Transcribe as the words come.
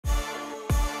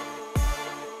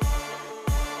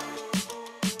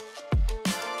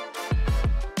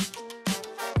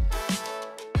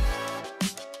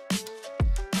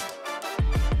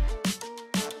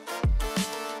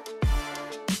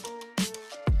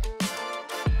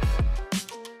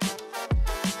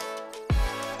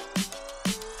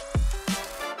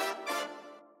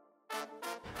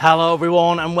Hello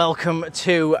everyone and welcome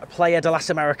to Playa De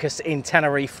Las Americas in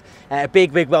Tenerife.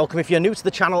 Big welcome. If you're new to the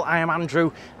channel, I am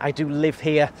Andrew. I do live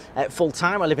here full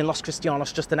time. I live in Los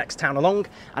Cristianos, just the next town along.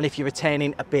 And if you're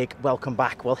returning, a big welcome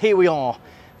back. Well, here we are,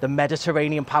 the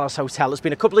Mediterranean Palace Hotel. It's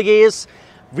been a couple of years,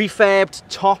 refurbed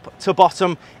top to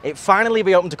bottom. It finally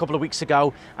reopened a couple of weeks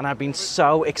ago and I've been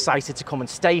so excited to come and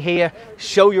stay here,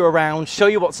 show you around, show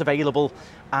you what's available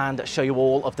and show you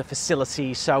all of the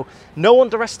facilities. So no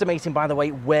underestimating, by the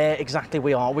way, where exactly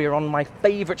we are. We are on my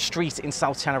favourite street in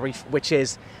South Tenerife, which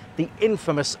is the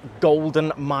infamous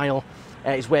Golden Mile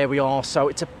is where we are. So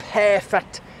it's a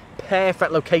perfect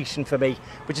location for me,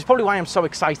 which is probably why I'm so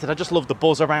excited. I just love the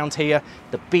buzz around here,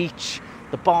 the beach,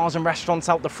 the bars and restaurants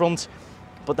out the front.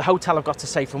 But the hotel, I've got to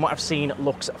say, from what I've seen,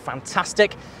 looks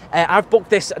fantastic. I've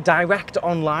booked this direct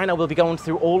online. I will be going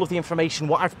through all of the information,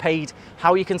 what I've paid,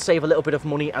 how you can save a little bit of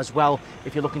money as well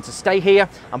if you're looking to stay here.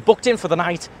 I'm booked in for the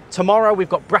night. Tomorrow we've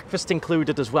got breakfast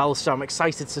included as well, so I'm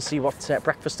excited to see what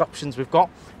breakfast options we've got.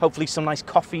 Hopefully some nice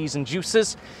coffees and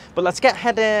juices. But let's get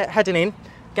heading in.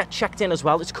 Get checked in as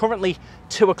well. It's currently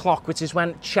 2 o'clock, which is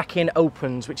when check-in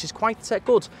opens, which is quite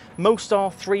good. Most are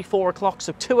 3, 4 o'clock,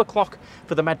 so 2 o'clock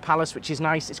for the Med Palace, which is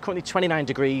nice. It's currently 29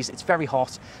 degrees. It's very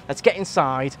hot. Let's get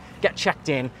inside, get checked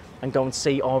in, and go and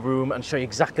see our room and show you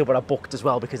exactly what I booked as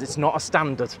well, because it's not a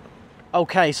standard.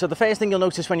 Okay, so the first thing you'll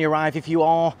notice when you arrive, if you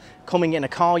are coming in a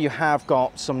car, you have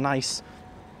got some nice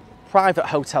private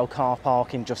hotel car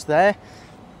parking just there.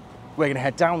 We're going to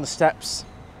head down the steps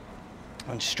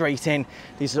and straight in.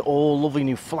 These are all lovely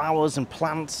new flowers and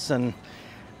plants, and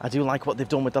I do like what they've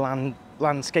done with the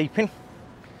landscaping.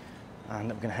 And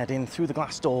we're going to head in through the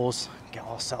glass doors, get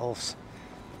ourselves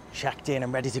checked in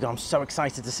and ready to go. I'm so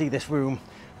excited to see this room.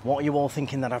 What are you all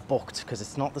thinking that I've booked? Because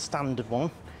it's not the standard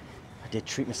one. I did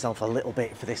treat myself a little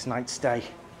bit for this night's stay.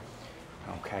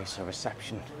 Okay, so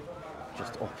reception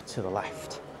just up to the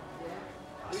left.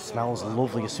 It smells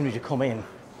lovely. As soon as you come in,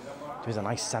 there's a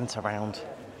nice scent around.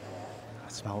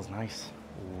 It smells nice.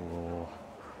 Ooh,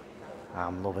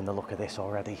 I'm loving the look of this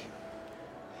already.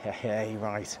 Hey,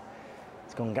 right.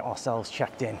 Let's go and get ourselves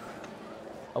checked in.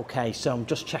 Okay, so I'm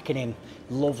just checking in.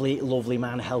 Lovely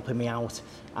man helping me out,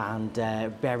 and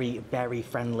very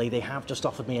friendly. They have just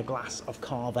offered me a glass of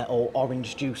Carver or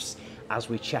orange juice as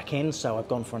we check in, so I've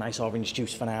gone for a nice orange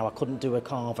juice for now. I couldn't do a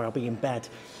Carver, I'll be in bed.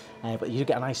 But you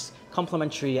get a nice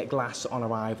complimentary glass on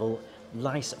arrival.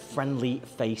 Nice friendly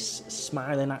face,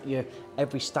 smiling at you.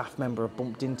 Every staff member I've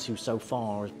bumped into so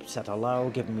far has said hello,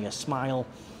 given me a smile.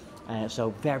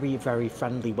 So very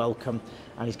friendly welcome,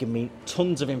 and he's given me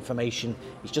tons of information.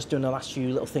 He's just doing the last few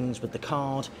little things with the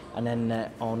card, and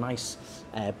then our nice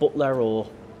butler or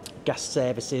guest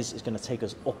services is going to take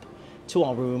us up to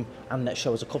our room and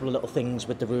show us a couple of little things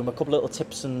with the room, a couple of little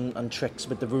tips and tricks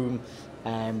with the room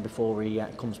before he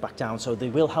comes back down. So they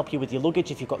will help you with your luggage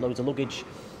if you've got loads of luggage.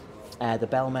 The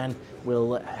bellman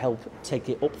will help take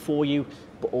it up for you,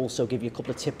 but also give you a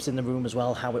couple of tips in the room as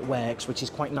well, how it works, which is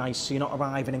quite nice. So you're not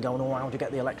arriving and going, oh, how to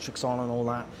get the electrics on and all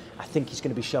that. I think he's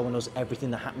going to be showing us everything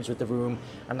that happens with the room,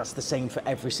 and that's the same for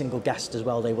every single guest as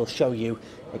well. They will show you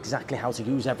exactly how to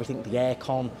use everything, the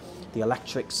aircon, the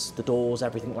electrics, the doors,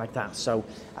 everything like that. So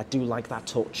I do like that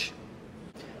touch.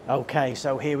 Okay,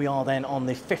 so here we are then on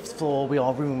the 5th floor. We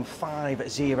are room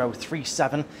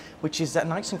 5037, which is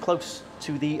nice and close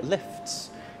to the lifts,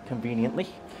 conveniently.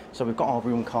 So we've got our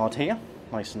room card here,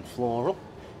 nice and floral,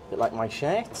 a bit like my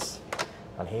shirts.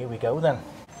 And here we go then.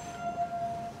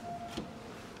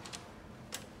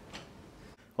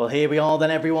 Well, here we are then,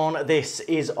 everyone. This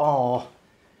is our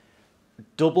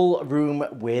double room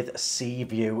with sea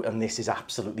view, and this is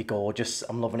absolutely gorgeous.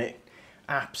 I'm loving it,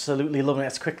 absolutely loving it.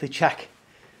 Let's quickly check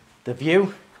the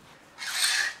view.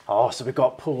 Oh, so we've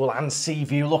got pool and sea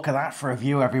view. Look at that for a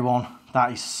view, everyone.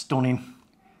 That is stunning.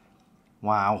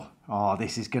 Wow. Oh,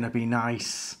 this is going to be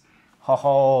nice.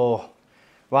 Ho.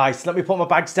 Right, so let me put my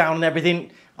bags down and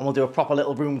everything, and we'll do a proper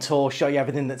little room tour, show you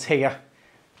everything that's here.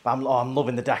 I'm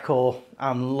loving the decor.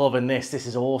 I'm loving this. This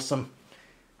is awesome.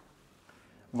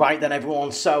 Right then,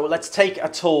 everyone. So let's take a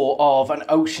tour of an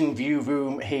ocean view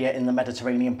room here in the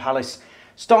Mediterranean Palace.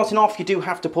 Starting off, you do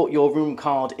have to put your room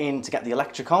card in to get the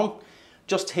electric on.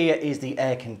 Just here is the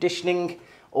air conditioning.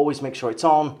 Always make sure it's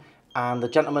on. And the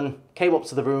gentleman came up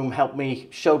to the room, helped me,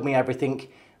 showed me everything,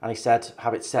 and he said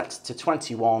have it set to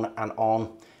 21 and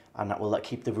on, and that will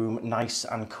keep the room nice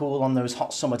and cool on those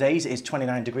hot summer days. It is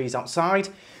 29 degrees outside.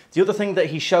 The other thing that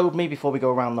he showed me before we go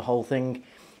around the whole thing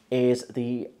is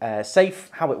the safe,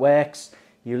 how it works.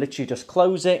 You literally just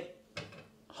close it,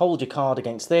 hold your card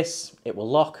against this, it will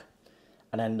lock,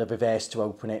 and then the reverse to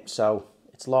open it. So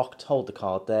it's locked, hold the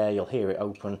card there, you'll hear it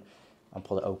open, and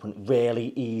pull it open.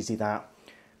 Really easy, that.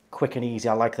 Quick and easy.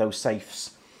 I like those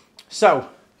safes. So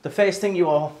the first thing you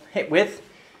are hit with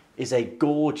is a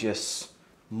gorgeous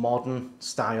modern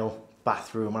style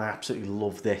bathroom. I absolutely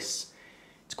love this.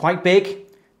 It's quite big,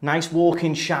 nice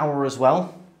walk-in shower as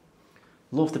well.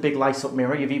 Love the big light-up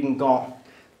mirror. You've even got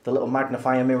the little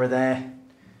magnifier mirror there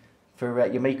for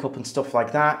your makeup and stuff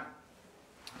like that.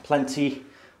 Plenty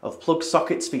of plug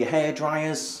sockets for your hair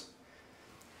dryers.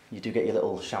 You do get your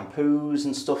little shampoos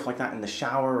and stuff like that in the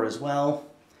shower as well.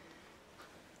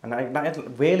 And a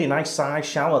really nice size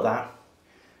shower, that,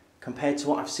 compared to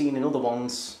what I've seen in other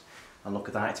ones. And look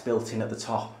at that, it's built in at the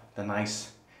top, the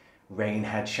nice rain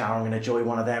head shower. I'm going to enjoy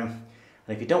one of them.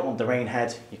 And if you don't want the rain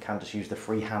head, you can just use the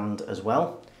freehand as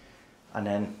well. And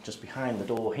then just behind the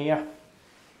door here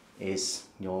is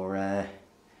your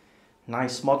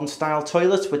nice modern style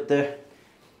toilet with the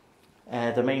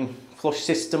main flush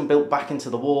system built back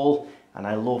into the wall. And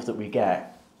I love that we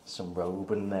get some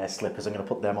robe and slippers. I'm going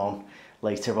to put them on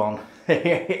later on.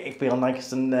 It feels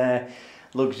nice and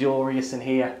luxurious in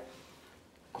here.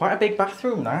 Quite a big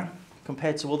bathroom now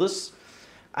compared to others.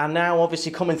 And now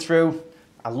obviously coming through,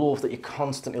 I love that you're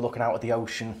constantly looking out at the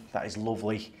ocean. That is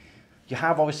lovely. You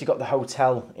have obviously got the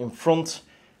hotel in front,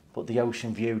 but the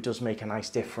ocean view does make a nice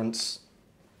difference.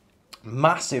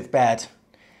 Massive bed.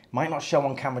 Might not show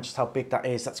on camera just how big that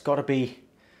is. That's got to be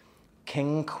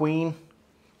king, queen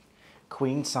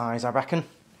size, I reckon.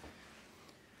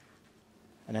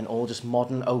 And then all just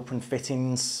modern open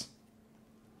fittings.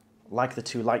 Like the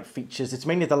two light features. It's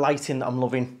mainly the lighting that I'm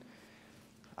loving.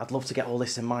 I'd love to get all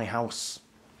this in my house.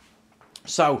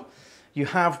 So you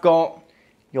have got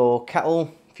your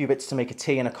kettle, a few bits to make a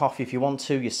tea and a coffee if you want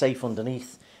to. You're safe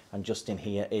underneath. And just in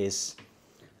here is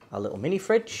a little mini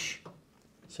fridge.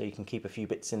 So you can keep a few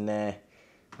bits in there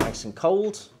nice and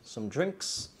cold. Some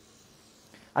drinks.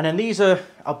 And then these are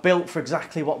built for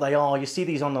exactly what they are. You see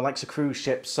these on the likes of cruise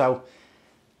ships. So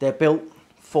they're built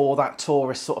for that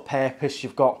tourist sort of purpose.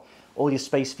 You've got all your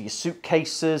space for your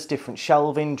suitcases, different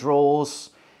shelving,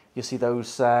 drawers. You'll see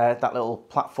those that little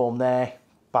platform there.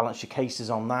 Balance your cases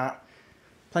on that.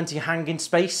 Plenty of hanging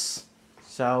space.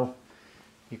 So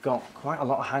you've got quite a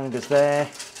lot of hangers there.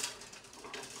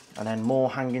 And then more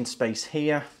hanging space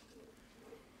here.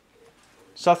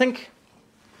 So I think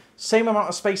same amount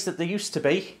of space that there used to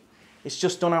be. It's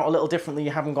just done out a little differently.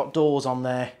 You haven't got doors on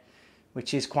there,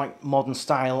 which is quite modern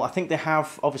style. I think they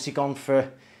have obviously gone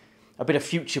for a bit of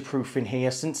future-proof in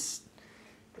here since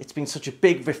it's been such a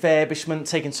big refurbishment,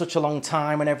 taking such a long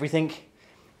time and everything.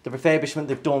 The refurbishment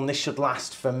they've done, this should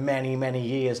last for many, many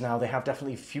years now. They have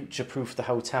definitely future-proofed the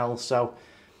hotel. So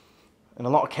in a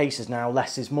lot of cases now,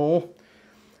 less is more.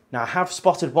 Now I have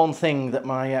spotted one thing that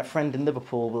my friend in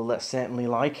Liverpool will certainly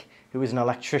like, who is an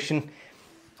electrician.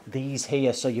 These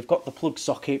here, so you've got the plug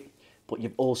socket, but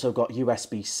you've also got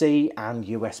USB-C and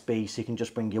USB, so you can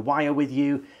just bring your wire with you.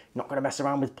 You're not going to mess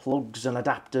around with plugs and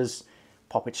adapters.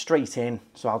 Pop it straight in,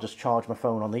 so I'll just charge my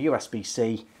phone on the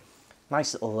USB-C.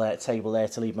 Nice little table there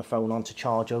to leave my phone on to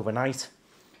charge overnight.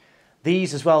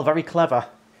 These as well, very clever.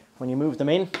 When you move them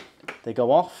in, they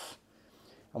go off,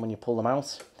 and when you pull them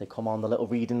out, they come on the little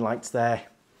reading lights there.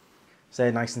 So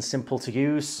they're nice and simple to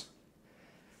use.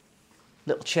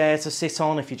 Little chair to sit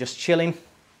on if you're just chilling.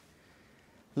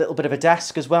 Little bit of a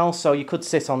desk as well, so you could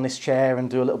sit on this chair and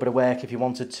do a little bit of work if you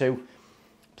wanted to.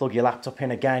 Plug your laptop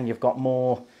in again. You've got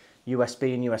more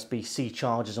USB and USB-C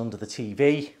chargers under the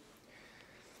TV.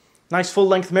 Nice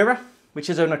full-length mirror, which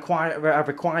is a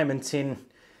requirement in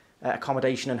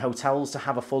accommodation and hotels to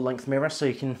have a full-length mirror so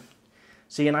you can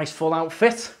see a nice full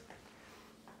outfit.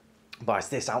 But it's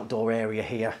this outdoor area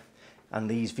here and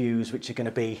these views which are going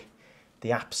to be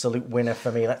the absolute winner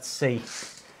for me. Let's see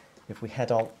if we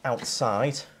head on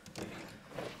outside.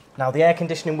 Now the air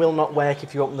conditioning will not work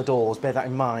if you open the doors, bear that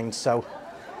in mind. So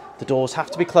the doors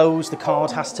have to be closed, the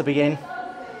card has to be in.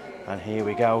 And here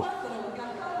we go.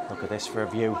 Look at this for a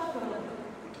view.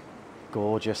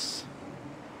 Gorgeous.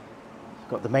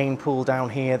 Got the main pool down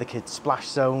here, the kids' splash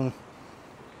zone.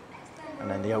 And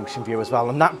then the ocean view as well.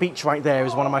 And that beach right there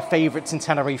is one of my favourites in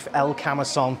Tenerife, El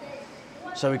Camason.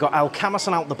 So we've got El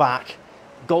Camason out the back,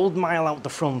 Gold Mile out the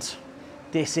front.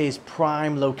 This is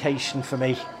prime location for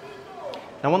me.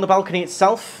 Now on the balcony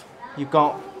itself, you've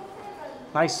got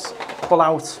nice pull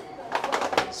out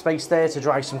space there to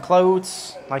dry some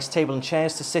clothes. Nice table and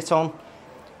chairs to sit on.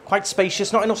 Quite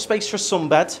spacious, not enough space for a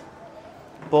sunbed,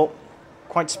 but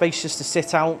quite spacious to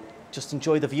sit out, just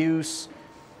enjoy the views.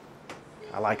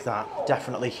 I like that,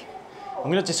 definitely.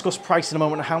 I'm going to discuss price in a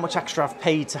moment and how much extra I've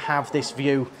paid to have this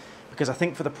view, because I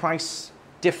think for the price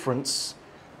difference,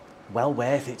 well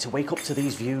worth it to wake up to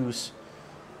these views.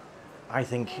 I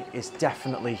think is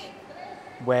definitely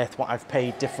worth what I've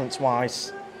paid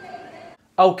difference-wise.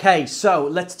 Okay, so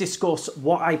let's discuss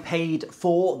what I paid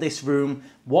for this room,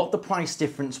 what the price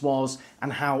difference was,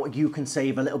 and how you can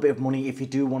save a little bit of money if you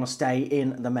do want to stay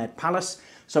in the Med Palace.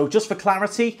 So just for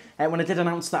clarity, when I did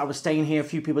announce that I was staying here, a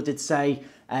few people did say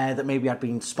that maybe I'd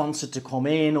been sponsored to come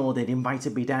in or they'd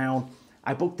invited me down.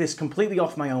 I booked this completely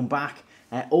off my own back.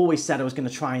 Always said I was going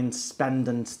to try and spend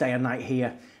and stay a night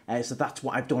here. So that's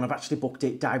what I've done. I've actually booked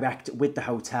it direct with the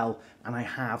hotel and I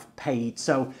have paid.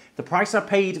 So the price I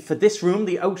paid for this room,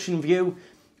 the Ocean View,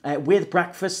 with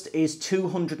breakfast is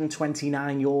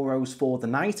 €229 for the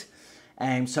night.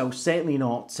 So certainly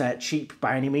not cheap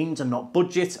by any means and not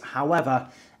budget. However,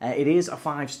 it is a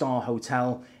 5-star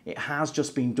hotel. It has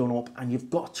just been done up and you've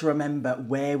got to remember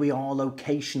where we are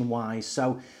location-wise.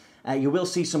 So you will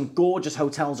see some gorgeous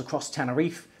hotels across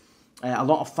Tenerife. A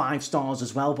lot of 5 stars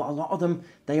as well, but a lot of them,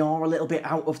 they are a little bit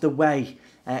out of the way.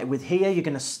 With here, you're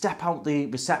going to step out the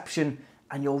reception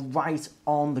and you're right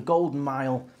on the Golden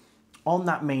Mile, on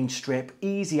that main strip,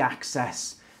 easy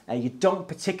access. You don't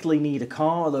particularly need a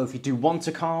car, although if you do want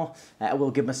a car, I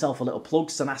will give myself a little plug,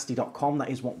 sanasti.com,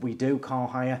 that is what we do, car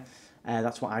hire.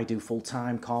 That's what I do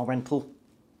full-time, car rental.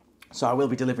 So I will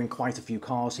be delivering quite a few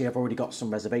cars here. I've already got some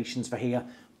reservations for here.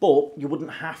 But you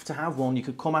wouldn't have to have one. You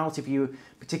could come out if you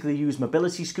particularly use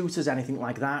mobility scooters, anything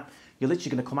like that. You're literally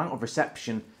going to come out of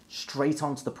reception, straight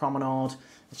onto the promenade,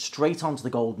 straight onto the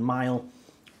Golden Mile,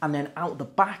 and then out the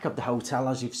back of the hotel,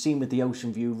 as you've seen with the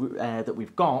Ocean View that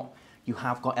we've got, you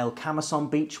have got El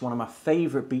Camisón Beach, one of my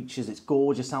favourite beaches. It's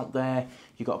gorgeous out there.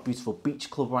 You've got a beautiful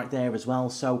beach club right there as well.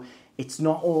 So it's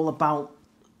not all about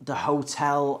the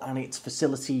hotel and its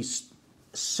facilities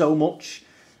so much.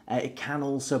 It can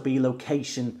also be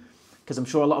location, because I'm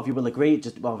sure a lot of you will agree,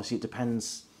 well, obviously it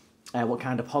depends what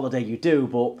kind of holiday you do,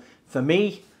 but for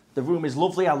me, the room is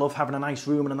lovely. I love having a nice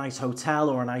room in a nice hotel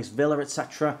or a nice villa,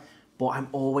 etc. But I'm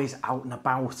always out and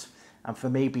about, and for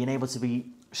me, being able to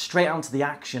be straight onto the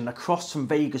action, across from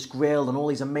Vegas Grill and all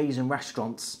these amazing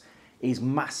restaurants is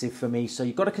massive for me. So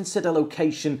you've got to consider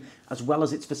location as well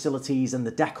as its facilities and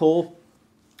the decor.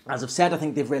 As I've said, I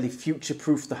think they've really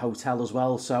future-proofed the hotel as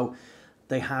well, so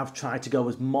they have tried to go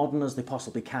as modern as they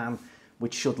possibly can,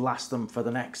 which should last them for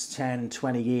the next 10,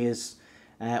 20 years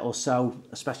or so,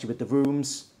 especially with the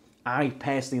rooms. I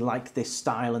personally like this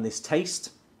style and this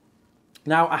taste.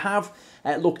 Now, I have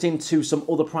looked into some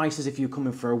other prices if you're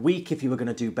coming for a week, if you were going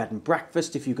to do bed and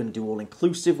breakfast, if you're going to do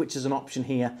all-inclusive, which is an option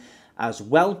here as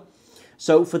well.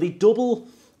 So for the double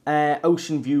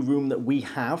Ocean View room that we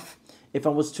have, if I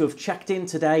was to have checked in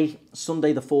today,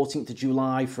 Sunday the 14th of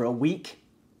July for a week,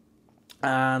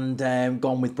 and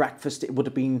gone with breakfast, it would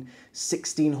have been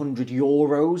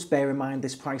 €1,600. Bear in mind,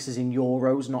 this price is in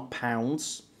euros, not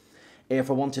pounds. If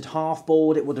I wanted half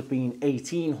board, it would have been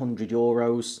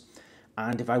 €1,800.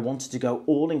 And if I wanted to go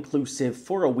all-inclusive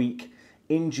for a week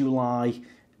in July,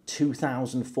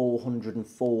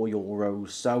 €2,404.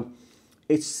 So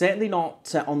it's certainly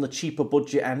not on the cheaper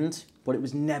budget end, but it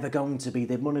was never going to be.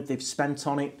 The money they've spent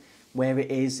on it, where it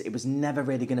is, it was never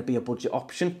really going to be a budget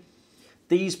option.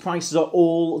 These prices are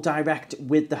all direct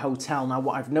with the hotel. Now,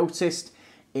 what I've noticed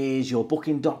is your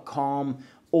booking.com,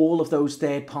 all of those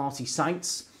third-party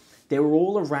sites, they were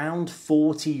all around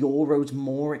 €40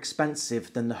 more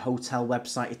expensive than the hotel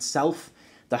website itself.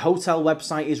 The hotel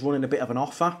website is running a bit of an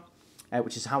offer,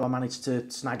 which is how I managed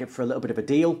to snag it for a little bit of a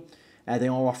deal. They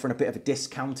are offering a bit of a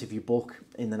discount if you book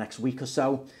in the next week or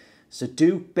so. So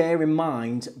do bear in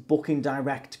mind, booking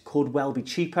direct could well be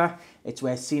cheaper. It's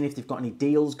worth seeing if they've got any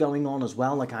deals going on as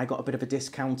well, like I got a bit of a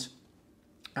discount.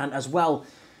 And as well,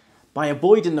 by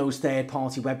avoiding those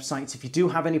third-party websites, if you do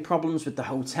have any problems with the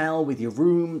hotel, with your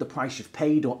room, the price you've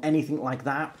paid or anything like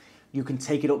that, you can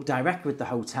take it up direct with the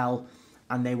hotel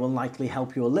and they will likely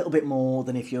help you a little bit more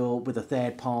than if you're with a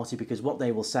third party, because what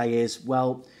they will say is,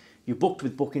 well, you booked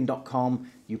with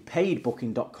booking.com, you paid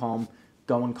booking.com,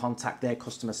 go and contact their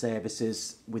customer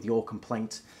services with your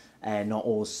complaint, not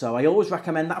us. So I always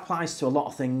recommend, that applies to a lot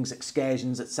of things,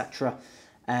 excursions, etc.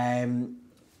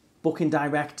 Booking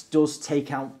direct does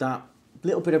take out that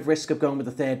little bit of risk of going with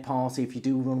a third party if you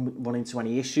do run into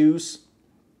any issues.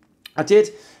 I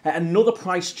did another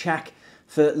price check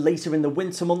for later in the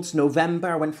winter months,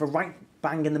 November. I went for right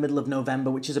bang in the middle of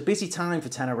November, which is a busy time for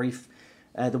Tenerife.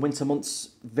 The winter months,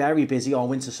 very busy, or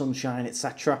winter sunshine,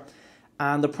 etc.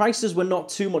 And the prices were not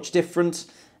too much different.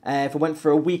 If I went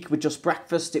for a week with just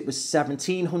breakfast, it was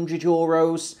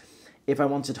 €1,700. If I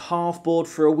wanted half board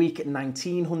for a week,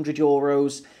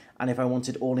 €1,900. And if I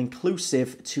wanted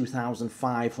all-inclusive,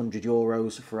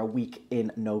 €2,500 for a week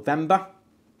in November.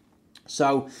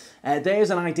 So there's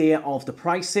an idea of the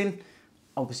pricing.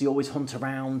 obviously always hunt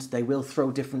around. They will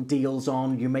throw different deals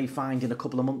on. You may find in a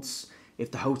couple of months,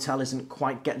 if the hotel isn't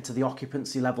quite getting to the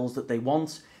occupancy levels that they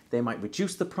want, they might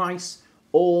reduce the price,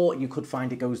 or you could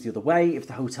find it goes the other way. If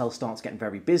the hotel starts getting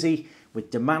very busy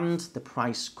with demand, the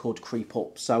price could creep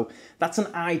up. So that's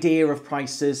an idea of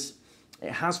prices.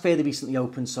 It has fairly recently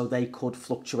opened, so they could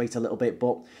fluctuate a little bit,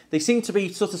 but they seem to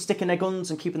be sort of sticking their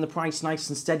guns and keeping the price nice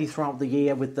and steady throughout the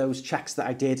year with those checks that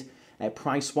I did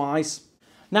price-wise.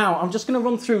 Now, I'm just going to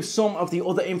run through some of the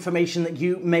other information that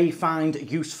you may find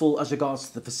useful as regards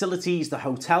to the facilities, the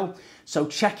hotel. So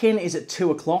check-in is at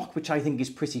 2 o'clock, which I think is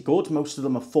pretty good. Most of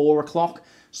them are 4 o'clock.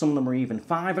 Some of them are even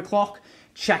 5 o'clock.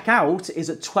 Check-out is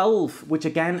at 12, which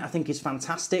again, I think is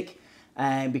fantastic.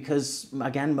 Because,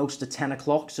 again, most are 10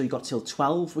 o'clock, so you've got till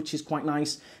 12, which is quite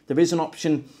nice. There is an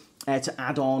option to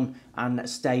add on and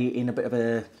stay in a bit of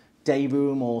a day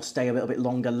room or stay a little bit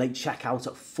longer, late checkout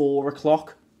at 4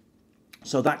 o'clock.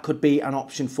 So that could be an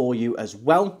option for you as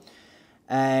well.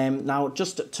 Now,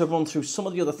 just to run through some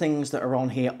of the other things that are on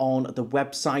here on the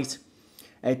website,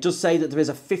 it does say that there is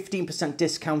a 15%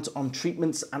 discount on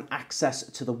treatments and access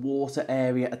to the water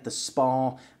area at the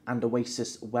spa and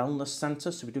Oasis Wellness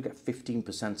Centre. So we do get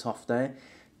 15% off there.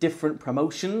 Different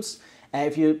promotions.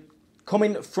 If you're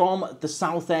coming from the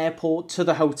South Airport to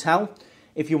the hotel,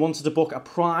 if you wanted to book a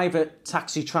private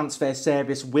taxi transfer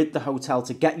service with the hotel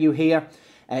to get you here,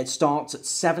 it starts at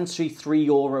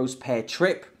 €73 per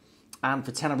trip. And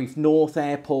for Tenerife North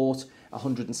Airport,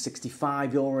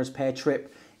 €165 per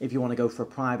trip. If you want to go for a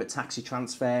private taxi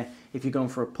transfer, if you're going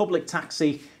for a public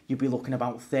taxi, you'd be looking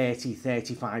about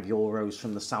 €35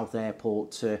 from the South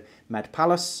Airport to Med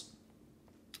Palace.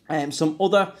 Some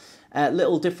other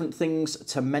little different things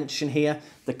to mention here.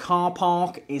 The car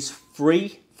park is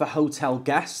free for hotel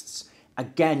guests.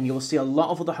 Again, you'll see a lot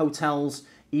of other hotels,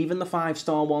 even the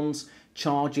 5-star ones,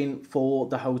 charging for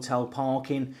the hotel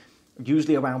parking,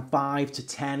 usually around 5 to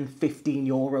 10,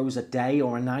 €15 a day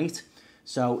or a night.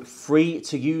 So free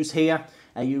to use here.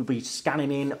 You'll be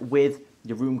scanning in with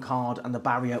your room card and the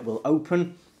barrier will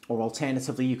open. Or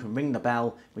alternatively, you can ring the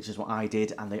bell, which is what I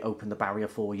did, and they open the barrier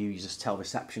for you. You just tell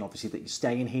reception, obviously, that you're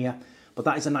staying here. But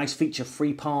that is a nice feature,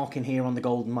 free parking here on the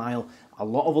Golden Mile. A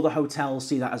lot of other hotels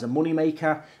see that as a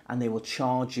moneymaker, and they will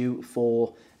charge you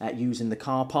for using the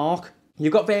car park.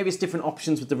 You've got various different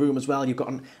options with the room as well. You've got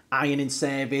an ironing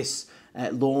service,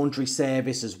 laundry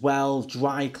service as well,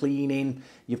 dry cleaning.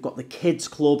 You've got the kids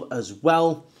club as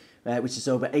well, which is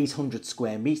over 800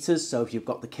 square meters. So if you've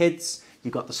got the kids,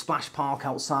 you've got the splash park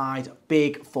outside,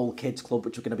 big full kids club,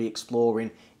 which we're going to be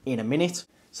exploring in a minute.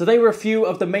 So they were a few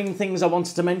of the main things I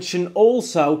wanted to mention.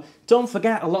 Also, don't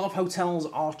forget, a lot of hotels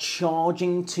are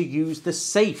charging to use the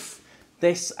safe.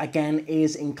 This, again,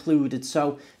 is included.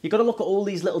 So you've got to look at all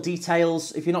these little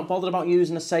details. If you're not bothered about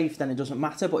using a safe, then it doesn't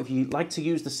matter. But if you like to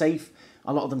use the safe,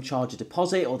 a lot of them charge a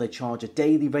deposit or they charge a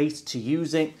daily rate to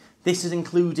use it. This is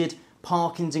included.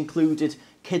 Parking's included.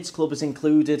 Kids club is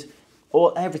included.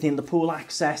 Or everything, the pool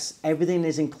access, everything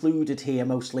is included here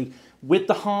mostly. With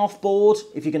the half board,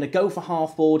 if you're going to go for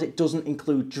half board, it doesn't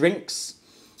include drinks.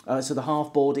 So the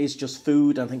half board is just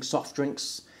food, I think soft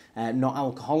drinks, not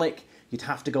alcoholic. You'd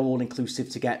have to go all-inclusive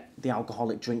to get the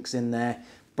alcoholic drinks in there.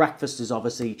 Breakfast is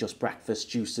obviously just breakfast,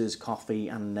 juices, coffee,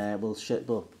 and we'll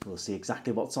see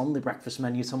exactly what's on the breakfast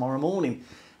menu tomorrow morning.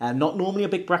 Not normally a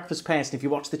big breakfast person. If you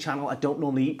watch the channel, I don't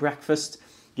normally eat breakfast.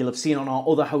 You'll have seen on our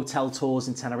other hotel tours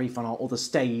in Tenerife, on our other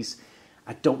stays,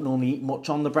 I don't normally eat much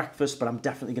on the breakfast, but I'm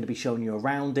definitely going to be showing you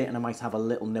around it, and I might have a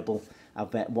little nibble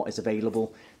of what is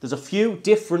available. There's a few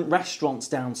different restaurants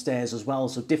downstairs as well,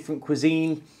 so different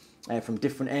cuisine, from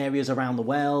different areas around the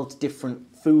world,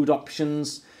 different food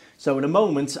options. So in a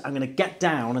moment, I'm going to get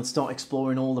down and start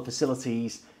exploring all the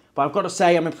facilities. But I've got to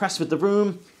say, I'm impressed with the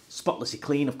room. Spotlessly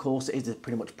clean, of course. It is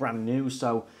pretty much brand new,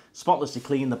 so spotlessly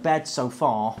clean. The bed so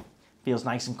far feels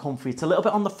nice and comfy. It's a little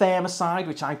bit on the firmer side,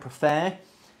 which I prefer.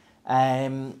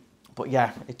 But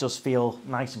yeah, it does feel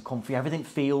nice and comfy. Everything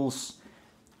feels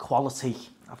quality,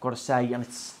 I've got to say, and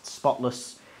it's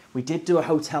spotless. We did do a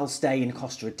hotel stay in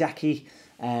Costa Rica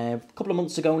a couple of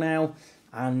months ago now,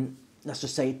 and let's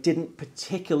just say it didn't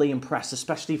particularly impress,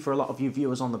 especially for a lot of you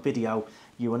viewers on the video.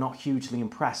 You were not hugely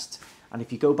impressed, and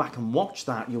if you go back and watch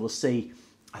that, you will see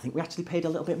I think we actually paid a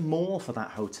little bit more for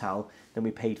that hotel than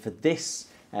we paid for this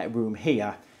room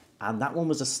here, and that one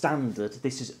was a standard.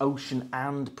 This is ocean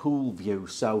and pool view,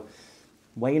 so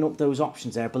weighing up those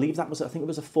options there, I believe that was, I think it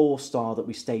was a 4-star that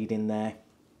we stayed in there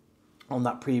on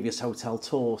that previous hotel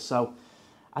tour. So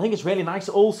I think it's really nice,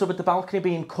 also with the balcony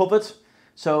being covered,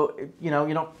 so you know,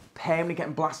 you're not permanently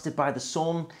getting blasted by the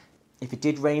sun. If it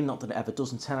did rain, not that it ever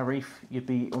does in Tenerife, you'd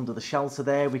be under the shelter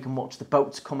there. We can watch the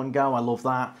boats come and go. I love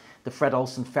that. The Fred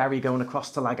Olsen ferry going across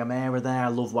to La Gomera there. I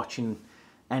love watching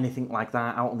anything like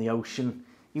that out on the ocean.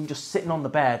 Even just sitting on the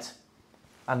bed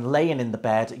and laying in the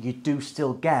bed, you do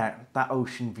still get that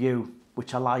ocean view,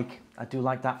 which I like. I do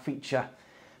like that feature.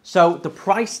 So the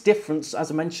price difference, as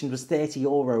I mentioned, was 30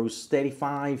 euros,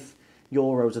 35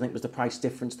 euros, I think was the price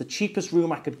difference. The cheapest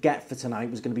room I could get for tonight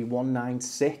was going to be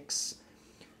 196.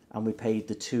 And we paid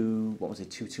the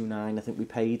 229, I think we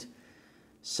paid.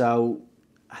 So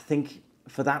I think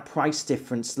for that price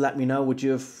difference, let me know, would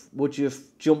you have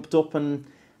jumped up and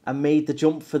made the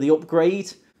jump for the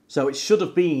upgrade? So it should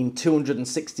have been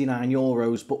 269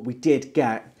 euros, but we did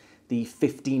get the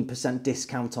 15%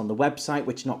 discount on the website,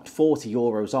 which knocked 40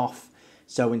 euros off.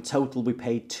 So in total, we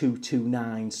paid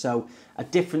 229. So a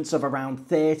difference of around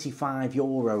 35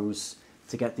 euros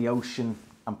to get the ocean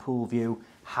and pool view.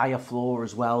 Higher floor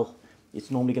as well.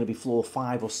 It's normally going to be floor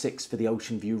 5 or 6 for the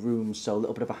ocean view rooms, so a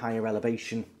little bit of a higher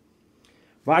elevation.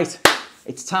 Right,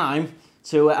 it's time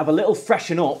to have a little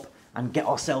freshen up and get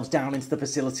ourselves down into the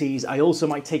facilities. I also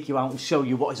might take you out and show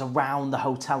you what is around the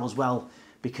hotel as well,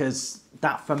 because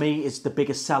that for me is the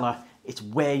biggest seller. It's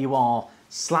where you are,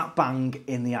 slap bang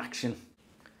in the action.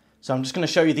 So I'm just going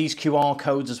to show you these QR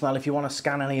codes as well. If you want to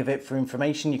scan any of it for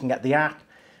information, you can get the app.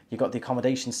 You've got the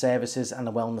accommodation services and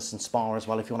the wellness and spa as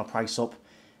well if you want to price up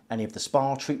any of the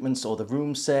spa treatments or the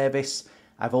room service.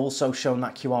 I've also shown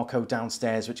that QR code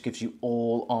downstairs, which gives you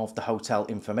all of the hotel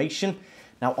information.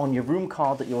 Now on your room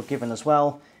card that you're given as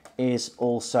well is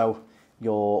also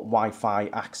your Wi-Fi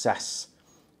access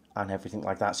and everything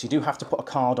like that. So you do have to put a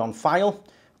card on file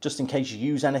just in case you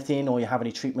use anything or you have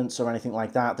any treatments or anything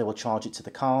like that. They will charge it to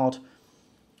the card.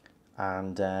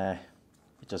 And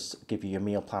it does give you your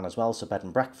meal plan as well, so bed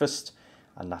and breakfast.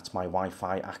 And that's my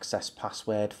Wi-Fi access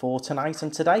password for tonight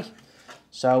and today.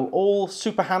 So all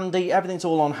super handy, everything's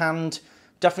all on hand.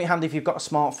 Definitely handy if you've got a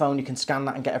smartphone, you can scan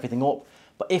that and get everything up.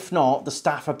 But if not, the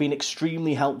staff have been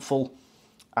extremely helpful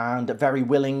and very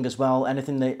willing as well.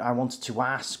 Anything that I wanted to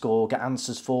ask or get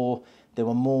answers for, they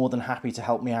were more than happy to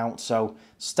help me out. So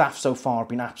staff so far have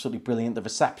been absolutely brilliant. The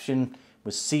reception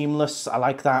was seamless. I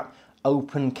like that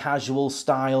open, casual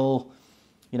style.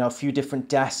 You know, a few different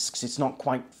desks. It's not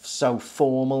quite so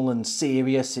formal and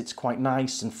serious. It's quite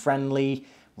nice and friendly,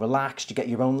 relaxed. You get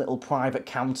your own little private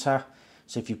counter.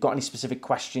 So if you've got any specific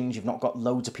questions, you've not got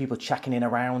loads of people checking in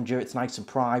around you. It's nice and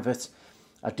private.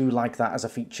 I do like that as a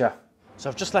feature. So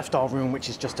I've just left our room, which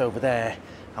is just over there.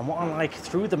 And what I like,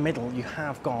 through the middle, you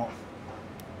have got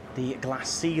the glass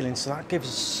ceiling. So that gives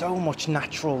so much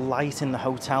natural light in the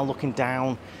hotel, looking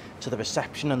down to the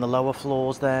reception and the lower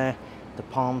floors there. The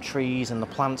palm trees and the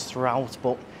plants throughout,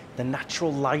 but the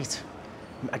natural light,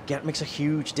 again, makes a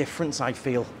huge difference, I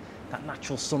feel. That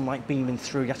natural sunlight beaming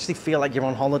through. You actually feel like you're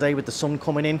on holiday with the sun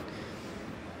coming in.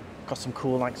 Got some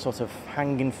cool, like, sort of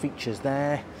hanging features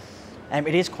there.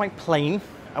 It is quite plain,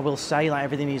 I will say. Like,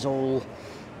 everything is all,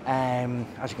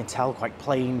 as you can tell, quite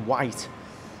plain white.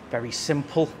 Very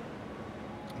simple.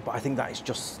 But I think that is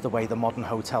just the way the modern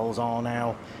hotels are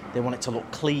now. They want it to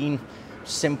look clean,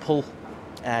 simple,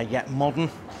 yet modern.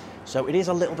 So it is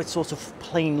a little bit sort of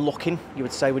plain looking, you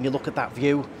would say, when you look at that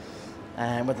view.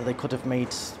 Whether they could have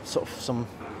made sort of some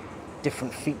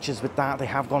different features with that. They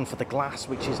have gone for the glass,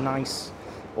 which is nice,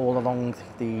 all along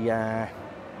the, I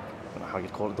don't know how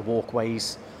you'd call it, the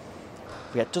walkways.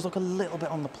 But yeah, it does look a little bit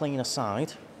on the plainer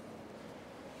side.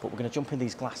 But we're going to jump in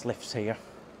these glass lifts here.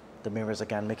 The mirrors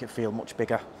again make it feel much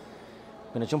bigger.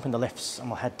 I'm going to jump in the lifts and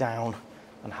we'll head down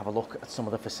and have a look at some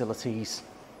of the facilities.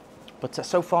 But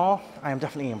so far, I am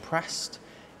definitely impressed.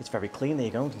 It's very clean. There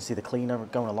you go. You can see the cleaner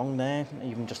going along there,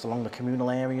 even just along the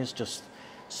communal areas, just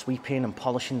sweeping and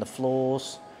polishing the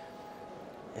floors.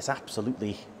 It's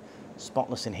absolutely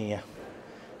spotless in here.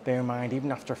 Bear in mind,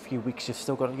 even after a few weeks, you've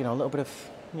still got, you know, a little bit of,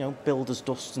 you know, builder's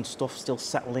dust and stuff still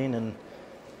settling, and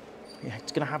yeah,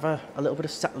 it's going to have a little bit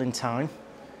of settling time,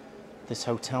 this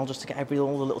hotel, just to get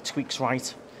all the little tweaks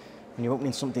right. When you're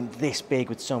opening something this big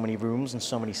with so many rooms and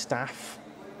so many staff.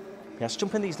 Yeah, let's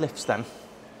jump in these lifts then,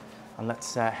 and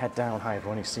let's head down. Hi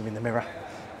everyone, you see me in the mirror.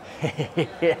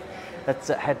 Let's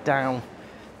head down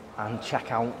and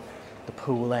check out the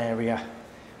pool area,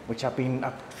 which I've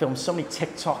filmed so many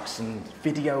TikToks and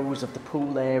videos of the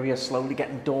pool area slowly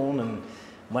getting done, and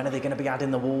when are they going to be adding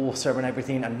the water and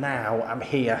everything, and now I'm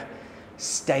here,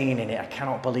 staying in it. I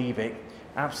cannot believe it.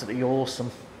 Absolutely awesome.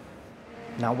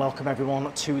 Now, welcome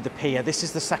everyone to the pier. This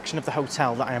is the section of the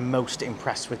hotel that I am most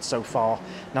impressed with so far.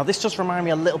 Now, this does remind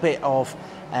me a little bit of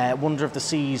Wonder of the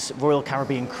Seas Royal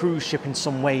Caribbean cruise ship in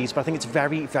some ways, but I think it's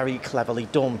very, very cleverly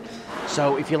done.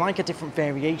 So if you like a different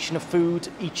variation of food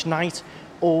each night,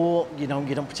 or you don't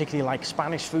particularly like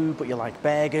Spanish food, but you like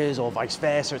burgers or vice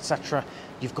versa, etc.,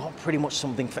 you've got pretty much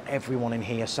something for everyone in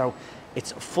here. So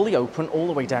it's fully open all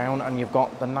the way down, and you've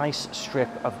got the nice strip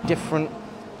of different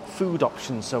food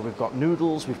options. So we've got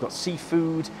noodles, we've got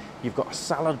seafood, you've got a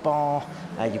salad bar,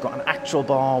 you've got an actual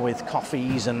bar with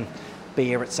coffees and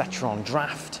beer, etc. on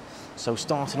draft. So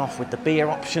starting off with the beer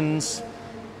options,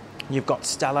 you've got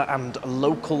Stella and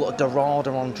local Dorada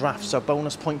on draft, so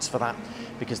bonus points for that,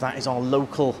 because that is our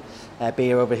local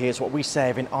beer over here. It's what we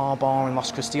serve in our bar in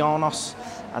Los Cristianos,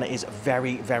 and it is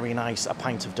very, very nice, a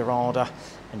pint of Dorada.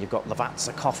 And you've got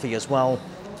Lavazza coffee as well,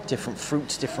 different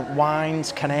fruits, different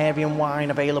wines, Canarian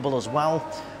wine available as well,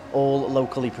 all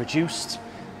locally produced.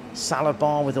 Salad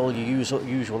bar with all your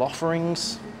usual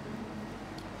offerings.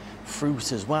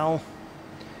 Fruit as well.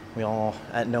 We are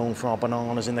known for our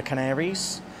bananas in the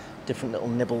Canaries. Different little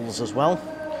nibbles as well.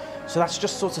 So that's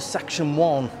just sort of section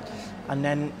one. And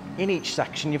then in each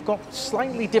section you've got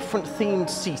slightly different themed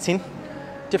seating,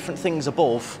 different things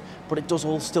above, but it does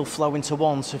all still flow into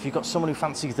one. So if you've got someone who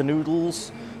fancies the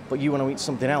noodles, but you want to eat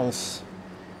something else,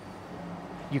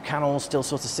 you can all still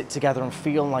sort of sit together and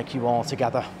feel like you are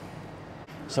together.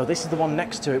 So this is the one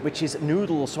next to it, which is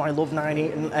noodles. So I love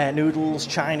noodles,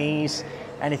 Chinese,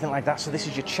 anything like that. So this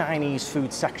is your Chinese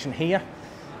food section here.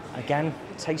 Again,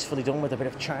 tastefully done with a bit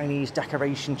of Chinese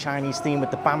decoration, Chinese theme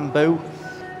with the bamboo.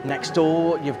 Next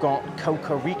door, you've got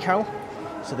Coco Rico.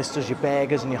 So this does your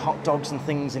burgers and your hot dogs and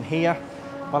things in here.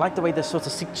 I like the way the sort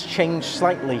of seats change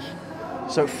slightly.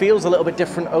 So it feels a little bit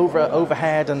different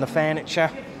overhead and the furniture.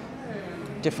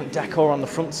 Different decor on the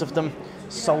fronts of them.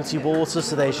 Salty water,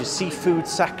 so there's your seafood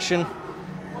section.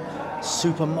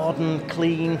 Super modern,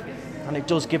 clean, and it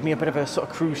does give me a bit of a sort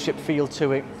of cruise ship feel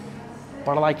to it.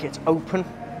 But I like it. It's open,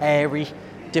 airy,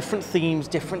 different themes,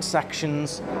 different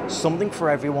sections, something for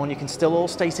everyone. You can still all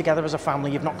stay together as a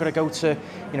family. You're not going to go to,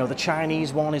 the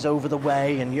Chinese one is over the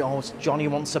way and Johnny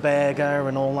wants a burger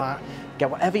and all that. Get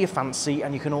whatever you fancy,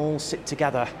 and you can all sit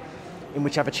together in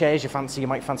whichever chairs you fancy. You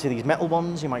might fancy these metal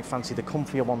ones, you might fancy the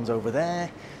comfier ones over there.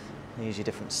 Here's your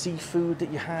different seafood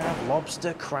that you have,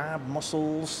 lobster, crab,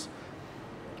 mussels.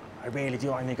 I really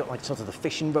do like, and you've got like sort of the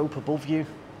fishing rope above you.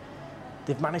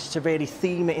 They've managed to really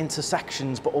theme it into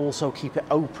sections, but also keep it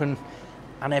open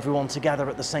and everyone together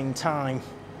at the same time.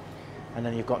 And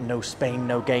then you've got no Spain,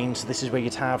 no games. So this is where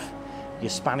you'd have your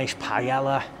Spanish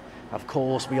paella. Of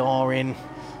course, we are in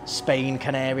Spain,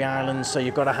 Canary Islands, so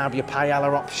you've got to have your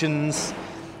paella options,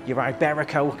 your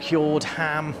Iberico cured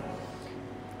ham,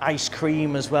 ice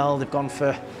cream as well. They've gone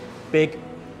for big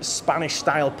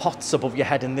Spanish-style pots above your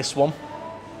head in this one.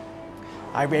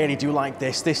 I really do like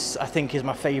this. This, I think, is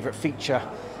my favourite feature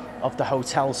of the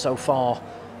hotel so far.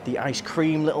 The ice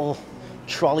cream little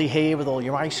trolley here with all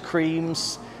your ice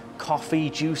creams, coffee,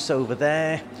 juice over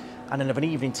there, and then of an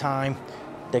evening time,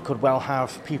 they could well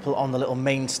have people on the little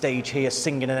main stage here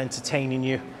singing and entertaining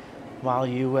you while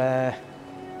you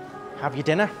have your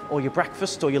dinner or your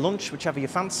breakfast or your lunch, whichever you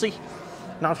fancy.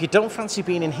 Now, if you don't fancy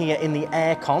being in here in the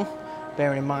aircon,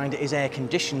 bearing in mind it is air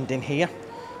conditioned in here,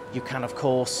 you can, of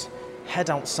course, head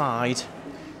outside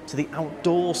to the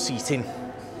outdoor seating.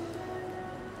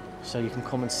 So you can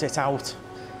come and sit out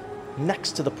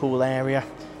next to the pool area.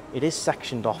 It is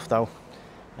sectioned off though,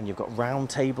 and you've got round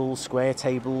tables, square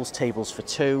tables, tables for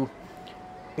two,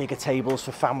 bigger tables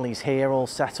for families here all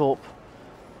set up.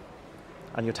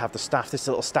 And you'd have the staff, this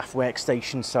little staff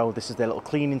workstation, so this is their little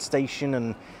cleaning station,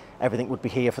 and everything would be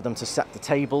here for them to set the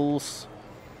tables.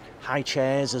 High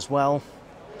chairs as well.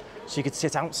 So you could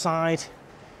sit outside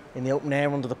in the open air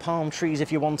under the palm trees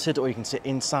if you wanted, or you can sit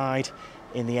inside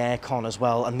in the aircon as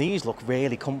well. And these look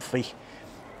really comfy.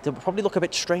 They'll probably look a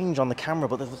bit strange on the camera,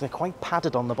 but they're quite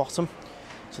padded on the bottom.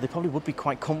 So they probably would be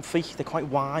quite comfy. They're quite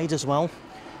wide as well,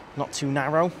 not too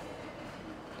narrow.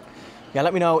 Yeah,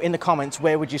 let me know in the comments,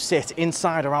 where would you sit,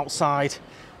 inside or outside?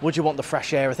 Would you want the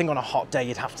fresh air? I think on a hot day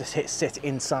you'd have to sit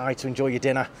inside to enjoy your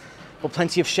dinner. But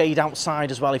plenty of shade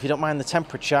outside as well if you don't mind the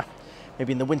temperature,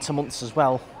 maybe in the winter months as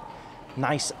well.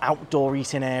 Nice outdoor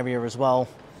eating area as well.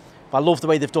 But I love the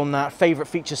way they've done that. Favourite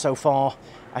feature so far,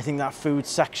 I think that food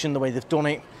section, the way they've done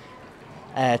it.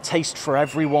 Taste for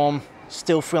everyone.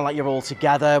 Still feel like you're all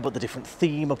together, but the different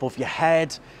theme above your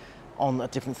head, on a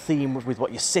different theme with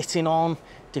what you're sitting on,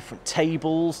 different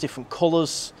tables, different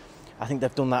colours. I think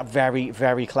they've done that very,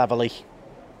 very cleverly.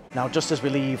 Now, just as we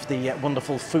leave the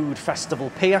wonderful food festival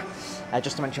pier,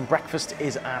 just to mention, breakfast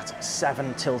is at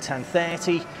 7 till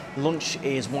 10:30, lunch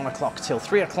is 1 o'clock till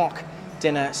 3 o'clock,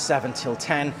 dinner 7 till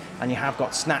 10, and you have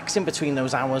got snacks in between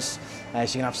those hours. So you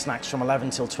can have snacks from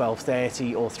 11 till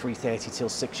 12:30 or 3:30 till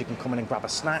 6. You can come in and grab a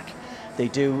snack. They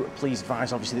do please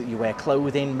advise, obviously, that you wear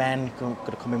clothing. Men got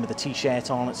to come in with a t-shirt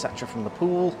on, etc., from the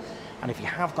pool. And if you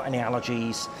have got any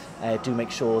allergies, do make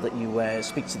sure that you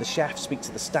speak to the chef, speak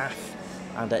to the staff,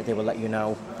 and they will let you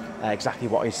know exactly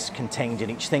what is contained in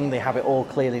each thing. They have it all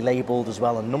clearly labelled as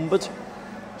well and numbered.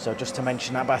 So just to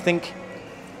mention that, but I think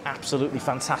absolutely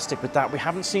fantastic with that. We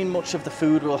haven't seen much of the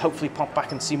food. We'll hopefully pop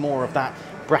back and see more of that.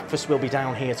 Breakfast will be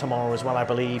down here tomorrow as well, I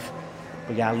believe.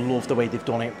 But yeah, I love the way they've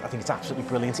done it. I think it's absolutely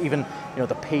brilliant. Even, you know,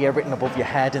 the pier written above your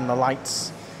head in the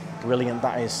lights. Brilliant,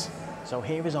 that is. So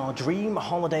here is our Dream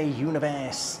Holiday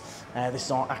Universe. This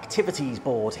is our activities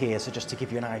board here. So just to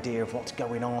give you an idea of what's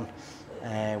going on.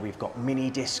 We've got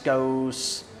mini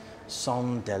discos,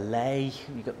 son de lait.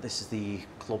 This is the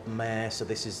Club Mare. So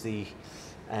this is the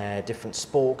different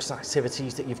sports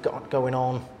activities that you've got going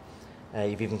on.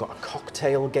 You've even got a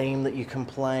cocktail game that you can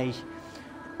play,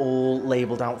 all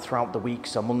labelled out throughout the week.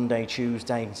 So Monday,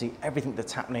 Tuesday, you can see everything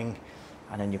that's happening.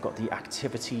 And then you've got the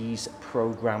activities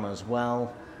programme as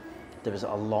well. There is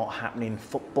a lot happening.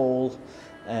 Football,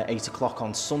 8 o'clock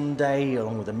on Sunday,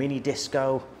 along with a mini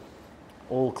disco.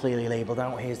 All clearly labelled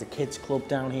out. Here's the kids club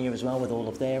down here as well with all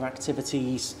of their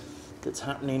activities that's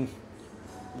happening.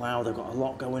 Wow, they've got a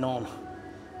lot going on.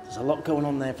 There's a lot going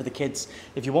on there for the kids.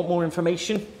 If you want more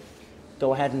information,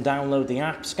 go ahead and download the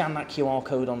app, scan that QR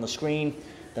code on the screen,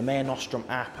 the Mare Nostrum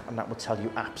app, and that will tell you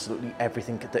absolutely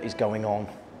everything that is going on.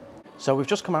 So we've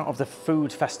just come out of the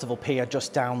food festival pier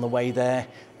just down the way there.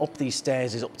 Up these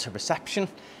stairs is up to reception,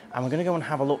 and we're going to go and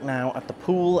have a look now at the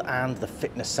pool and the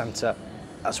fitness centre,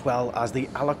 as well as the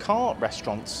a la carte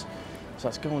restaurants. So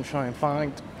let's go and try and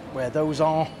find where those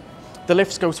are. The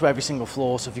lifts go to every single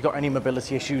floor, so if you've got any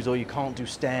mobility issues or you can't do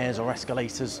stairs or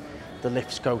escalators, the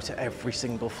lifts go to every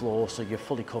single floor, so you're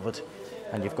fully covered.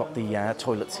 And you've got the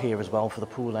toilets here as well for the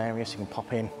pool area, so you can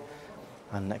pop in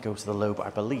and go to the low. But I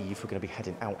believe we're going to be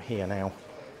heading out here now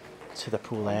to the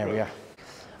pool area.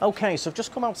 Okay, so I've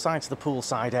just come outside to the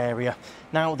poolside area.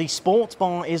 Now, the sports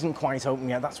bar isn't quite open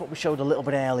yet. That's what we showed a little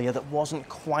bit earlier that wasn't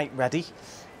quite ready.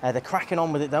 They're cracking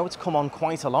on with it though. It's come on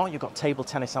quite a lot. You've got table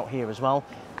tennis out here as well.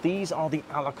 These are the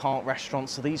a la carte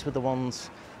restaurants. So these were the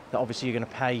ones that obviously you're going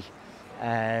to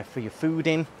pay for your food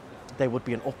in. There would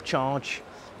be an upcharge.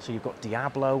 So you've got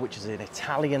Diablo, which is an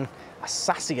Italian, a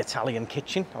sassy Italian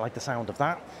kitchen. I like the sound of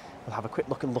that. We'll have a quick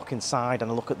look inside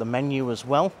and a look at the menu as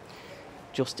well,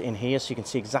 just in here, so you can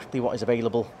see exactly what is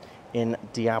available in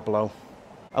Diablo.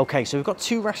 Okay, so we've got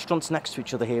two restaurants next to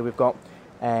each other here. We've got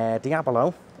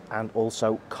Diablo and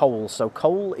also Cole. So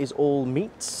Cole is all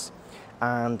meats,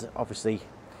 and obviously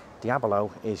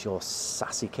Diablo is your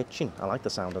sassy kitchen. I like the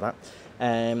sound of that.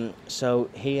 So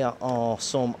here are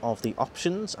some of the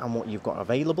options and what you've got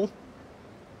available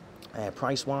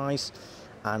price-wise,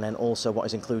 and then also what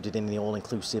is included in the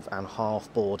all-inclusive and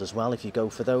half board as well if you go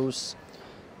for those.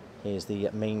 Here's the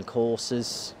main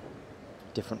courses,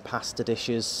 different pasta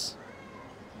dishes,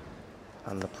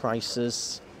 and the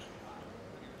prices.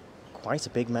 Quite a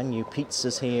big menu.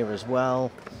 Pizzas here as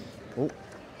well. Oh,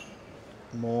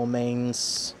 more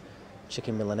mains,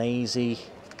 chicken Milanese,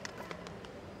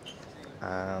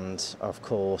 and of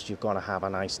course you've got to have a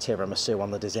nice tiramisu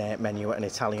on the dessert menu at an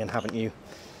Italian, haven't you?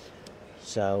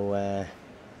 So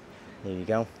there you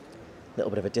go. A little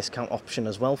bit of a discount option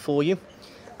as well for you.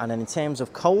 And then in terms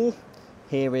of Cole,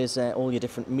 here is all your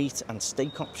different meat and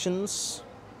steak options.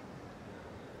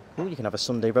 Oh, you can have a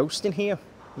Sunday roast in here.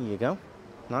 Here you go.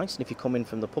 Nice. And if you come in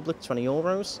from the public,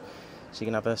 €20. So you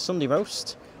can have a Sunday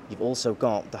roast. You've also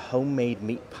got the homemade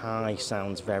meat pie.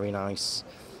 Sounds very nice.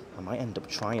 I might end up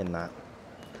trying that.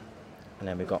 And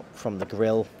then we've got from the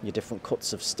grill your different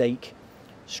cuts of steak,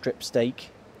 strip steak,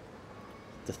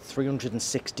 the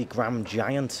 360-gram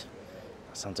giant.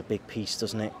 That sounds a big piece,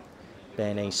 doesn't it?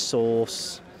 Béarnaise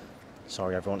sauce.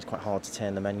 Sorry everyone, it's quite hard to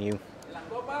turn the menu.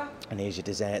 And here's your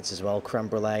desserts as well. Creme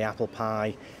brulee, apple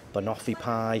pie, banoffee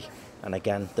pie, and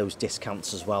again those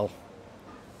discounts as well.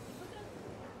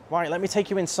 Right, let me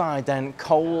take you inside then.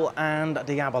 Cole and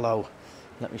Diablo.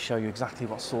 Let me show you exactly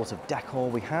what sort of decor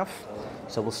we have.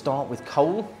 So we'll start with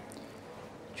Cole,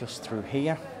 just through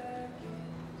here.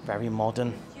 Very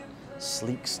modern,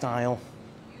 sleek style.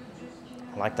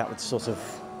 I like that with sort of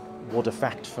wood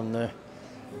effect from the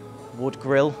wood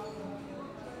grill.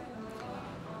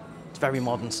 It's very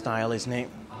modern style, isn't it?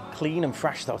 Clean and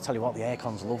fresh though. I'll tell you what, the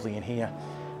aircon's lovely in here.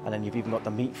 And then you've even got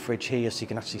the meat fridge here, so you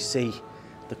can actually see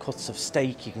the cuts of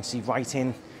steak. You can see right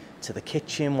in to the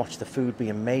kitchen, watch the food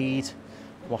being made,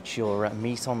 watch your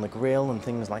meat on the grill and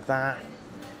things like that.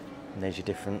 And there's your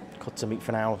different cuts of meat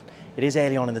for now. It is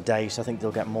early on in the day, so I think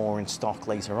they'll get more in stock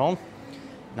later on.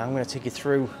 Now I'm going to take you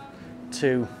through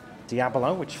to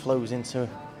Diabolo, which flows into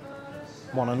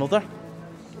one another.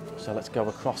 So let's go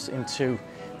across into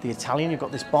the Italian. You've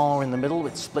got this bar in the middle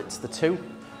which splits the two.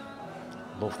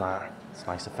 Love that. It's a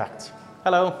nice effect.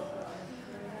 Hello.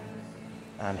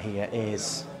 And here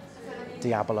is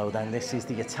Diabolo then. This is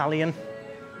the Italian.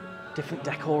 Different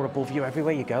decor above you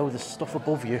everywhere you go. There's stuff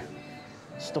above you,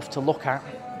 stuff to look at.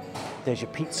 There's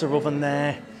your pizza oven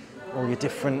there, all your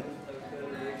different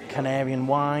Canarian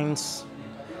wines.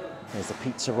 There's the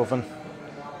pizza oven.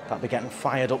 That'll be getting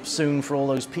fired up soon for all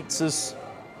those pizzas.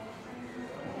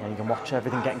 And you can watch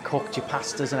everything getting cooked, your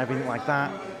pastas and everything like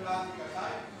that.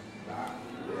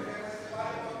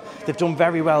 They've done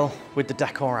very well with the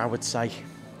decor, I would say.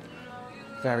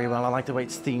 Very well. I like the way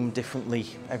it's themed differently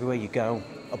everywhere you go,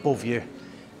 above you,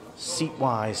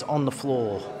 seat-wise, on the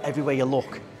floor, everywhere you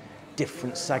look,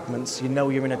 different segments. You know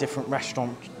you're in a different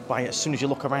restaurant by as soon as you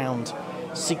look around.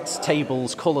 Seats,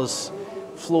 tables, colours,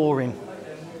 flooring.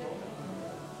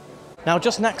 Now,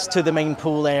 just next to the main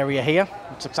pool area here,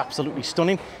 which looks absolutely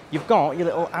stunning, you've got your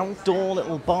little outdoor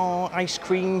little bar, ice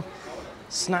cream,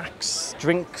 snacks,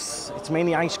 drinks. It's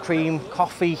mainly ice cream,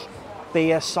 coffee,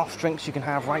 beer, soft drinks you can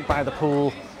have right by the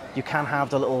pool. You can have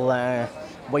the little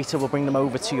waiter will bring them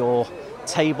over to your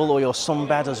table or your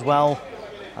sunbed as well.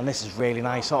 And this is really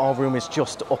nice. Our room is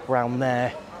just up around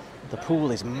there. The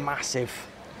pool is massive.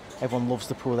 Everyone loves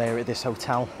the pool area at this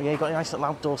hotel. But yeah, you've got a nice little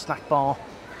outdoor snack bar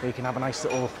where you can have a nice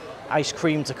little ice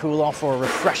cream to cool off or a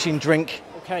refreshing drink.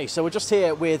 Okay, so we're just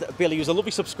here with Billy, who's a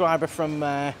lovely subscriber from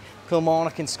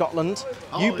Kilmarnock in Scotland.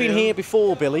 You've been here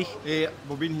before, Billy? Yeah,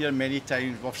 we've been here many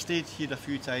times. We've stayed here a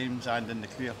few times and in the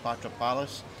Cleopatra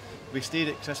Palace. We stayed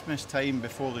at Christmas time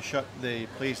before they shut the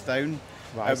place down.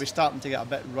 Right. It was starting to get a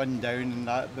bit run down and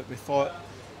that, but we thought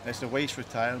as the wife's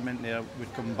retirement there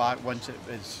would come back once it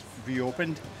was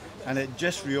reopened. And it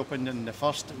just reopened in the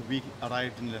first, we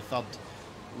arrived in the third.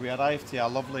 We arrived to a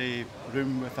lovely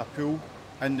room with a pool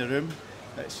in the room.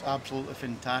 It's absolutely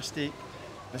fantastic.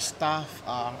 The staff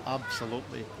are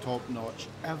absolutely top notch.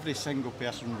 Every single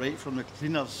person, right from the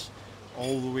cleaners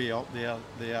all the way up there,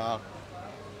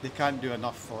 they can't do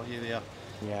enough for you there.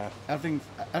 Yeah.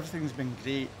 Everything's been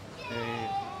great.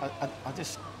 I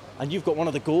just... And you've got one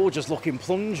of the gorgeous looking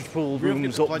plunge pool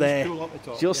rooms the up there, up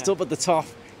the top, just yeah. up at the top.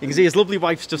 You can see his lovely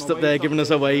wife's just up there giving us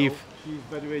a wave. She's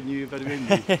very new, very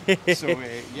new. So,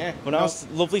 yeah. Well, now it's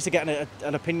lovely to get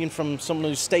an opinion from someone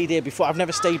who's stayed here before. I've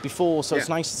never stayed before, so it's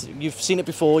nice. You've seen it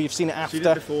before, you've seen it after. Seen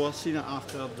it before, seen it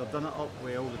after. They've done it up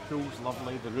well. The pool's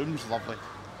lovely, the room's lovely.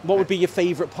 What would be your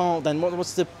favourite part then?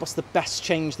 What's the best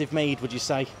change they've made, would you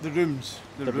say? The rooms.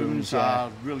 The rooms are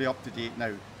really up to date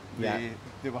now.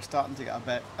 They were starting to get a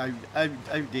bit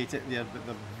outdated there, but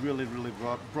they've really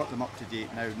brought them up to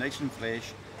date now. Nice and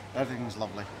fresh. Everything's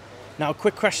lovely. Now,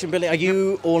 quick question, Billy. Are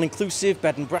you all-inclusive,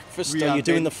 bed and breakfast? Are you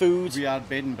doing the food? We are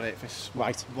bed and breakfast.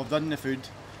 Right. We've done the food.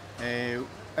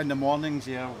 In the mornings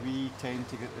here, we tend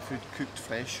to get the food cooked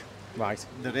fresh. Right.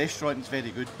 The restaurant's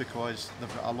very good because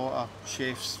they've got a lot of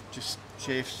chefs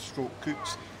stroke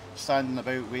cooks standing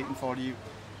about waiting for you.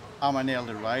 I'm an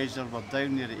early riser. We're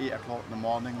down there at 8 o'clock in the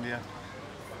morning there.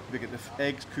 We get the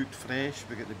eggs cooked fresh,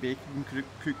 we get the bacon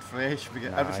cooked fresh, we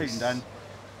get everything done.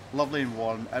 Lovely and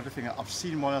warm, everything. I've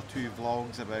seen one or two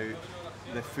vlogs about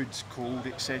the food's cold,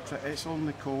 etc. It's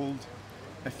only cold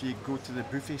if you go to the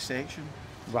buffet section.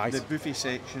 Right. The buffet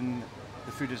section,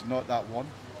 the food is not that warm.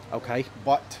 Okay.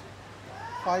 But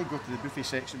why go to the buffet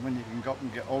section when you can go up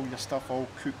and get all your stuff all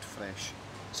cooked fresh?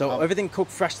 So everything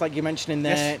cooked fresh, like you mentioned in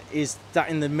there, is that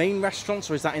in the main restaurants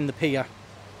or is that in the pier?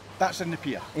 That's in the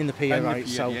pier. In the pier, right.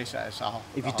 So yes, it is.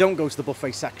 If you don't go to the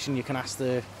buffet section, you can ask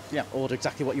the order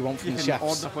exactly what you want from the chefs. You can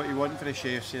order what you want for the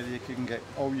chefs here. You can get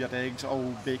all your eggs,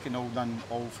 all bacon, all done,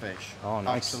 all fresh. Oh,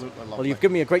 nice. Absolutely lovely. Well, you've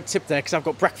given me a great tip there because I've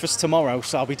got breakfast tomorrow,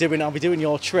 so I'll be doing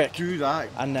your trick. Do that.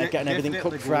 And getting everything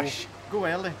cooked fresh. Go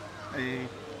early.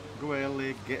 Go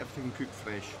early, get everything cooked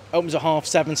fresh. Opens at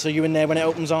 7:30, so you in there when it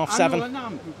opens 7:30?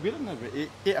 No, we're in there about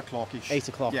 8 o'clock-ish. 8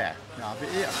 o'clock? Yeah, about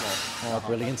 8 o'clock. Oh,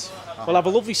 brilliant. Well, have a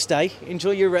lovely stay. Enjoy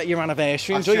your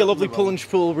anniversary. Enjoy your lovely plunge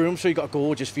pool room. So you've got a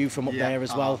gorgeous view from up there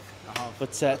as well. I have.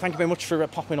 But thank you very much for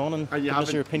popping on and giving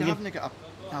us your opinion. You haven't got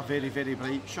a very, very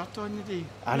bright shirt on today.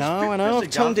 I know. I've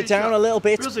toned it down a little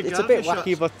bit. It's a bit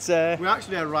wacky, but... We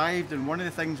actually arrived and one of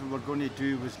the things we were going to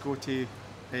do was go to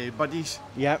Buddy's.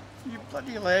 Yep. You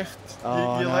bloody left.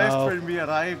 Oh, you no. left when we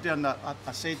arrived and I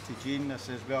said to Jean, I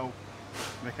says, well,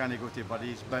 we can't go to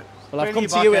Buddies. But Well, I've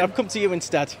come to you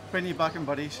instead. When you back in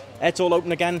Buddies? It's all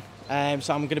open again,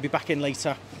 so I'm going to be back in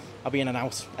later. I'll be in and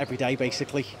out every day,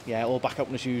 basically. Yeah, all back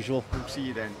open as usual. We'll see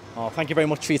you then. Oh, thank you very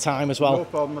much for your time as well. No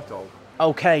problem at all.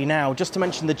 Okay, now, just to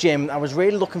mention the gym, I was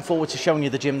really looking forward to showing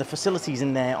you the gym. The facilities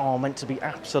in there are meant to be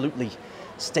absolutely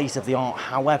state-of-the-art.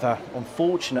 However,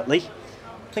 unfortunately,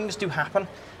 things do happen.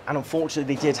 And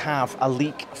unfortunately, they did have a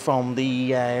leak from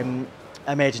the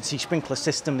emergency sprinkler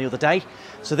system the other day.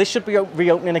 So this should be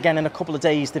reopening again in a couple of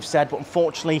days, they've said. But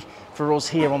unfortunately, for us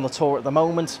here on the tour at the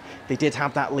moment, they did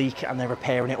have that leak and they're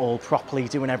repairing it all properly,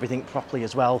 doing everything properly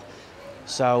as well.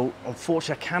 So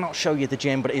unfortunately, I cannot show you the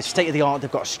gym, but it is state-of-the-art.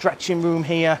 They've got a stretching room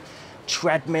here,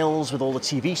 treadmills with all the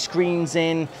TV screens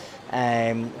in,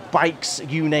 bikes,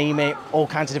 you name it, all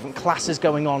kinds of different classes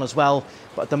going on as well.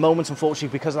 But at the moment,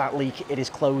 unfortunately, because of that leak, it is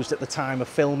closed at the time of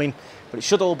filming. But it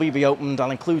should all be reopened.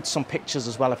 I'll include some pictures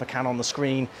as well if I can on the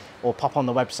screen, or pop on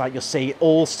the website. You'll see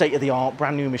all state-of-the-art,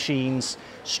 brand new machines,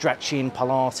 stretching,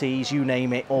 Pilates, you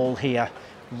name it, all here,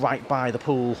 right by the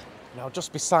pool. Now,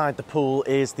 just beside the pool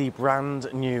is the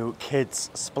brand new kids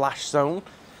splash zone.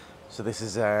 So this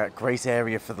is a great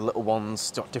area for the little ones.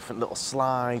 Got different little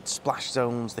slides, splash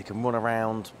zones. They can run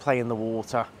around, play in the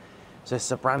water. So this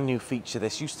is a brand new feature.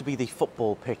 This used to be the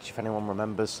football pitch, if anyone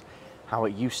remembers how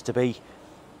it used to be.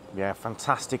 Yeah,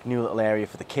 fantastic new little area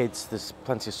for the kids. There's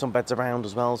plenty of sunbeds around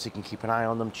as well, so you can keep an eye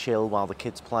on them, chill while the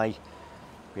kids play.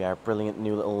 Yeah, brilliant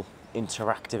new little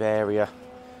interactive area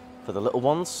for the little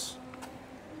ones.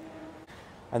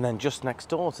 And then just next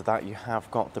door to that, you have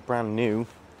got the brand new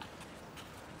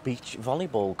beach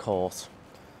volleyball court.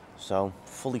 So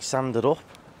fully sanded up.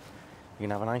 You can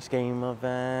have a nice game of,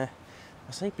 I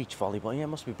say beach volleyball. Yeah, it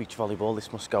must be beach volleyball.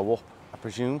 This must go up, I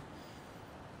presume.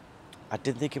 I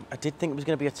did think it was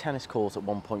going to be a tennis court at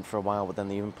one point for a while, but then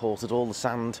they imported all the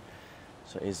sand.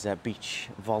 So it is beach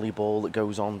volleyball that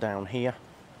goes on down here.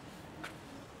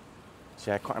 So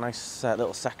yeah, quite a nice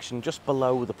little section just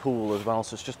below the pool as well,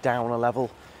 so it's just down a level.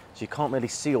 So you can't really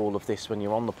see all of this when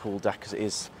you're on the pool deck because it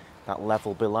is that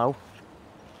level below.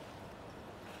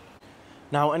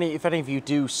 Now, if any of you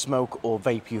do smoke or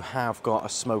vape, you have got a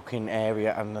smoking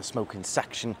area and a smoking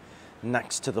section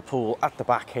next to the pool at the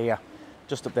back here.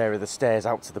 Just up there are the stairs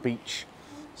out to the beach.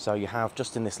 So you have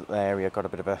just in this little area got a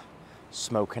bit of a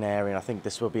smoking area. And I think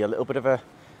this will be a little bit of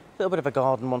a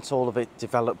garden once all of it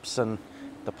develops and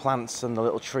the plants and the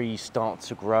little trees start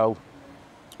to grow.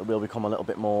 It will become a little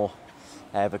bit more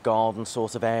of a garden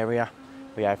sort of area.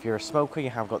 But yeah, if you're a smoker,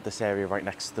 you have got this area right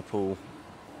next to the pool.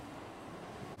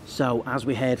 So as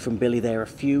we heard from Billy, there are a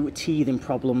few teething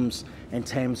problems in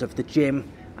terms of the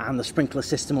gym and the sprinkler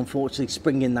system, unfortunately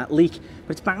springing that leak.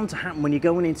 But it's bound to happen when you're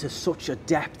going into such a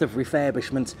depth of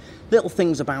refurbishment. Little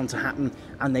things are bound to happen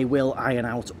and they will iron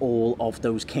out all of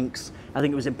those kinks. I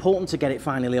think it was important to get it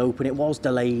finally open. It was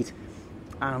delayed.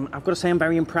 I've got to say I'm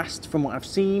very impressed from what I've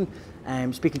seen.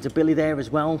 Speaking to Billy there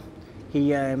as well, he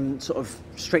sort of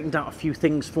straightened out a few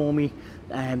things for me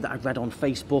that I've read on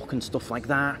Facebook and stuff like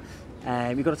that.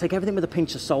 You've got to take everything with a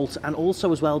pinch of salt, and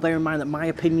also as well bear in mind that my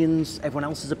opinions, everyone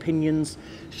else's opinions,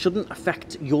 shouldn't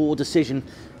affect your decision.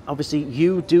 Obviously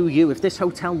you do you. If this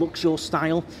hotel looks your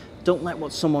style, don't let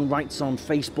what someone writes on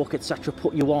Facebook etc.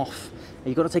 put you off.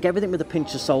 You've got to take everything with a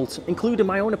pinch of salt, including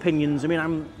my own opinions. I mean,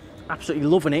 I'm absolutely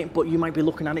loving it, but you might be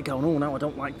looking at it going, oh no, I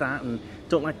don't like that, and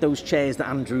don't like those chairs that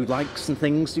Andrew likes and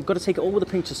things. You've got to take it all with a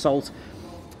pinch of salt,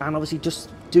 and obviously just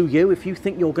do you. If you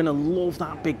think you're going to love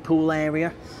that big pool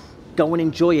area, go and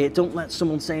enjoy it. Don't let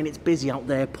someone saying it's busy out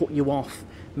there put you off.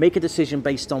 Make a decision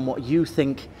based on what you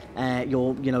think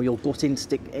your gut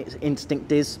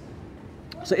instinct is.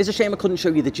 So it's a shame I couldn't show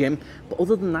you the gym, but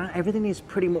other than that, everything is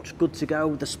pretty much good to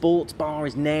go. The sports bar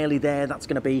is nearly there. That's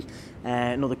going to be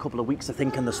another couple of weeks, I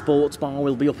think, and the sports bar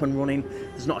will be up and running.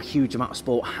 There's not a huge amount of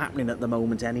sport happening at the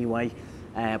moment anyway,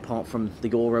 apart from the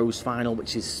Euros final,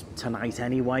 which is tonight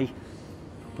anyway.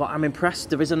 But I'm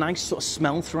impressed. There is a nice sort of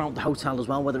smell throughout the hotel as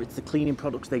well, whether it's the cleaning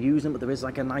products they're using, but there is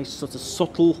like a nice sort of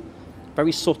subtle,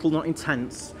 very subtle, not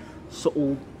intense,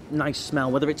 subtle, nice smell,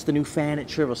 whether it's the new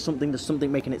furniture or something. There's something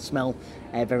making it smell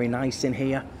very nice in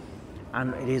here.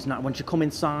 And it is nice. Once you come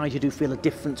inside, you do feel a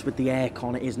difference with the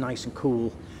aircon. It is nice and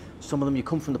cool. Some of them, you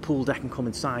come from the pool deck and come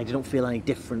inside, you don't feel any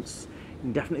difference. You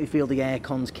can definitely feel the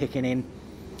aircon's kicking in.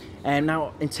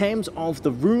 Now, in terms of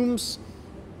the rooms,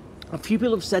 a few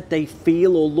people have said they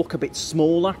feel or look a bit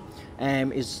smaller,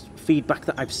 is feedback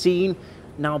that I've seen.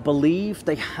 Now, I believe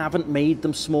they haven't made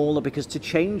them smaller because to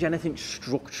change anything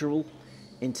structural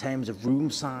in terms of room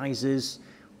sizes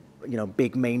you know,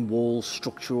 big main walls,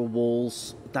 structural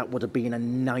walls. That would have been a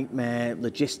nightmare,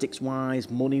 logistics-wise,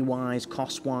 money-wise,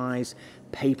 cost-wise,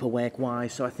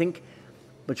 paperwork-wise. So I think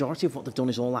majority of what they've done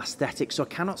is all aesthetic, so I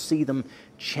cannot see them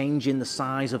changing the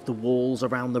size of the walls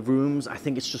around the rooms. I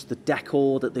think it's just the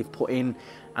decor that they've put in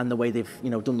and the way they've, you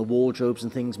know, done the wardrobes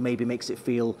and things maybe makes it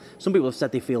feel, some people have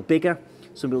said they feel bigger,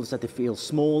 some people have said they feel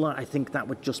smaller. I think that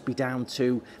would just be down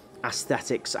to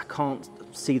aesthetics. I can't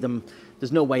see them,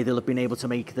 there's no way they'll have been able to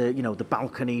make the, you know, the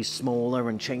balconies smaller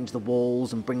and change the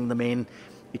walls and bring them in.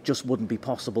 It just wouldn't be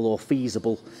possible or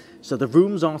feasible. So the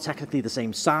rooms are technically the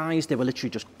same size, they were literally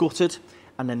just gutted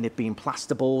and then they've been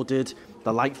plasterboarded,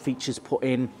 the light features put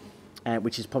in,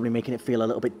 which is probably making it feel a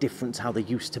little bit different to how they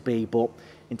used to be. But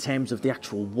in terms of the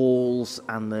actual walls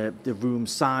and the room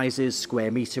sizes,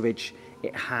 square meterage,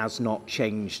 it has not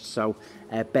changed. So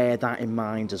bear that in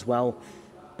mind as well.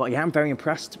 But yeah, I'm very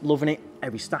impressed, loving it.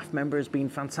 Every staff member has been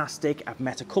fantastic. I've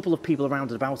met a couple of people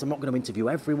around and about. I'm not going to interview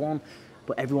everyone,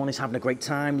 but everyone is having a great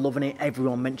time, loving it.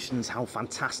 Everyone mentions how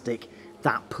fantastic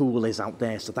that pool is out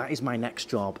there. So that is my next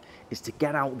job, is to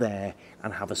get out there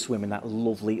and have a swim in that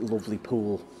lovely, lovely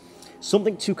pool.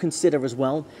 Something to consider as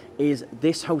well is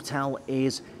this hotel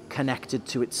is connected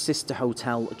to its sister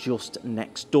hotel just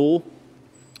next door.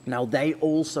 Now they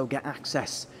also get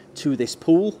access to this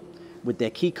pool. With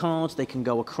their key cards, they can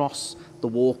go across the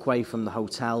walkway from the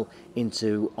hotel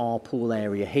into our pool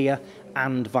area here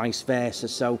and vice versa.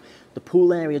 So the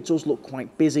pool area does look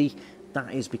quite busy.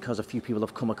 That is because a few people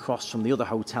have come across from the other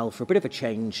hotel for a bit of a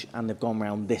change and they've gone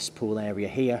around this pool area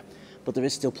here. But there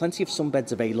is still plenty of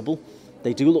sunbeds available.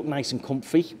 They do look nice and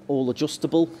comfy, all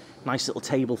adjustable. Nice little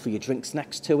table for your drinks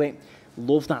next to it.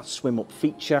 Love that swim up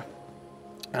feature.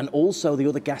 And also the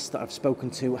other guests that I've spoken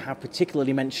to have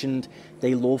particularly mentioned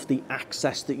they love the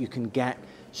access that you can get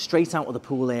straight out of the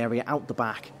pool area, out the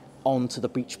back, onto the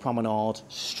beach promenade,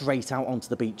 straight out onto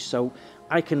the beach. So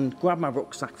I can grab my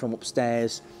rucksack from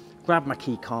upstairs, grab my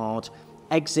key card,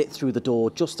 exit through the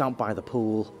door just out by the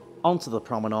pool, onto the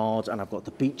promenade, and I've got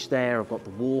the beach there, I've got the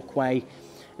walkway.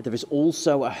 There is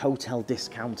also a hotel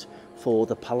discount for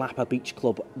the Palapa Beach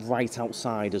Club right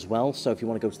outside as well. So if you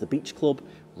want to go to the beach club,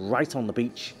 right on the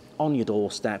beach, on your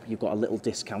doorstep, you've got a little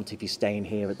discount if you're staying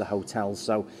here at the hotel.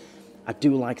 So I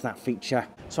do like that feature.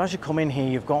 So as you come in here,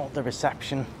 you've got the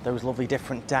reception, those lovely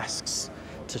different desks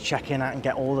to check in at and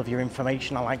get all of your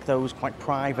information. I like those, quite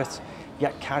private,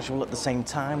 yet casual at the same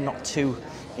time, not too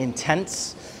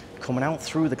intense. Coming out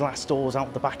through the glass doors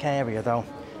out the back area though.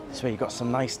 So you've got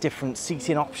some nice different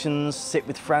seating options, sit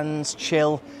with friends,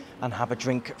 chill, and have a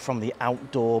drink from the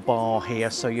outdoor bar here.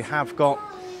 So you have got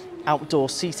outdoor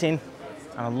seating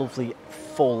and a lovely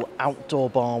full outdoor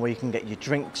bar where you can get your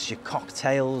drinks, your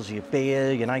cocktails, your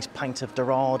beer, your nice pint of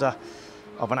Dorada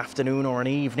of an afternoon or an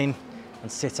evening, and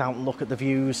sit out and look at the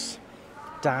views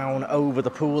down over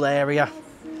the pool area.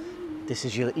 This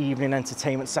is your evening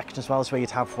entertainment section as well. It's where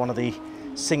you'd have one of the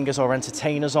singers or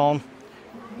entertainers on.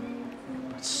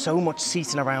 So much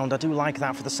seating around. I do like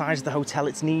that for the size of the hotel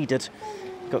it's needed.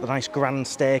 You've got the nice grand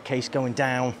staircase going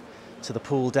down to the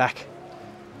pool deck.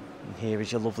 And here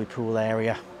is your lovely pool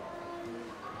area.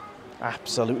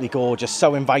 Absolutely gorgeous,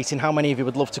 so inviting. How many of you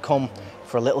would love to come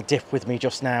for a little dip with me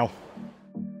just now?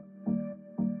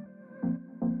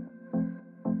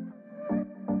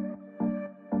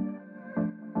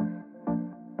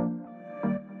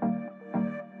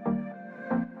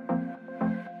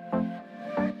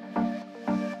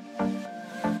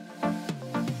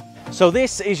 So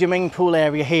this is your main pool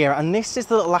area here, and this is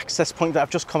the little access point that I've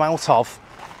just come out of,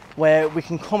 where we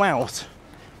can come out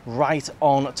right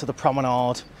on to the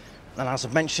promenade. And as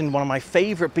I've mentioned, one of my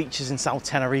favourite beaches in South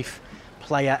Tenerife,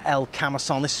 Playa El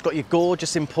Camisón. This has got your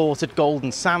gorgeous imported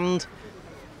golden sand,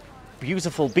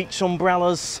 beautiful beach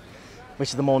umbrellas,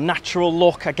 which are the more natural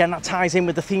look. Again, that ties in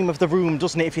with the theme of the room,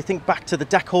 doesn't it? If you think back to the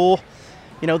decor,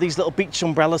 you know, these little beach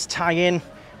umbrellas tie in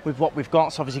with what we've got.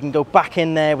 So obviously you can go back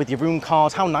in there with your room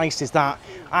card. How nice is that?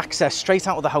 Access straight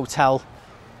out of the hotel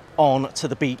on to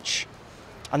the beach.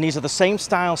 And these are the same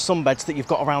style sunbeds that you've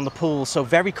got around the pool, so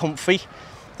very comfy.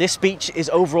 This beach is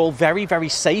overall very, very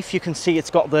safe. You can see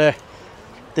it's got the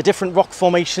different rock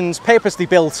formations purposely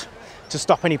built to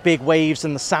stop any big waves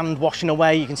and the sand washing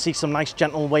away. You can see some nice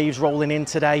gentle waves rolling in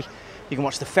today. You can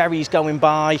watch the ferries going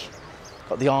by.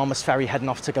 Got the Armas ferry heading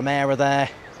off to Gomera there.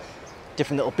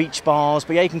 Different little beach bars,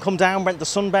 but yeah, you can come down, rent the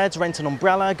sunbeds, rent an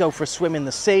umbrella, go for a swim in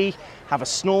the sea, have a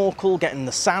snorkel, get in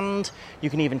the sand. You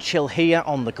can even chill here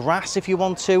on the grass if you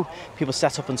want to. People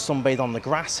set up and sunbathe on the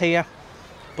grass here.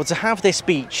 But to have this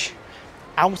beach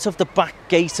out of the back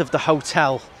gate of the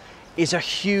hotel is a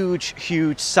huge,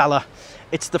 huge seller.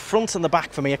 It's the front and the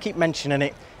back for me. I keep mentioning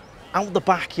it. Out the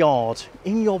backyard,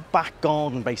 in your back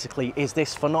garden basically, is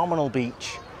this phenomenal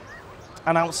beach.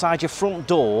 And outside your front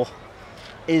door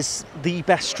is the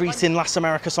best street in Las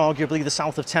Americas, arguably the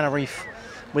south of Tenerife,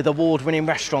 with award-winning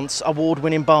restaurants,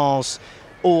 award-winning bars,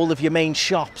 all of your main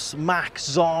shops, Mac,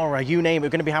 Zara, you name it.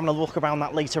 We're going to be having a look around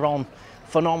that later on.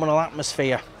 Phenomenal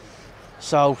atmosphere.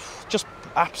 So just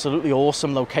absolutely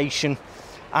awesome location.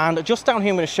 And just down here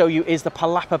I'm going to show you is the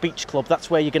Palapa Beach Club. That's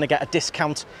where you're going to get a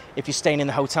discount if you're staying in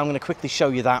the hotel. I'm going to quickly show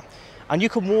you that. And you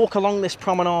can walk along this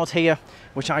promenade here,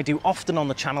 which I do often on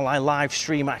the channel. I live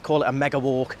stream, I call it a mega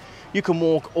walk. You can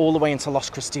walk all the way into Los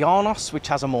Cristianos, which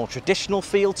has a more traditional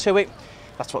feel to it.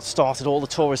 That's what started all the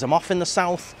tourism off in the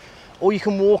south. Or you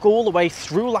can walk all the way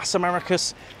through Las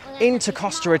Americas, into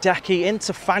Costa Rica,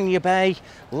 into Fania Bay,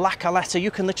 La Caleta.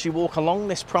 You can literally walk along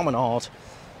this promenade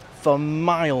for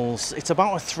miles. It's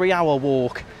about a 3-hour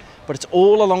walk, but it's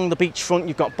all along the beachfront.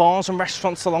 You've got bars and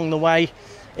restaurants along the way.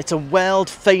 It's a world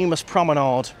famous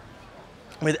promenade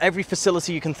with every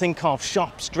facility you can think of,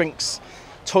 shops, drinks,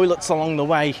 toilets along the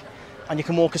way, and you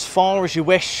can walk as far as you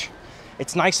wish.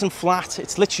 It's nice and flat.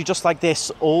 It's literally just like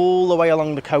this all the way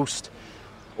along the coast,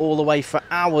 all the way for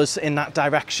hours in that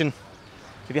direction.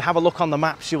 If you have a look on the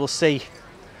maps, you will see,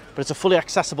 but it's a fully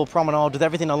accessible promenade with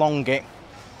everything along it.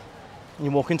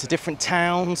 You walk into different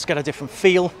towns, get a different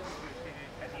feel.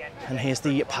 And here's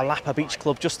the Palapa Beach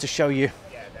Club, just to show you.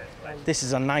 This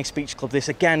is a nice beach club.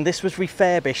 This was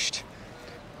refurbished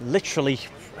literally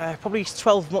probably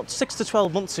 6 to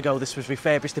 12 months ago. This was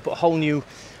refurbished. They put a whole new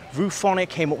roof on it,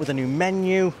 came up with a new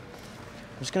menu.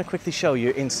 I'm just going to quickly show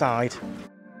you inside.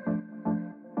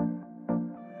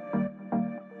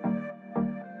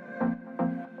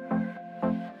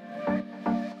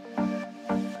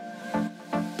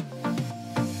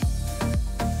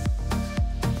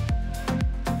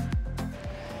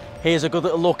 Here's a good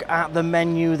little look at the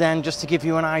menu then, just to give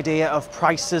you an idea of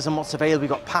prices and what's available. We've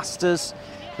got pastas,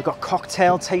 we've got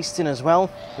cocktail tasting as well,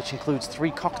 which includes 3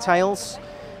 cocktails.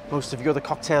 Most of your other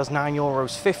cocktails,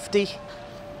 €9.50.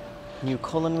 New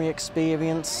culinary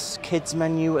experience, kids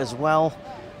menu as well.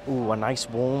 Ooh, a nice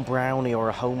warm brownie or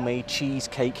a homemade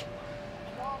cheesecake.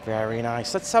 Very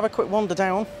nice. Let's have a quick wander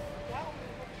down,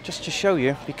 just to show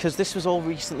you, because this was all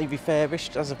recently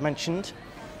refurbished, as I've mentioned.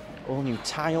 All new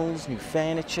tiles, new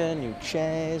furniture, new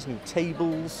chairs, new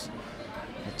tables.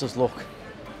 It does look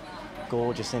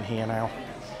gorgeous in here now.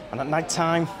 And at night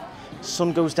time,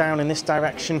 sun goes down in this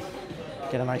direction.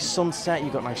 Get a nice sunset,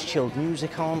 you've got nice chilled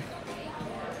music on.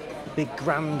 Big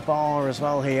grand bar as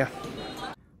well here.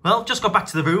 Well, just got back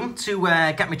to the room to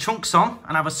get my trunks on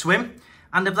and have a swim.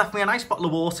 And they've left me a nice bottle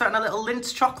of water and a little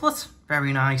Lindt chocolate.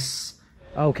 Very nice.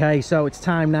 Okay, so it's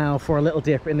time now for a little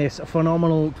dip in this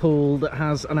phenomenal pool that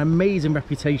has an amazing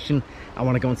reputation. I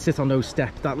want to go and sit on those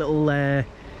steps, that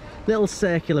little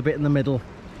circular bit in the middle,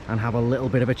 and have a little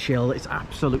bit of a chill. It's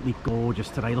absolutely gorgeous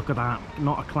today. Look at that,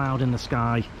 not a cloud in the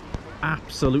sky.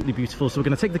 Absolutely beautiful. So we're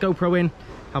going to take the GoPro in,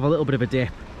 have a little bit of a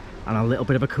dip and a little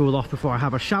bit of a cool off before I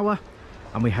have a shower,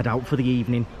 and we head out for the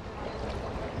evening.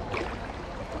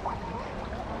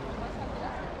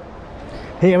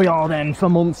 Here we are then. For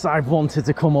months I've wanted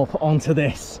to come up onto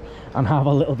this and have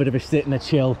a little bit of a sit and a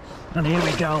chill. And here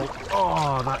we go.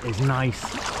 Oh, that is nice.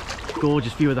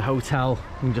 Gorgeous view of the hotel.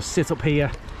 You can just sit up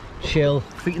here, chill,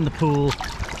 feet in the pool.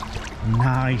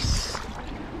 Nice.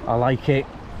 I like it.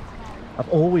 I've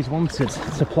always wanted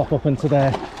to plop up into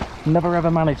there. Never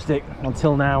ever managed it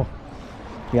until now.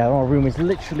 Yeah, our room is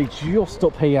literally just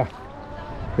up here.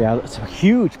 Yeah, it's a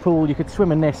huge pool. You could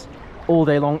swim in this all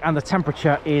day long, and the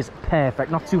temperature is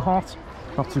perfect. Not too hot,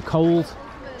 not too cold,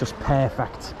 just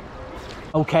perfect.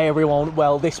 Okay everyone,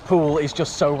 well, this pool is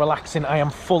just so relaxing. I am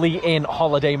fully in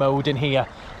holiday mode in here.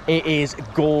 It is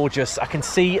gorgeous. I can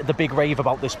see the big rave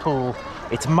about this pool.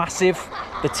 It's massive,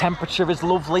 the temperature is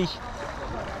lovely,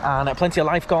 and plenty of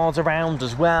lifeguards around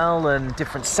as well, and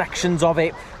different sections of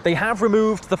it. They have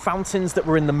removed the fountains that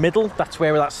were in the middle. That's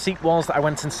where that seat was that I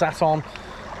went and sat on.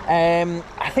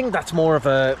 I think that's more of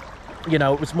a, you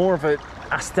know, it was more of a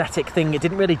aesthetic thing. It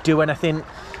didn't really do anything.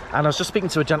 And I was just speaking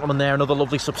to a gentleman there, another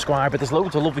lovely subscriber. There's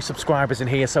loads of lovely subscribers in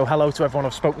here, so hello to everyone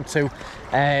I've spoken to.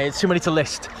 It's too many to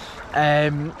list.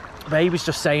 But he was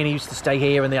just saying he used to stay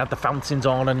here and they had the fountains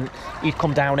on, and he'd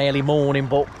come down early morning,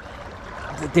 but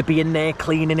they'd be in there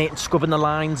cleaning it and scrubbing the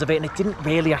lines of it, and it didn't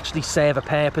really actually serve a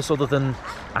purpose other than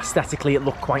aesthetically it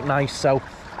looked quite nice. So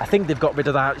I think they've got rid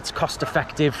of that. It's cost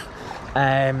effective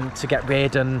to get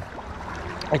rid, and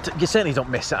you certainly don't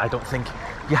miss it, I don't think.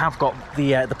 You have got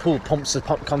the pool pumps are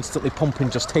constantly pumping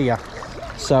just here,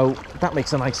 so that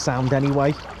makes a nice sound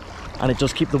anyway, and it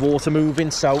does keep the water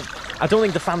moving. So I don't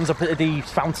think the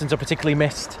fountains are particularly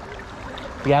missed.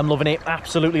 But yeah, I'm loving it,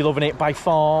 absolutely loving it. By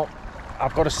far,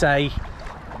 I've got to say,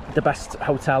 the best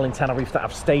hotel in Tenerife that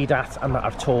I've stayed at and that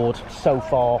I've toured so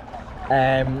far.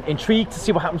 Intrigued to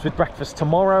see what happens with breakfast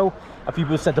tomorrow. A few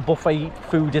people said the buffet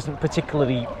food isn't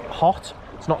particularly hot.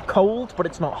 It's not cold, but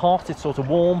it's not hot, it's sort of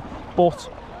warm.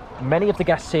 But many of the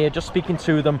guests here, just speaking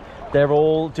to them, they're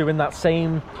all doing that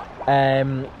same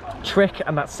trick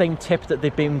and that same tip that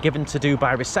they've been given to do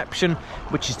by reception,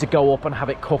 which is to go up and have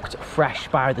it cooked fresh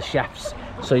by the chefs,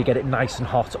 so you get it nice and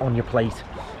hot on your plate.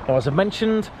 Now, as I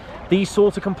mentioned, these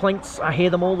sort of complaints, I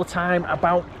hear them all the time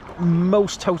about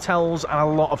most hotels and a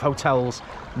lot of hotels.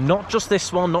 Not just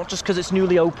this one, not just because it's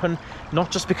newly open,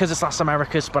 not just because it's Las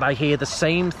Americas, but I hear the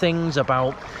same things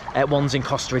about ones in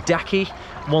Costa Rica,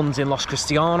 ones in Los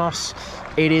Cristianos.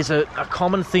 It is a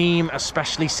common theme,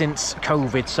 especially since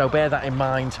COVID, so bear that in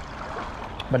mind.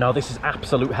 But no, this is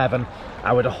absolute heaven.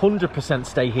 I would 100%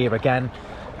 stay here again.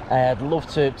 I'd love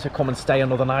to come and stay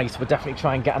another night. We'll definitely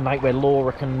try and get a night where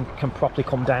Laura can properly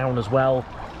come down as well.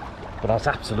 But that's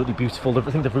absolutely beautiful. I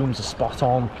think the rooms are spot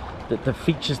on. The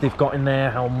features they've got in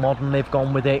there, how modern they've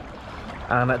gone with it.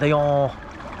 And they are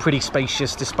pretty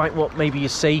spacious. Despite what maybe you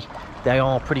see, they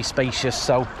are pretty spacious.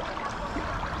 So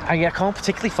I can't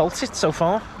particularly fault it so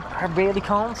far. I really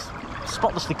can't.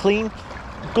 Spotlessly clean.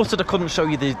 Gutted I couldn't show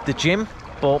you the gym,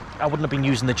 but I wouldn't have been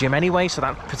using the gym anyway, so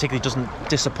that particularly doesn't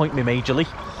disappoint me majorly,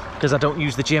 because I don't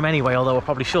use the gym anyway, although I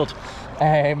probably should.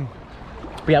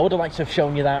 But yeah, I would have liked to have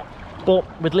shown you that.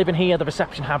 But with living here, the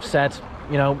reception have said,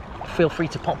 you know, feel free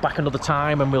to pop back another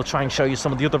time and we'll try and show you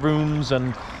some of the other rooms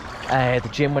and the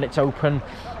gym when it's open.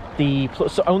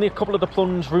 So only a couple of the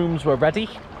plunge rooms were ready.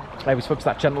 We spoke to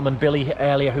that gentleman, Billy,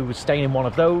 earlier, who was staying in one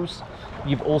of those.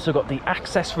 You've also got the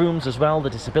access rooms as well, the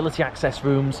disability access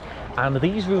rooms. And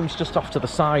these rooms just off to the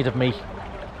side of me,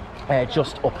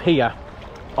 just up here,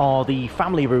 are the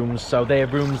family rooms. So they're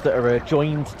rooms that are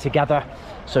joined together.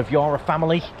 So if you're a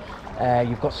family,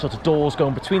 you've got sort of doors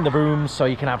going between the rooms, so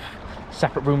you can have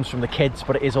separate rooms from the kids,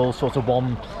 but it is all sort of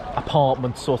one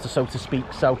apartment, sort of, so to speak.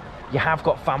 So you have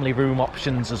got family room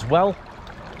options as well.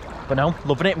 But no,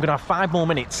 loving it. I'm going to have 5 more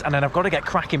minutes and then I've got to get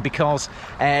cracking, because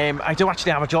I do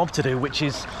actually have a job to do, which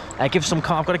is I've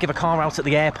got to give a car out at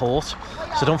the airport.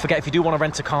 So don't forget, if you do want to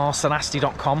rent a car,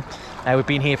 sanasti.com. We've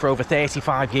been here for over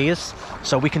 35 years,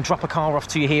 so we can drop a car off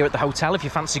to you here at the hotel if you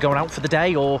fancy going out for the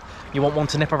day, or you want one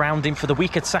to nip around in for the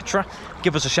week, etc.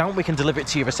 Give us a shout, we can deliver it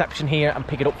to your reception here and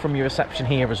pick it up from your reception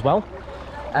here as well.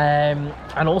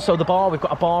 And also the bar, we've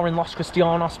got a bar in Los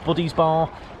Cristianos, Buddy's Bar.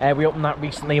 We opened that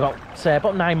recently,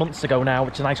 about 9 months ago now,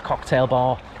 which is a nice cocktail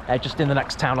bar just in the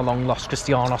next town along Los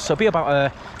Cristianos. So it'll be about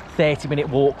a 30-minute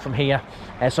walk from here.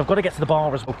 So I've got to get to the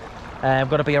bar as well. I've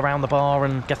got to be around the bar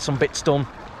and get some bits done.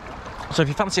 So if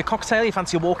you fancy a cocktail, you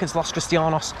fancy a walk into Los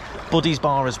Cristianos, Buddy's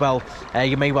Bar as well,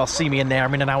 you may well see me in there.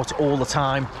 I'm in and out all the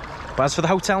time. But as for the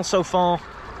hotel so far,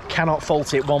 cannot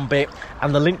fault it one bit.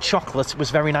 And the Lindt chocolate was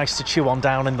very nice to chew on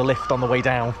down in the lift on the way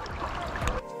down.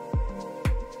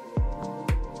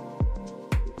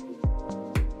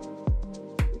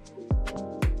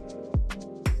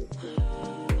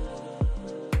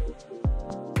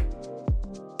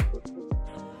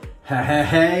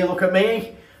 Hey, look at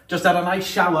me. Just had a nice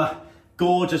shower.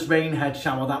 Gorgeous rain head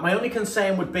shower. That my only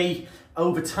concern would be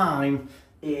over time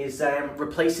is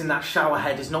replacing that shower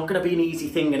head is not going to be an easy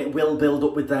thing, and it will build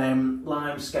up with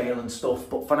lime scale and stuff.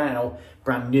 But for now,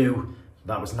 brand new.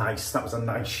 That was nice. That was a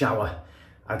nice shower.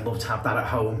 I'd love to have that at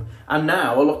home. And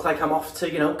now I look like I'm off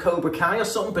to, you know, Cobra Kai or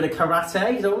something, bit of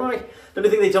karate, don't I? The only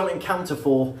thing they don't count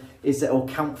for is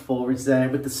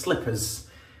with the slippers.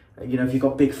 You know, if you've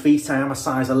got big feet, I am a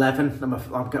size 11.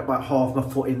 I've got about half my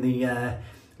foot in the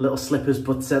little slippers,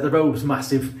 but the robe's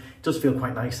massive. It does feel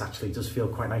quite nice, actually. It does feel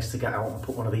quite nice to get out and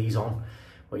put one of these on.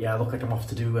 But yeah, I look like I'm off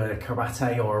to do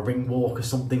karate or a ring walk or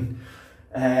something.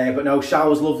 But no,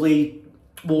 shower's lovely.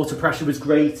 Water pressure was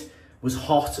great. Was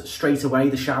hot straight away.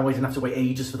 The shower, you didn't have to wait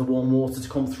ages for the warm water to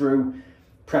come through.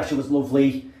 Pressure was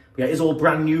lovely. But yeah, it's all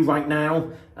brand new right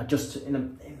now. Just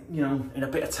in a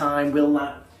bit of time, will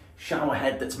that shower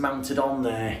head that's mounted on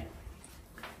there,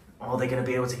 are they going to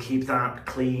be able to keep that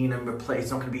clean and replace?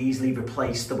 It's not going to be easily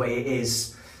replaced the way it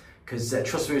is, because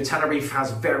trust me, Tenerife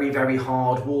has very, very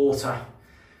hard water,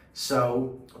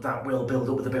 so that will build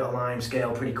up with a bit of lime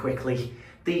scale pretty quickly.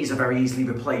 These are very easily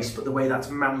replaced, but the way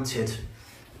that's mounted,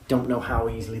 don't know how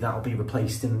easily that'll be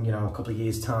replaced in, you know, a couple of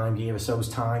years time, year or so's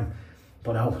time.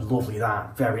 But oh, lovely,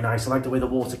 that, very nice. I like the way the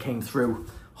water came through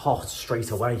hot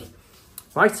straight away.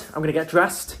 Right, I'm going to get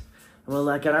dressed and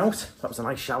we'll get out. That was a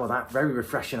nice shower, that, very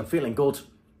refreshing. I'm feeling good.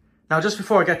 Now, just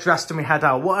before I get dressed and we head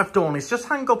out, what I've done is just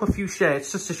hang up a few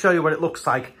shirts just to show you what it looks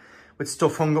like with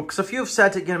stuff hung up. Because a few have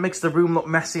said it, you know, it makes the room look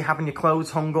messy having your clothes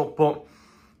hung up, but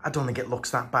I don't think it looks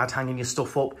that bad hanging your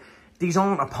stuff up. These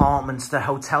aren't apartments, they're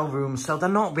hotel rooms, so they're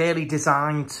not really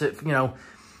designed to, you know,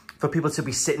 for people to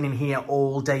be sitting in here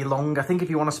all day long. I think if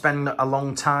you want to spend a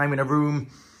long time in a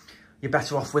room, you're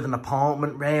better off with an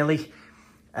apartment, really.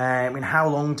 I mean, how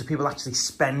long do people actually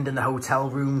spend in the hotel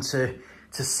room to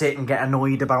sit and get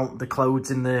annoyed about the clothes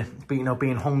in the, you know,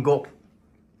 being hung up?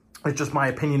 It's just my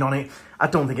opinion on it. I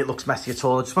don't think it looks messy at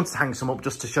all. I just wanted to hang some up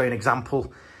just to show you an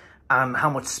example and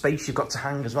how much space you've got to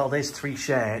hang as well. There's 3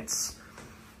 shirts.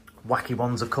 Wacky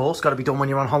ones, of course. Got to be done when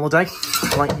you're on holiday.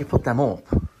 Like, you put them up,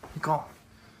 you've got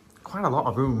quite a lot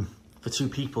of room for 2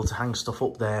 people to hang stuff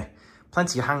up there.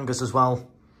 Plenty of hangers as well.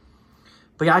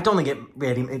 But yeah, I don't think it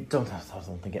really, I don't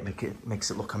think it makes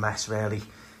it look a mess, really.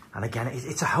 And again,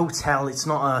 it's a hotel, it's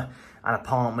not an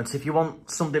apartment. If you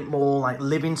want something more like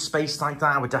living space like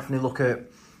that, I would definitely look at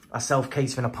a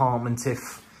self-catering apartment.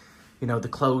 If, you know, the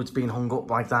clothes being hung up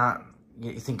like that,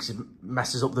 you think it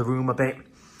messes up the room a bit.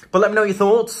 But let me know your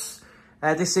thoughts.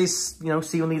 This is, you know,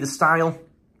 so you'll need a style.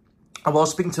 I was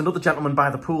speaking to another gentleman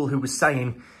by the pool who was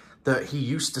saying that he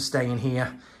used to stay in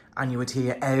here and you would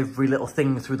hear every little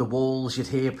thing through the walls. You'd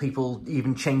hear people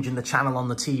even changing the channel on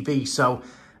the TV. So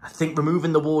I think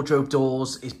removing the wardrobe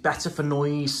doors is better for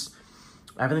noise.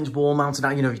 Everything's wall mounted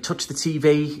out. You know, you touch the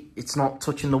TV, it's not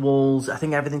touching the walls. I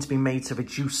think everything's been made to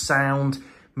reduce sound,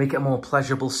 make it a more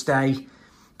pleasurable stay.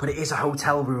 But it is a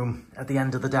hotel room at the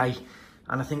end of the day.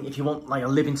 And I think if you want like a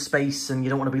living space and you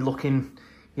don't want to be looking,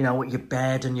 you know, at your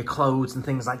bed and your clothes and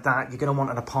things like that, you're going to want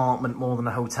an apartment more than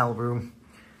a hotel room.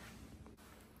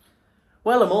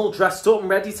 Well, I'm all dressed up and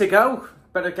ready to go.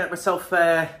 Better get myself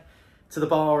to the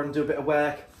bar and do a bit of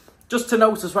work. Just to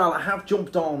note as well, I have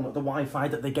jumped on the Wi-Fi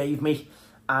that they gave me,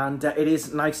 and it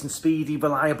is nice and speedy,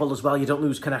 reliable as well. You don't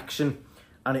lose connection,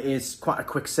 and it is quite a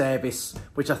quick service,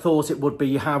 which I thought it would be.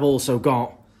 You have also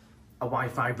got a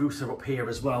Wi-Fi router up here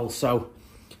as well, so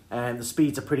the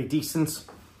speeds are pretty decent.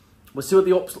 We'll see what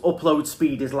the upload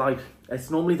speed is like.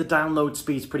 It's normally the download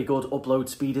speed's pretty good. Upload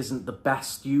speed isn't the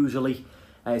best usually,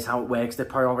 is how it works. They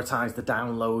prioritise the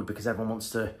download because everyone wants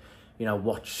to, you know,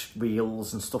 watch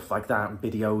reels and stuff like that and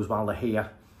videos while they're here.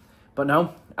 But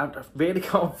no, I really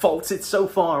can't fault it so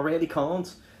far. I really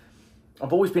can't.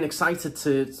 I've always been excited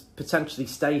to potentially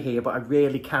stay here, but I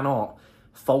really cannot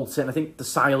fault it. And I think the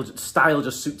style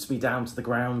just suits me down to the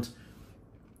ground.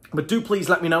 But do please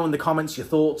let me know in the comments your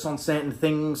thoughts on certain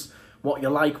things, what you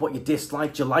like, what you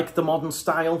dislike. Do you like the modern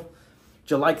style?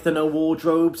 Do you like the no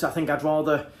wardrobes? I think I'd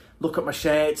rather look at my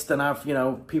shirts than have, you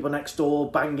know, people next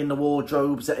door banging the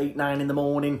wardrobes at 8, 9 in the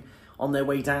morning on their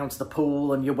way down to the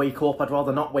pool and you wake up. I'd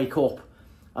rather not wake up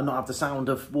and not have the sound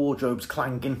of wardrobes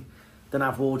clanging than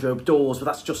have wardrobe doors, but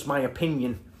that's just my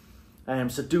opinion.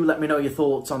 So do let me know your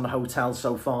thoughts on the hotel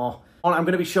so far. I'm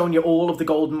going to be showing you all of the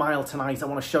Golden Mile tonight. I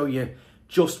want to show you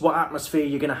just what atmosphere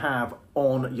you're going to have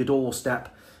on your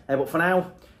doorstep. But for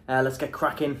now, let's get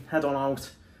cracking, head on out,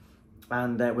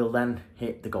 and we'll then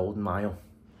hit the Golden Mile.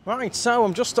 Right, so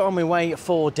I'm just on my way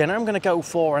for dinner. I'm going to go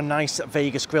for a nice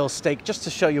Vegas grill steak just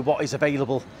to show you what is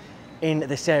available in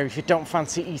this area if you don't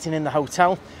fancy eating in the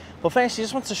hotel. But first, I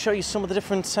just want to show you some of the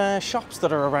different shops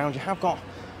that are around. You have got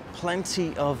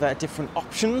plenty of different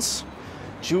options.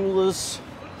 Jewelers,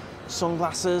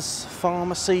 sunglasses,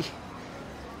 pharmacy.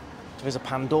 There's a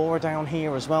Pandora down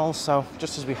here as well. So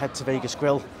just as we head to Vegas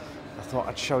Grill, I thought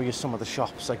I'd show you some of the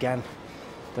shops again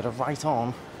that are right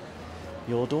on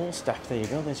your doorstep. There you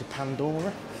go, there's your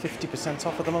Pandora, 50%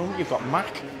 off at the moment. You've got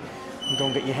MAC. You go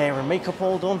and get your hair and makeup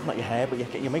all done. Not your hair, but you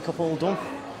get your makeup all done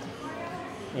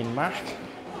in MAC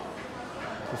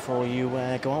before you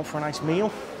go out for a nice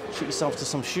meal. Treat yourself to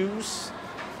some shoes.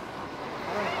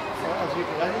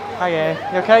 Hiya,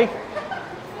 you okay?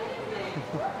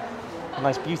 A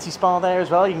nice beauty spa there as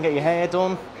well. You can get your hair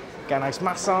done, get a nice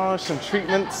massage, some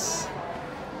treatments.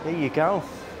 There you go.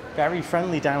 Very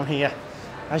friendly down here,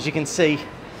 as you can see.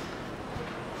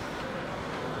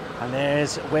 And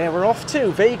there's where we're off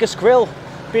to, Vegas Grill.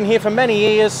 Been here for many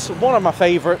years, one of my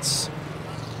favourites.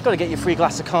 Got to get your free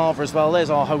glass of cava as well. There's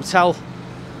our hotel.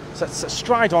 So let's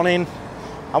stride on in.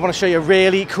 I want to show you a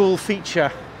really cool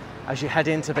feature as you head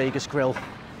into Vegas Grill.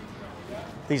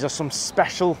 These are some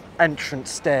special entrance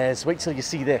stairs. Wait till you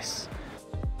see this.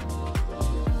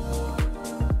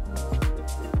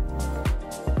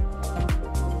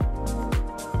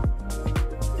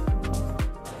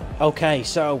 Okay,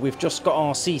 so we've just got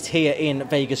our seat here in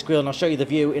Vegas Grill, and I'll show you the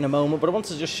view in a moment, but I want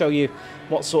to just show you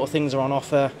what sort of things are on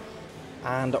offer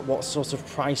and what sort of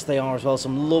price they are as well.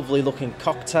 Some lovely looking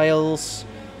cocktails,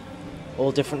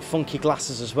 all different funky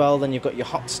glasses as well. Then you've got your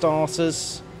hot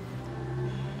starters,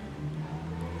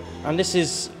 And this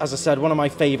is, as I said, one of my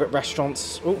favourite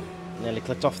restaurants. Oh, nearly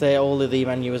clicked off there. All of the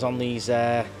menu is on these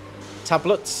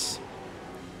tablets.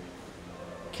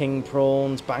 King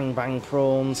prawns, bang bang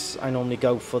prawns. I normally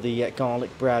go for the garlic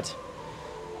bread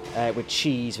with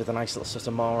cheese with a nice little sort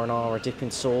of marinara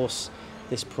dipping sauce.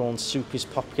 This prawn soup is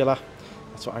popular.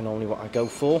 That's what I go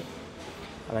for.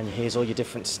 And then here's all your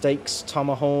different steaks.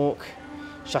 Tomahawk,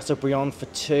 Chateaubriand for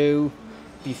 2,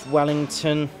 beef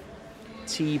Wellington,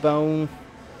 T-bone,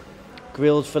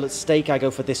 grilled fillet steak. I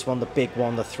go for this one, the big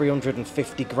one, the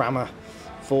 350 grammer,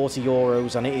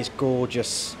 €40, and it is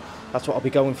gorgeous. That's what I'll be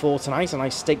going for tonight, a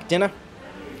nice steak dinner.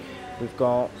 We've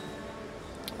got,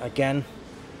 again,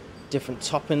 different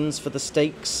toppings for the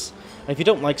steaks. And if you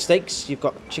don't like steaks, you've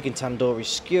got chicken tandoori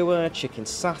skewer, chicken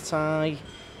satay,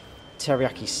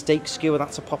 teriyaki steak skewer,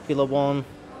 that's a popular one.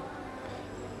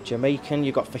 Jamaican,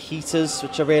 you've got fajitas,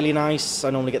 which are really nice.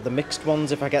 I normally get the mixed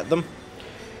ones if I get them.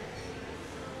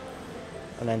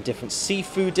 And then different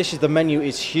seafood dishes. The menu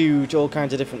is huge, all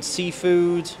kinds of different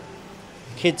seafood.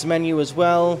 Kids menu as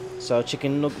well. So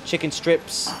chicken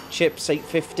strips, chips,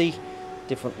 $8.50.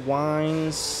 Different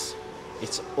wines.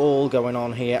 It's all going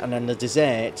on here. And then the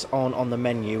desserts on the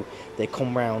menu, they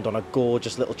come round on a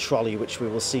gorgeous little trolley, which we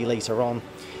will see later on.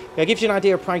 It gives you an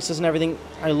idea of prices and everything.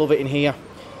 I love it in here.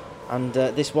 And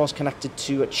this was connected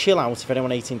to a Chill Out. If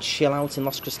anyone ate in Chill Out in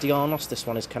Los Cristianos, this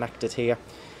one is connected here.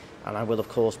 And I will, of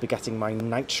course, be getting my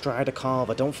Knightstrider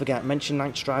carver. Don't forget, mention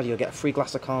Knightstrider, you'll get a free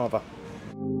glass of carver.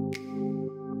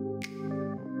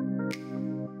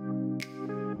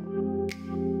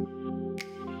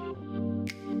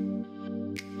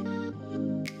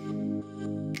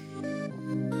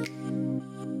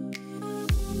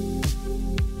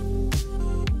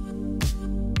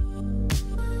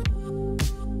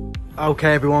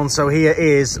 Okay everyone, so here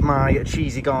is my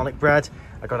cheesy garlic bread.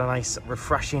 I got a nice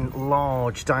refreshing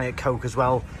large Diet Coke as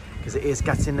well, because it is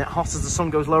getting hot as the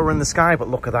sun goes lower in the sky. But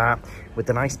look at that, with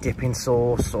the nice dipping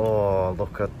sauce. Oh,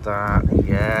 look at that,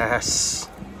 yes.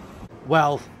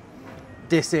 Well,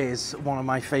 this is one of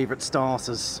my favourite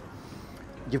starters.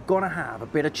 You've got to have a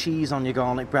bit of cheese on your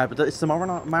garlic bread, but it's the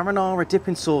marinara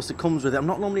dipping sauce that comes with it. I'm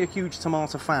not normally a huge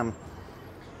tomato fan.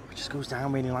 It just goes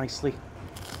down really nicely.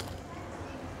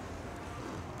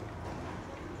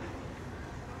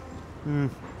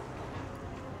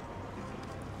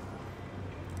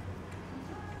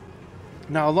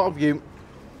 Now a lot of you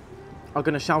are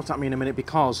going to shout at me in a minute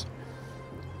because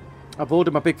I've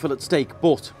ordered my big fillet steak,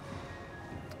 but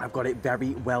I've got it very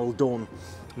well done.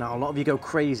 Now a lot of you go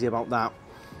crazy about that.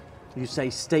 You say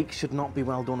steak should not be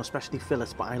well done, especially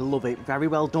fillets, but I love it. Very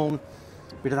well done.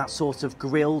 Bit of that sort of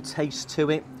grill taste to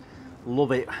it.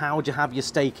 Love it. How would you have your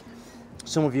steak?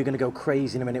 Some of you are going to go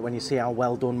crazy in a minute when you see how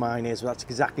well done mine is. But that's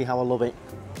exactly how I love it.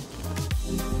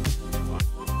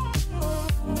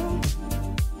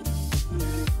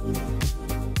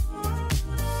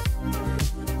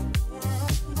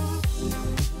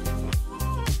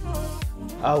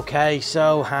 Okay,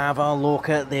 so have a look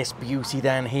at this beauty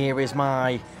then. Here is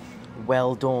my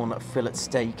well done fillet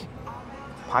steak.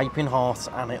 Piping hot,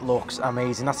 and it looks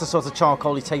amazing. That's the sort of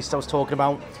charcoaly taste I was talking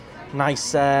about.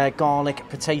 Nice garlic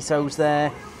potatoes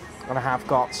there, and I have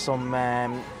got some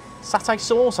satay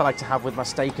sauce I like to have with my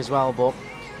steak as well. But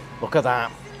look at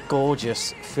that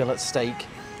gorgeous fillet steak,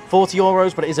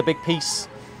 €40, but it is a big piece.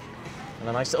 And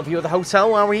a nice little view of the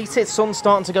hotel while we eat it. Sun's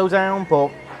starting to go down,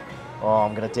 but oh,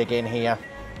 I'm gonna dig in here.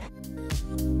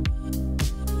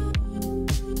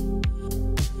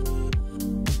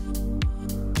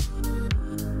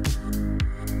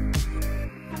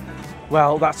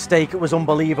 Well, that steak was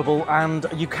unbelievable, and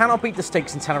you cannot beat the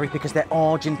steaks in Tenerife because they're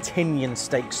Argentinian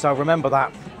steaks, so remember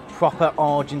that, proper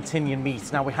Argentinian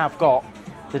meat. Now we have got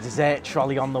the dessert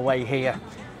trolley on the way here,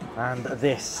 and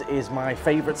this is my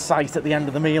favourite sight at the end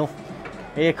of the meal.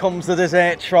 Here comes the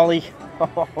dessert trolley.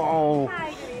 Oh.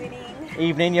 Hi, good evening.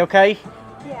 Evening, you okay?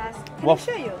 Yes, can I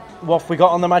show you? What have we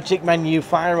got on the magic menu?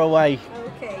 Fire away.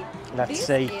 Okay. Let's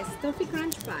see. This is toffee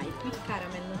crunch pie with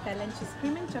caramel, Nutella and cheese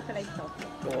cream and chocolate toffee.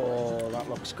 Oh, that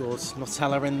looks good.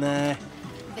 Nutella in there.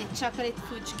 The chocolate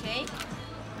fudge cake.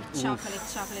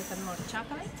 Chocolate and more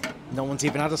chocolate. No one's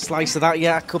even had a slice of that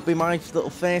yet. Could be my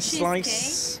little first Cheesecake,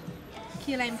 slice.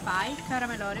 key lime pie,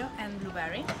 caramel Oreo and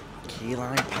blueberry. Key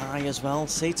lime pie as well.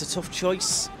 See, it's a tough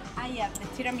choice. I have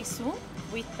the tiramisu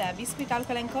with biscuit,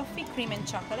 alkaline coffee, cream and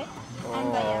chocolate.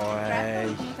 And I have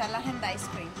the crepe, Nutella and ice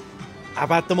cream. I've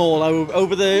had them all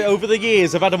over the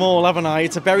years. I've had them all, haven't I?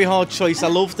 It's a very hard choice. I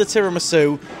love the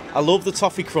tiramisu. I love the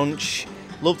toffee crunch.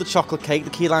 Love the chocolate cake, the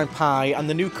key lime pie, and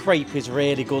the new crepe is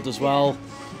really good as well.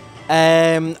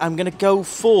 I'm gonna go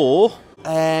for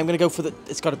I'm going to go for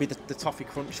it's got to be the toffee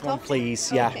crunch one,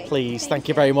 please. Yeah, Okay. please. Thank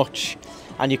you very much.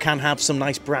 And you can have some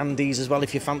nice brandies as well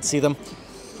if you fancy them.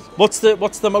 What's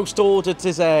the most ordered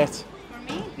dessert?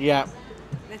 For me, Yeah,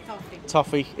 the toffee.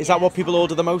 toffee. Is that what people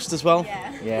order the most as well?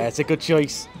 Yeah. Yeah, it's a good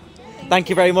choice. Thank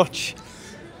you very much.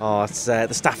 Oh, it's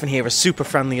the staff in here are super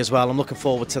friendly as well. I'm looking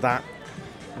forward to that.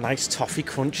 Nice toffee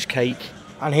crunch cake.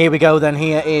 And here we go then.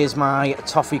 Here is my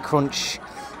toffee crunch,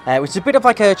 which is a bit of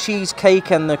like a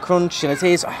cheesecake and the crunch, and it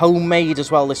is homemade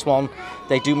as well, this one.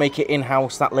 They do make it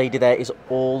in-house. That lady there is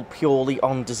all purely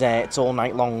on desserts all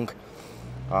night long.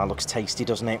 Oh, it looks tasty,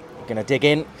 doesn't it? We're going to dig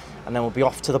in, and then we'll be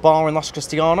off to the bar in Los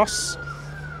Cristianos,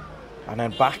 and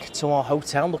then back to our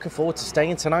hotel. Looking forward to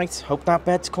staying tonight. Hope that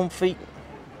bed's comfy.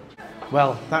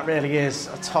 Well, that really is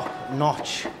a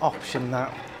top-notch option.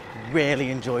 That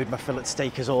really enjoyed my fillet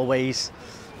steak as always,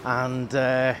 and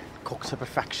cooked to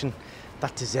perfection.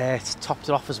 That dessert topped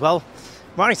it off as well.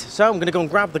 Right, so I'm going to go and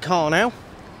grab the car now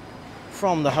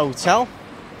from the hotel,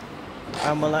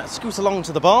 and we'll scoot along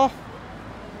to the bar.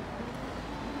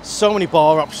 So many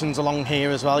bar options along here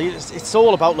as well. It's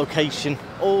all about location,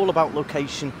 all about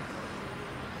location.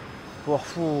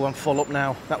 Oh, I'm full up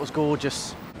now. That was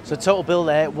gorgeous. So total bill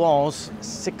there was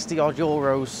 60 odd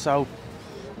euros, so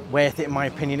worth it in my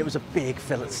opinion. It was a big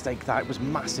fillet steak, that. It was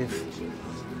massive,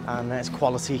 and it's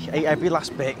quality. Ate every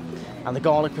last bit, and the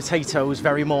garlic potatoes,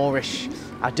 very Moorish.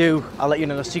 I'll let you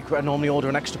know the secret, I normally order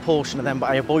an extra portion of them, but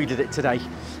I avoided it today,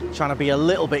 trying to be a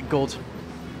little bit good.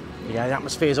 Yeah, the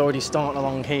atmosphere is already starting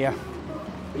along here.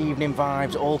 Evening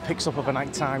vibes, all picks up over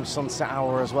night time, sunset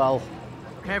hour as well.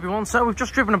 Okay everyone, so we've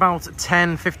just driven about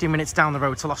 10-15 minutes down the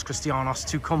road to Los Cristianos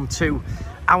to come to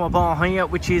our bar here,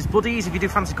 which is Buddy's. If you do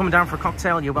fancy coming down for a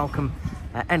cocktail, you're welcome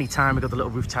any time. We've got the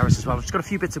little roof terrace as well. I've just got a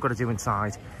few bits I've got to do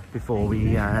inside before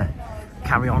we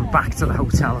carry on back to the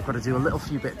hotel. I've got to do a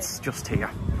few bits just here.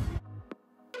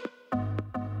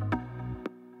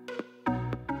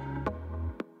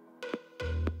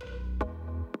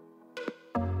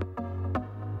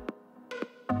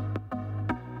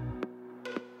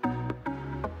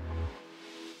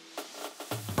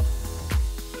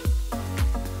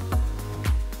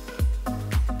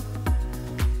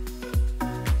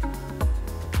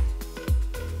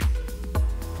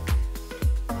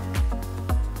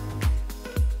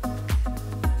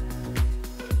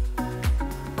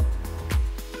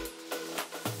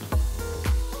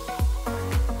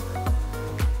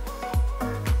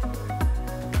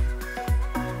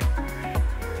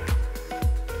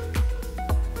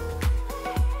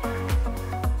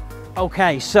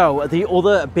 Okay, so the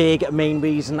other big main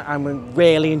reason I'm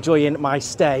really enjoying my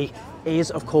stay is,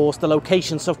 of course, the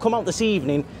location. So I've come out this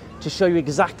evening to show you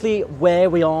exactly where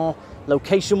we are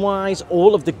location-wise,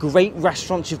 all of the great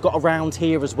restaurants you've got around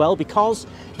here as well, because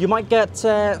you might get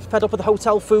fed up with the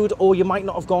hotel food, or you might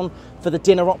not have gone for the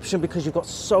dinner option because you've got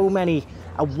so many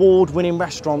award-winning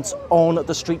restaurants on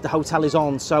the street the hotel is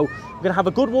on. So we're going to have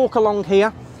a good walk along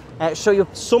here. Show you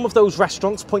some of those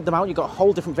restaurants, point them out. You've got a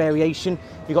whole different variation.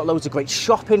 You've got loads of great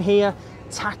shopping here,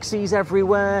 taxis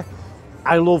everywhere.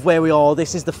 I love where we are.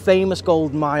 This is the famous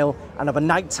Golden Mile, and of a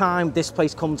night time, this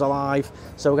place comes alive.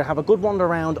 So we're gonna have a good wander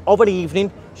around of an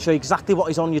evening, show you exactly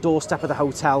what is on your doorstep of the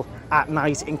hotel at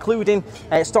night, including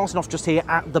starting off just here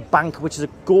at the Bank, which is a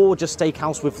gorgeous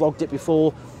steakhouse. We've vlogged it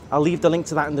before. I'll leave the link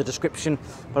to that in the description,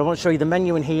 but I want to show you the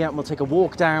menu in here, and we'll take a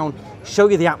walk down, show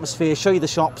you the atmosphere, show you the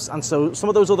shops, and so some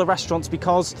of those other restaurants,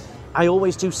 because I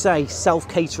always do say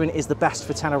self-catering is the best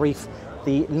for Tenerife.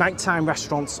 The nighttime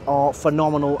restaurants are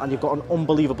phenomenal, and you've got an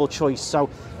unbelievable choice. So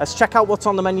let's check out what's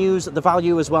on the menus, the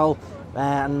value as well,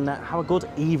 and have a good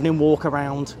evening walk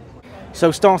around.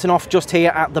 So starting off just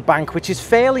here at the Bank, which is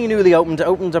fairly newly opened. It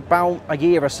opened about a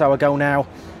year or so ago now,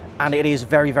 and it is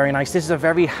very, very nice. This is a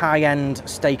very high-end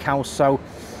steakhouse, so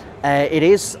it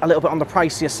is a little bit on the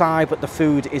pricier side, but the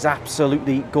food is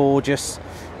absolutely gorgeous.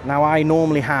 Now, I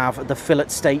normally have the fillet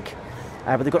steak,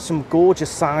 but they've got some gorgeous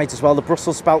sides as well. The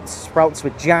Brussels sprouts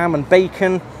with jam and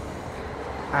bacon,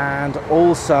 and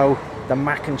also the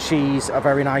mac and cheese are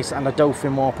very nice, and the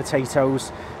dauphinoise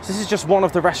potatoes. So this is just one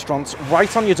of the restaurants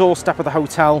right on your doorstep of the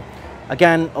hotel.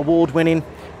 Again, award-winning,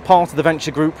 part of the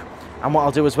Venture Group. And what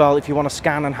I'll do as well, if you want to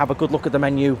scan and have a good look at the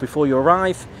menu before you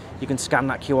arrive, you can scan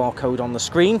that QR code on the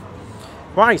screen.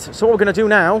 Right, so what we're going to do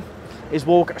now is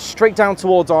walk straight down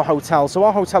towards our hotel. So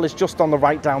our hotel is just on the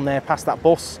right down there, past that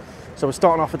bus. So we're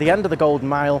starting off at the end of the Golden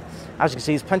Mile. As you can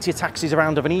see, there's plenty of taxis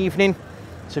around of an evening.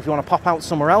 So if you want to pop out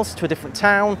somewhere else, to a different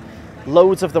town,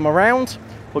 loads of them around.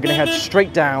 We're going to head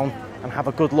straight down and have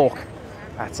a good look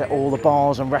at all the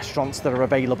bars and restaurants that are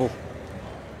available.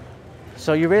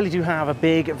 So you really do have a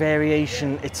big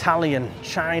variation: Italian,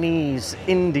 Chinese,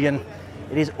 Indian.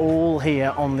 It is all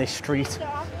here on this street.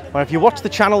 Well, if you watch the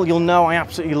channel, you'll know I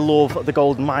absolutely love the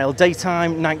Golden Mile.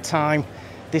 Daytime, nighttime,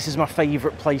 this is my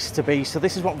favourite place to be. So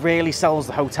this is what really sells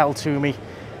the hotel to me,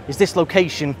 is this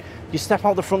location. You step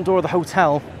out the front door of the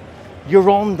hotel, you're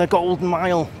on the Golden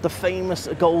Mile, the famous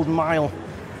Golden Mile,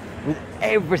 with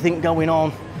everything going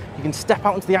on. You can step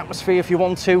out into the atmosphere if you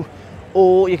want to,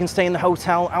 or you can stay in the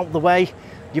hotel out the way.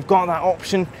 You've got that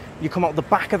option. You come out the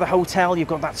back of the hotel, you've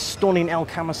got that stunning El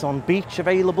Camisón beach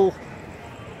available.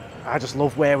 I just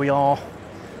love where we are,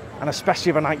 and especially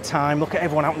of a night time. Look at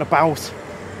everyone out and about,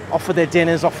 off for their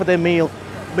dinners, off for their meals,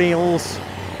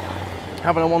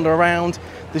 having a wander around.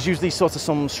 There's usually sort of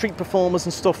some street performers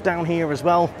and stuff down here as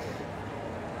well.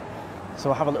 So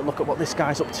I'll have a little look at what this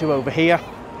guy's up to over here.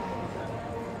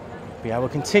 But yeah, we'll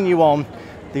continue on.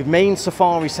 The main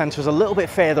safari centre is a little bit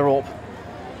further up,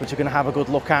 which you're going to have a good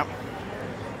look at.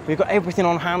 We've got everything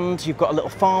on hand. You've got a little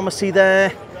pharmacy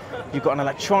there. You've got an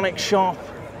electronics shop.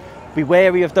 Be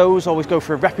wary of those, always go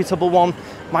for a reputable one.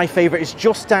 My favourite is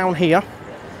just down here,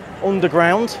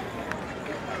 underground,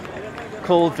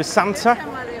 called Vicenta.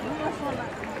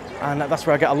 And that's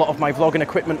where I get a lot of my vlogging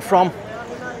equipment from.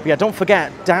 But yeah, don't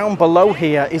forget, down below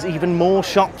here is even more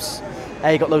shops.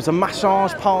 You've got loads of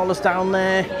massage parlours down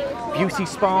there, beauty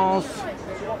spas.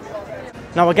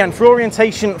 Now again, for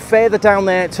orientation, further down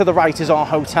there to the right is our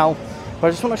hotel. But I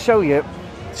just want to show you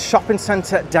shopping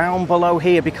centre down below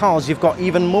here, because you've got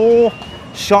even more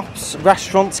shops,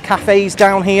 restaurants, cafes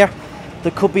down here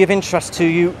that could be of interest to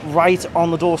you right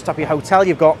on the doorstep of your hotel.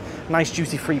 You've got a nice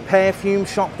duty-free perfume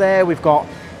shop there. We've got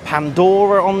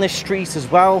Pandora on this street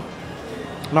as well.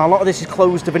 Now a lot of this is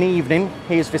closed of an evening.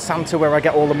 Here's Vicenta, where I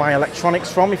get all of my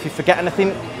electronics from. If you forget anything,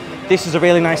 this is a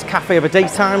really nice cafe of a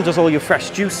daytime, does all your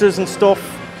fresh juices and stuff.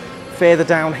 Further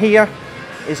down here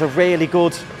is a really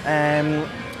good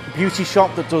beauty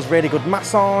shop that does really good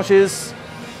massages.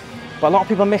 But a lot of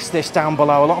people miss this down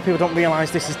below. A lot of people don't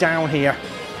realise this is down here.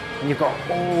 And you've got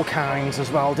all kinds as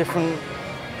well, different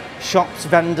shops,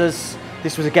 vendors.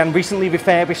 This was again recently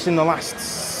refurbished in the last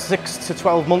 6 to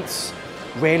 12 months.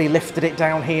 Really lifted it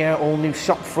down here, all new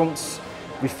shop fronts,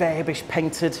 refurbished,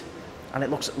 painted, and it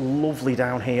looks lovely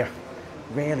down here.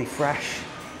 Really fresh.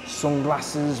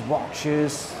 Sunglasses,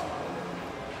 watches,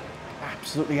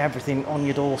 absolutely everything on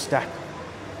your doorstep.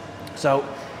 So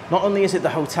not only is it the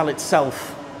hotel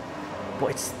itself, but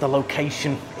it's the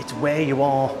location, it's where you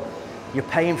are. You're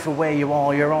paying for where you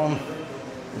are, you're on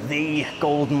the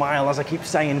Golden Mile, as I keep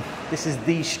saying. This is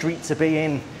the street to be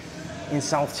in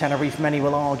South Tenerife, many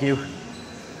will argue.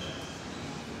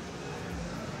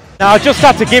 Now I just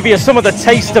had to give you some of the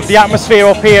taste of the atmosphere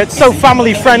up here. It's so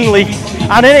family friendly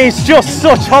and it is just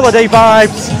such holiday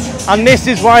vibes, and this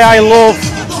is why I love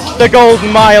the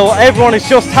Golden Mile. Everyone is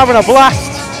just having a blast.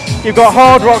 You've got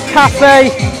Hard Rock Cafe.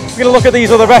 We're going to look at these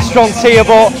other restaurants here,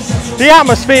 but the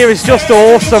atmosphere is just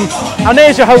awesome. And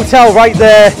there's your hotel right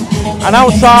there, and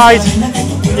outside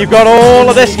you've got all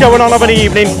of this going on of an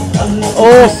evening.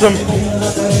 Awesome.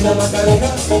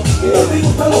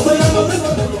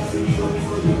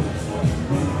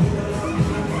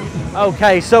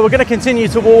 Okay, so we're going to continue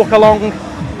to walk along.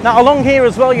 Now along here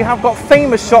as well you have got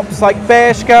famous shops like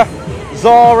Bershka,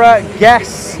 Zara,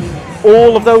 Guess,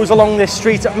 all of those along this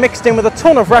street, mixed in with a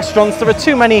ton of restaurants. There are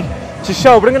too many to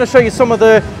show, but I'm going to show you some of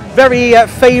the very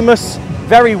famous,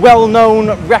 very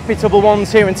well-known, reputable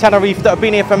ones here in Tenerife that have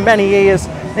been here for many years,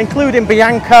 including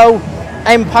Bianco,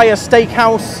 Empire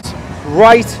Steakhouse,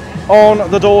 right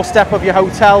on the doorstep of your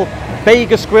hotel,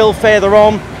 Vegas Grill further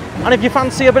on. And if you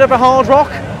fancy a bit of a hard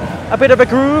rock, a bit of a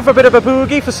groove, a bit of a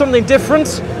boogie for something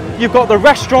different, you've got the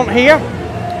restaurant here,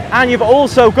 and you've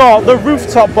also got the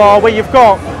rooftop bar where you've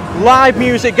got live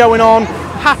music going on,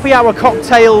 happy hour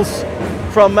cocktails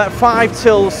from 5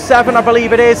 till 7, I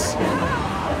believe it is.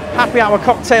 Happy hour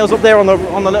cocktails up there on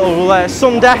the little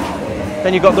sun deck.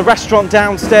 Then you've got the restaurant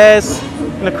downstairs.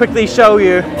 I'm going to quickly show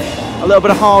you a little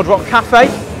bit of Hard Rock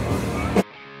Cafe.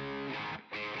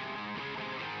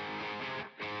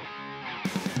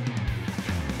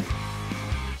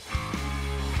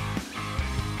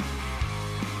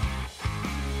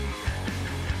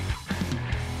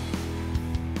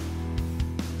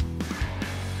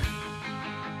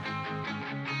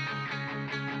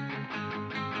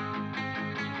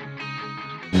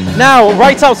 Now,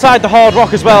 right outside the Hard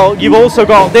Rock as well, you've also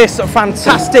got this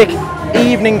fantastic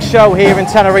evening show here in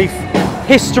Tenerife.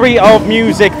 History of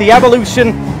Music, the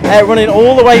evolution, running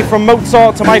all the way from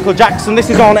Mozart to Michael Jackson.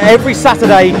 This is on every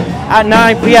Saturday at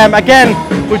 9 PM.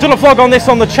 Again, we've done a vlog on this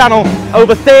on the channel,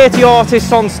 over 30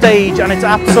 artists on stage, and it's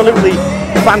absolutely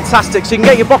fantastic. So you can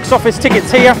get your box office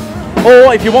tickets here,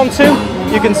 or if you want to,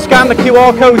 you can scan the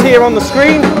QR code here on the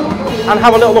screen and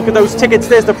have a little look at those tickets.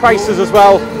 There's the prices as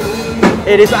well.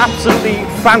 It is absolutely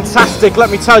fantastic, let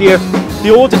me tell you.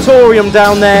 The auditorium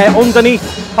down there underneath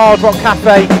Hard Rock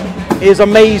Cafe is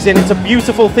amazing. It's a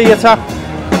beautiful theatre,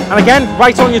 and again,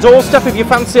 right on your doorstep if you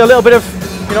fancy a little bit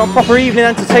of, you know, proper evening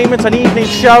entertainment, an evening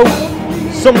show,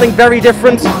 something very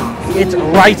different. It's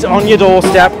right on your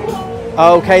doorstep.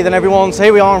 Okay then everyone, so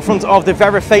here we are in front of the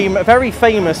very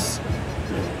famous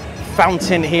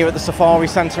fountain here at the Safari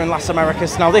Centre in Las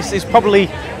Americas. Now this is probably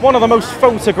one of the most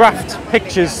photographed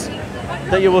pictures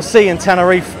that you will see in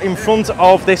Tenerife, in front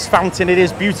of this fountain. It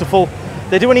is beautiful.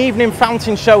 They do an evening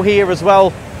fountain show here as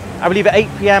well, I believe at 8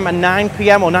 p.m. and 9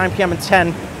 p.m. or 9 p.m. and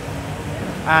 10.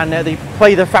 And they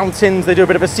play the fountains, they do a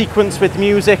bit of a sequence with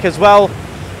music as well.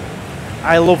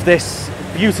 I love this,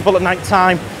 beautiful at night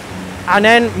time. And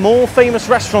then more famous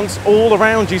restaurants all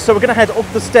around you. So we're going to head up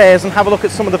the stairs and have a look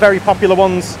at some of the very popular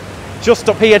ones just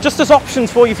up here, just as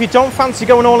options for you if you don't fancy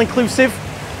going all inclusive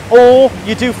or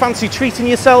you do fancy treating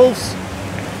yourselves.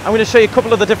 I'm going to show you a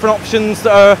couple of the different options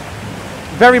that are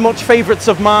very much favourites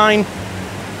of mine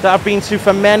that I've been to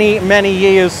for many, many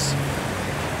years.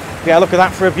 Yeah, look at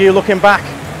that for a view looking back.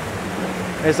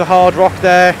 There's the Hard Rock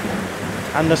there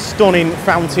and the stunning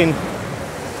fountain.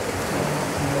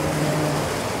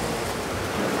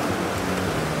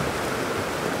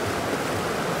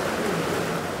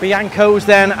 Biancos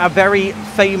then, a very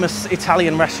famous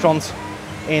Italian restaurant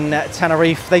in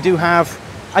Tenerife. They do have,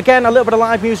 again, a little bit of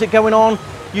live music going on,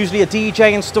 usually a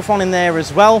DJ and stuff on in there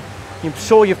as well. I'm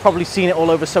sure you've probably seen it all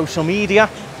over social media.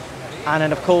 And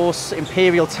then of course,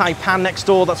 Imperial Tai Pan next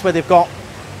door. That's where they've got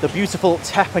the beautiful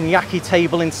teppanyaki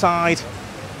table inside,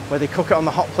 where they cook it on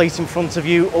the hot plate in front of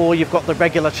you, or you've got the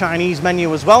regular Chinese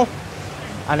menu as well.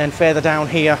 And then further down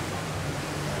here,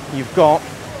 you've got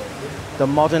the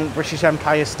modern British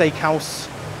Empire Steakhouse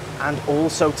and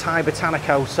also Thai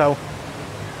Botanico. So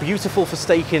beautiful for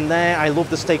steak in there. I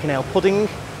love the steak and ale pudding,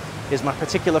 is my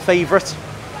particular favourite.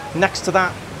 Next to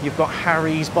that, you've got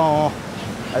Harry's Bar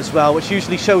as well, which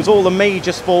usually shows all the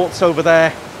major sports over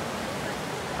there.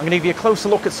 I'm going to give you a closer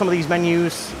look at some of these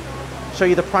menus, show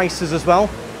you the prices as well.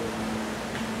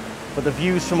 But the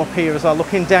views from up here as well,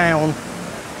 looking down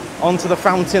onto the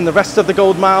fountain, the rest of the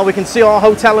Gold Mile. We can see our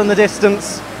hotel in the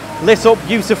distance, lit up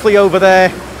beautifully over there.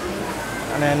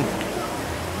 And then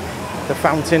the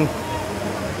fountain.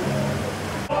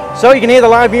 So you can hear the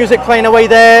live music playing away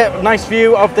there. Nice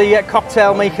view of the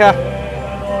cocktail maker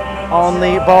on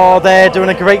the bar there, doing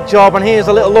a great job. And here's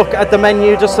a little look at the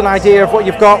menu, just an idea of what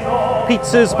you've got.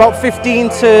 Pizzas about 15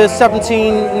 to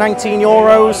 17, 19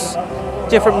 euros.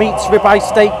 Different meats, ribeye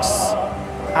steaks.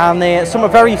 And some are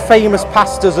very famous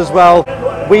pastas as well.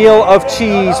 Wheel of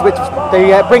cheese, which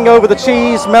they bring over the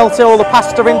cheese, melt all the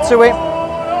pasta into it.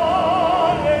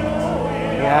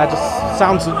 Yeah, just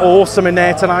sounds awesome in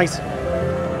there tonight.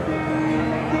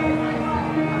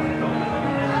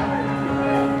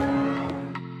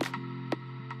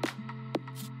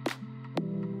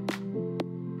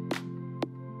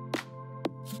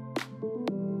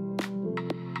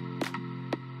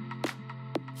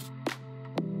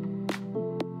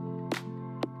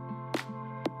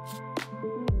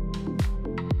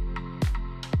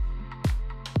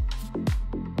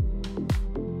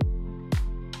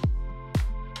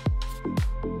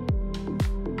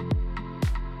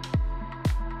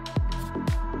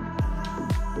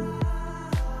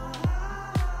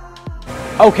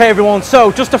 Okay everyone,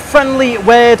 so just a friendly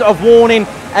word of warning.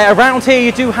 Around here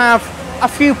you do have a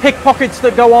few pickpockets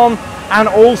that go on, and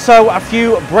also a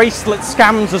few bracelet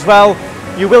scams as well.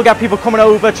 You will get people coming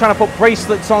over trying to put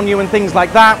bracelets on you and things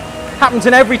like that. Happens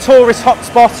in every tourist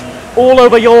hotspot all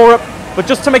over Europe, but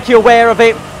just to make you aware of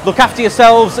it, look after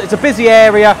yourselves. It's a busy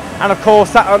area, and of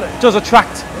course that does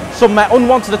attract some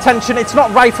unwanted attention. It's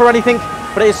not right for anything,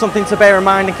 but it is something to bear in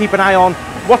mind and keep an eye on.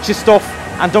 Watch your stuff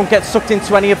and don't get sucked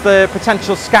into any of the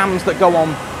potential scams that go on.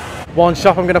 One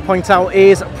shop I'm going to point out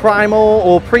is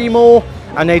Primo,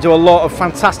 and they do a lot of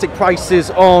fantastic prices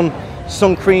on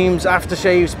sun creams,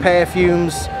 aftershaves,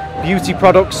 perfumes, beauty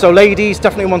products. So ladies,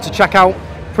 definitely want to check out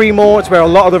Primo. It's where a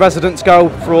lot of the residents go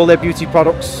for all their beauty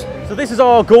products. So this is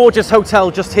our gorgeous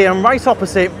hotel just here, and right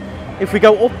opposite, if we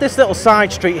go up this little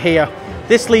side street here,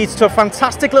 this leads to a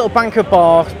fantastic little bank of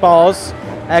bars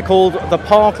called the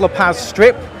Park La Paz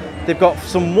Strip. They've got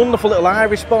some wonderful little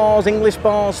Irish bars, English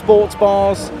bars, sports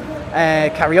bars,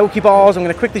 karaoke bars. I'm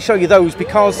going to quickly show you those,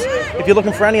 because if you're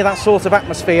looking for any of that sort of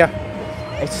atmosphere,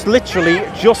 it's literally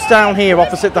just down here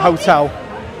opposite the hotel.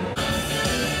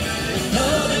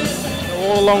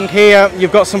 All along here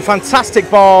you've got some fantastic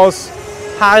bars,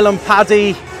 Highland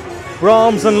Paddy,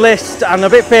 Brahms and Liszt, and a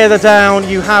bit further down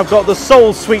you have got the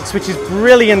Soul Suites, which is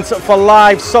brilliant for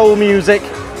live soul music.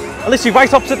 And literally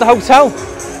right opposite the hotel,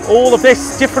 all of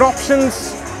this, different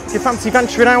options, if you fancy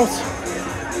venturing out.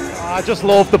 I just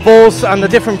love the buzz and the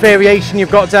different variation you've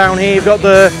got down here. You've got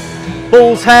the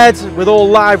Bull's Head with all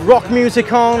live rock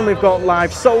music on, we've got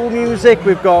live soul music,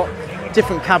 we've got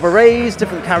different cabarets,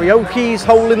 different karaoke's,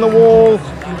 hole in the wall,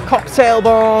 cocktail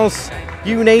bars,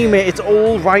 you name it, it's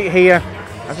all right here.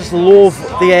 I just love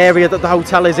the area that the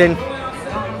hotel is in.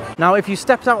 Now, if you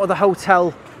stepped out of the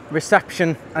hotel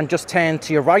reception and just turned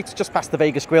to your right, just past the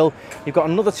Vegas Grill, you've got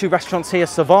another 2 restaurants here,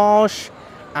 Sauvage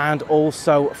and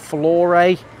also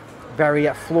Flore. Very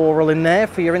floral in there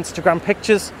for your Instagram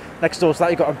pictures. Next door to that,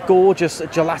 you've got a gorgeous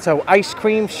gelato ice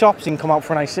cream shop, so you can come out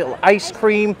for a nice little ice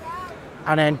cream.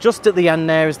 And then just at the end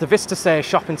there is the Vista Say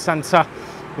Shopping Centre,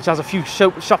 which has a few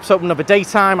shops open up at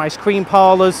daytime, ice cream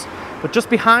parlours. But just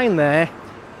behind there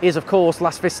is, of course,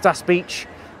 Las Vistas Beach,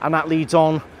 and that leads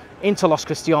on into Los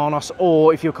Cristianos,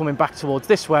 or if you're coming back towards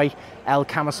this way, El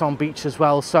Camason Beach as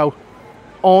well. So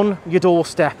on your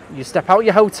doorstep, you step out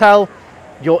your hotel,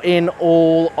 you're in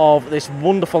all of this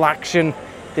wonderful action.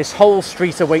 This whole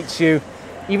street awaits you.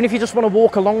 Even if you just want to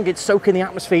walk along it, soak in the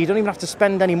atmosphere, you don't even have to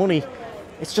spend any money.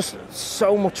 It's just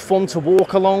so much fun to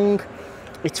walk along.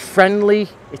 It's friendly,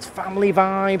 it's family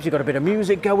vibes, you've got a bit of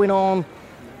music going on.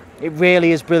 It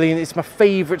really is brilliant. It's my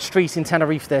favourite street in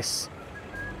Tenerife, this.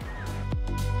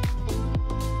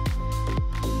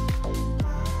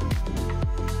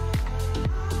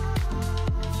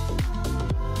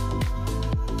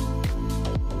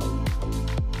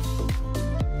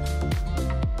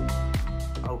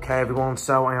 Okay everyone,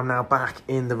 so I am now back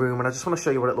in the room and I just want to show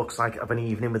you what it looks like of an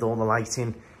evening with all the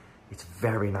lighting. It's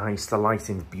very nice, the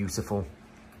lighting's beautiful.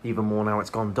 Even more now it's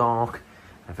gone dark.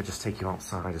 If I just take you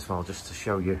outside as well, just to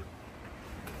show you,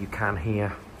 you can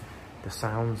hear the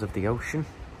sounds of the ocean.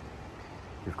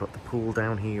 We've got the pool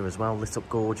down here as well, lit up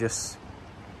gorgeous.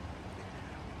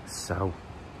 So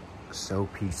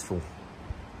peaceful.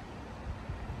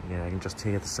 Yeah, you can just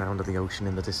hear the sound of the ocean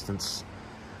in the distance.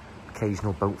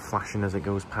 Occasional boat flashing as it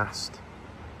goes past.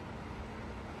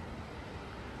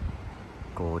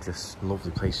 Gorgeous,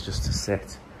 lovely place just to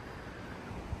sit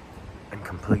and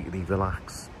completely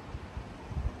relax.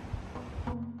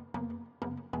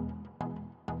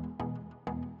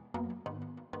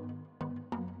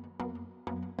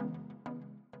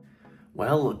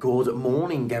 Well, good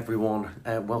morning everyone,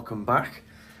 welcome back.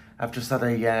 I've just had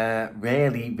a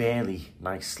really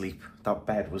nice sleep. That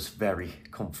bed was very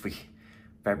comfy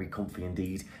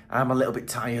indeed. I'm a little bit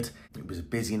tired. It was a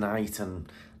busy night and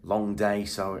long day,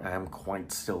 so I am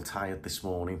quite still tired this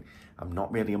morning. I'm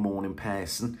not really a morning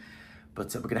person,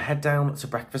 but we're going to head down to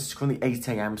breakfast. It's currently 8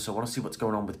 AM, so I want to see what's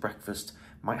going on with breakfast.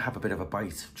 Might have a bit of a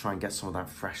bite, try and get some of that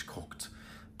fresh cooked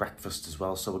breakfast as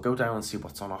well. So we'll go down and see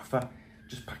what's on offer.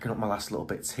 Just packing up my last little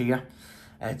bits here.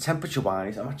 Temperature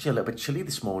wise, I'm actually a little bit chilly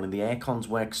this morning. The aircon's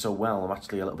worked so well, I'm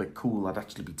actually a little bit cool. I'd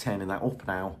actually be turning that up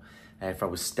now if I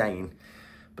was staying.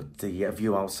 But the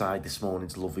view outside this morning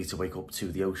is lovely to wake up to.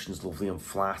 The ocean's lovely and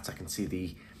flat. I can see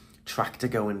the tractor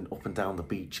going up and down the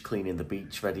beach, cleaning the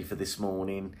beach, ready for this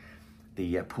morning.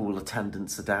 The pool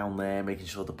attendants are down there, making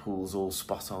sure the pool's all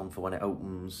spot on for when it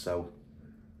opens. So,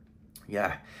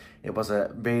 yeah, it was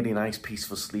a really nice,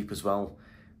 peaceful sleep as well.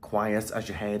 Quiet, as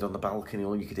you heard on the balcony,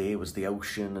 all you could hear was the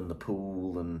ocean and the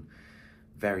pool, and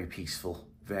very peaceful,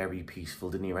 very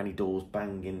peaceful. Didn't hear any doors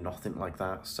banging, nothing like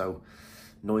that. So,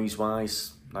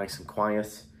 noise-wise, nice and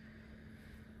quiet.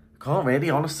 Can't really,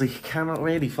 honestly, cannot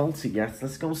really fault it yet.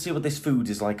 Let's go and see what this food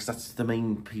is like, because that's the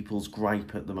main people's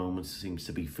gripe at the moment, seems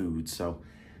to be food. So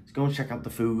let's go and check out the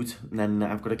food, and then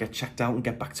I've got to get checked out and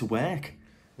get back to work.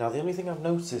 Now, the only thing I've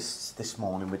noticed this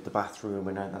morning with the bathroom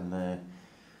and the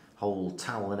whole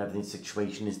towel and everything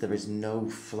situation is there is no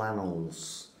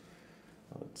flannels.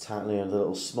 Tiny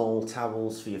little small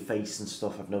towels for your face and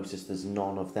stuff. I've noticed there's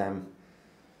none of them.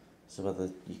 So whether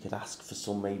you could ask for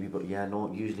some maybe, but yeah,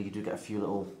 no, usually you do get a few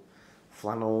little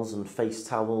flannels and face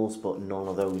towels, but none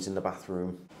of those in the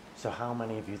bathroom. So how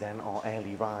many of you then are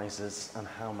early risers, and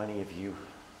how many of you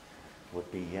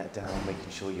would be down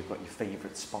making sure you've got your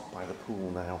favourite spot by the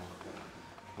pool now?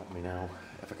 Let me know.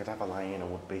 If I could have a lie-in, I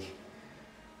would be.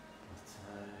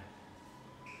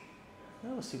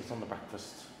 But, let's see what's on the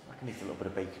breakfast. I can eat a little bit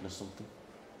of bacon or something.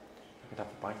 I could have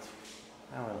a bite.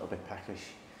 I'm a little bit peckish.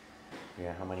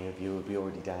 Yeah, how many of you would be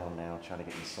already down now trying to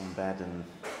get in some bed and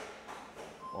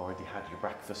already had your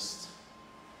breakfast?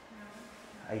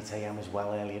 8 AM is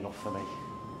well early enough for me.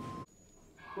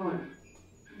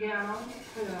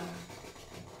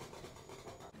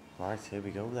 Right, here we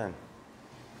go then.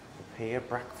 The here,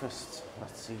 breakfast.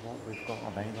 Let's see what we've got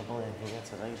available in here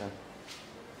today then.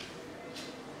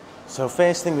 So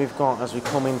first thing we've got as we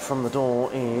come in from the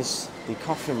door is the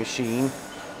coffee machine,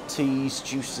 teas,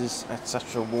 juices,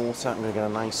 etc. Water. I'm going to get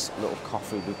a nice little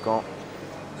coffee. We've got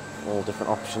all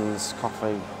different options,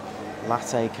 coffee,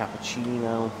 latte,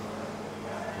 cappuccino.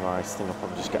 Right, I think I'll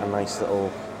probably just get a nice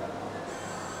little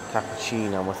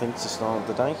cappuccino, I think, to start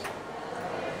the day.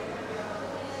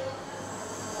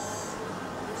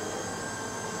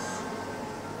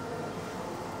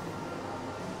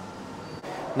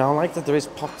 Now I like that there is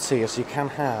pots here, so you can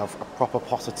have a proper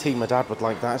pot of tea. My dad would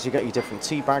like that, so you get your different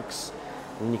tea bags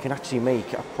and you can actually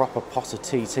make a proper pot of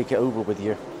tea, take it over with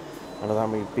you. I know that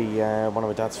would be one of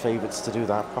my dad's favourites to do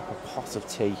that, proper pot of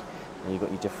tea. And you've got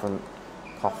your different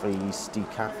coffees,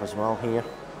 decaf as well here.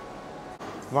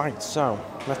 Right, so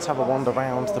let's have a wander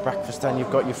around the breakfast then.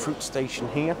 You've got your fruit station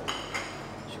here.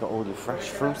 You've got all your fresh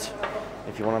fruit.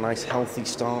 If you want a nice healthy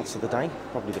start to the day,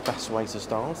 probably the best way to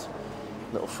start.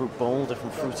 Little fruit bowl,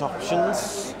 different fruit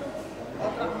options.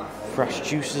 Fresh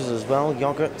juices as well,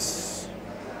 yogurts.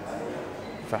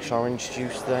 Fresh orange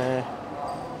juice there.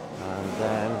 And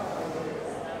then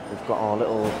we've got our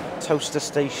little toaster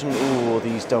station. Ooh,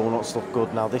 these donuts look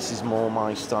good. Now this is more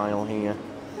my style here.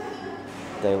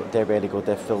 They're really good.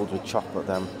 They're filled with chocolate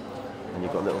then. And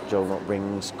you've got little donut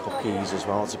rings, cookies as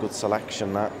well. It's a good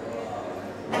selection that.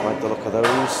 I like the look of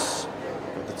those.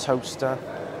 Got the toaster.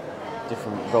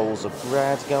 Different rolls of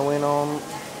bread going on.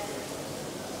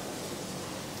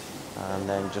 And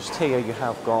then just here you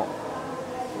have got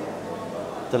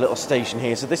the little station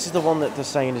here. So this is the one that they're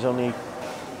saying is only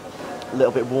a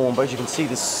little bit warm, but as you can see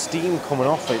there's steam coming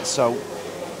off it, so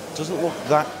it doesn't look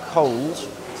that cold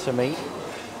to me.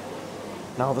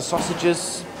 Now the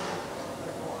sausages,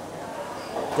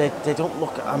 they don't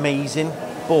look amazing,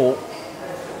 but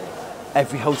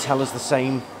every hotel is the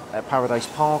same. Paradise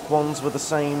Park ones were the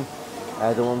same.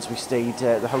 The ones we stayed,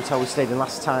 the hotel we stayed in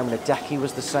last time, and the decky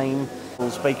was the same.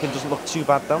 Bacon doesn't look too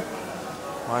bad though.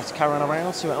 Right, carrying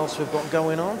around, see what else we've got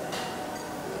going on.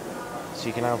 So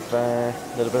you can have a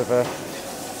little bit of a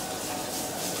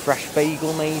fresh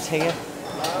bagel made here.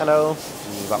 Hello.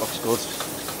 Ooh, that looks good.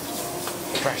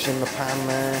 Fresh in the pan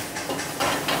there.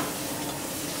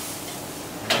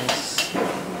 Nice.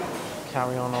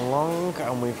 Carry on along,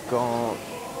 and we've got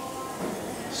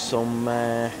some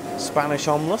Spanish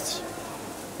omelette.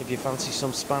 If you fancy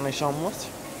some Spanish omelette.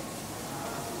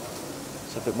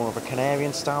 It's a bit more of a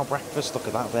Canarian style breakfast. Look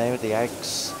at that there with the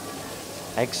eggs.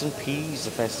 Eggs and peas,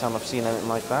 the first time I've seen anything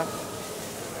like that.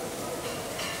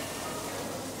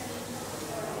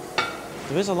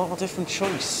 There is a lot of different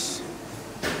choice.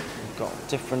 We've got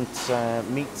different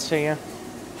meats here.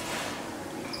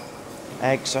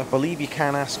 Eggs, I believe you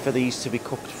can ask for these to be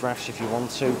cooked fresh if you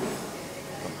want to.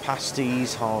 Got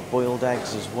pasties, hard-boiled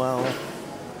eggs as well.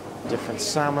 Different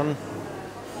salmon.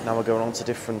 Now we're going on to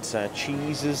different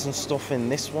cheeses and stuff in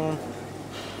this one.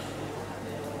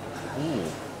 Ooh,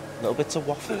 little bits of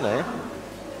waffle there.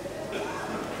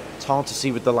 It's hard to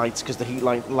see with the lights because the heat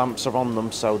light lamps are on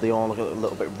them, so they all look a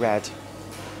little bit red.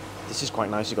 This is quite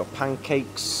nice. You've got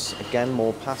pancakes, again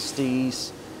more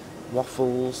pasties,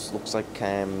 waffles. Looks like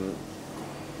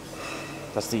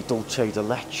that's the dulce de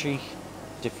leche,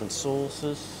 different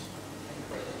sauces.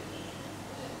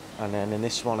 And then in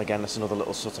this one, again, that's another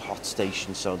little sort of hot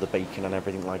station, so the bacon and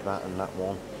everything like that in that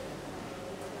one.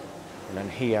 And then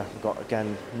here, we've got,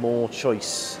 again, more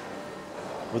choice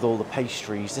with all the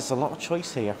pastries. There's a lot of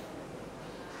choice here.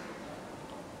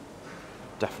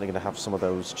 Definitely going to have some of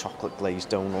those chocolate glazed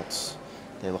donuts.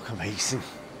 They look amazing.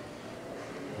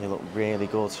 They look really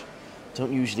good.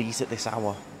 Don't usually eat at this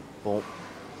hour, but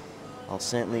I'll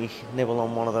certainly nibble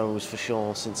on one of those for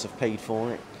sure since I've paid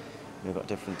for it. We've got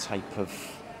different type of...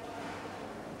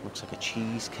 Looks like a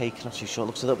cheesecake, not too sure. It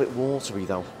looks a little bit watery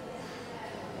though.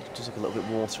 It does look a little bit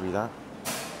watery, that.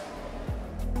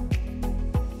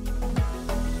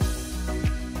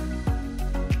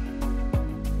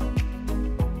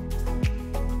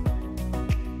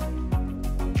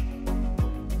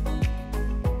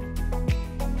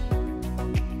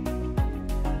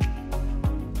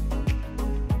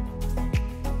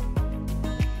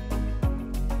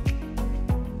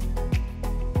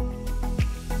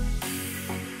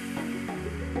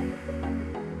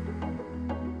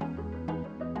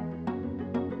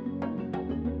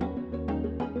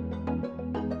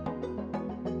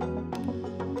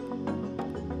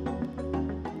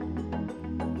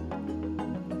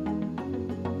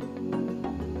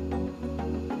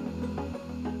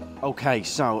 Okay,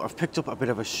 so I've picked up a bit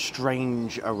of a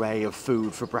strange array of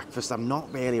food for breakfast. I'm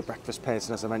not really a breakfast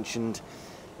person, as I mentioned,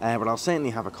 but I'll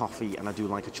certainly have a coffee, and I do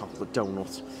like a chocolate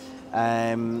donut.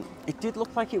 It did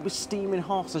look like it was steaming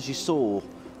hot, as you saw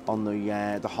on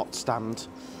the hot stand.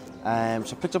 So I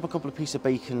picked up a couple of pieces of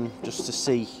bacon just to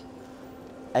see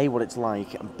A, what it's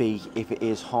like, and B, if it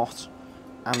is hot,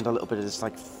 and a little bit of this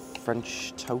like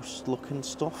French toast looking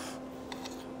stuff.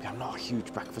 But I'm not a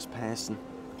huge breakfast person.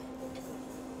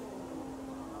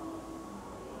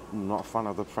 I'm not a fan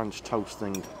of the French toast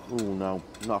thing. Oh no,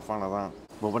 not a fan of that.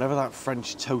 Well, whatever that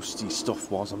French toasty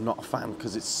stuff was, I'm not a fan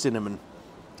because it's cinnamon.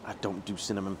 I don't do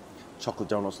cinnamon. Chocolate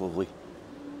donut's lovely.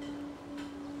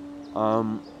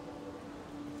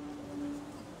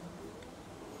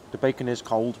 The bacon is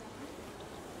cold.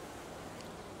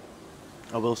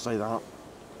 I will say that.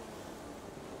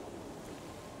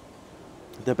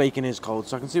 The bacon is cold,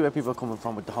 so I can see where people are coming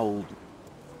from with the whole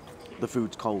the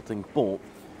food's cold thing, but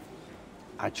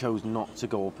I chose not to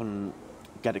go up and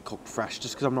get it cooked fresh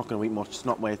just because I'm not going to eat much. It's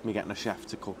not worth me getting a chef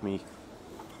to cook me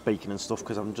bacon and stuff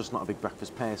because I'm just not a big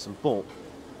breakfast person. But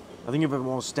I think if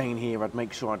everyone was staying here, I'd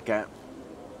make sure I'd get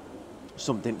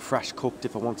something fresh cooked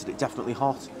if I wanted it definitely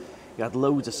hot. You had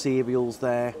loads of cereals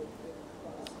there,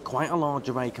 quite a large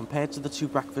array compared to the two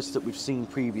breakfasts that we've seen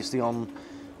previously on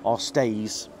our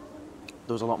stays.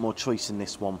 There was a lot more choice in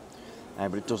this one,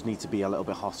 but it does need to be a little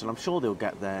bit hot, and I'm sure they'll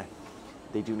get there.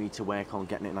 They do need to work on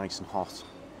getting it nice and hot.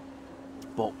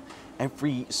 But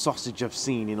every sausage I've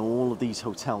seen in all of these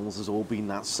hotels has all been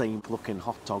that same looking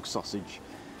hot dog sausage.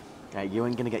 You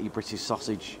ain't going to get your British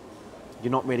sausage.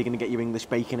 You're not really going to get your English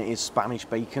bacon. It is Spanish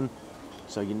bacon,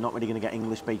 so you're not really going to get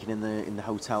English bacon in the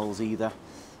hotels either,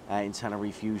 in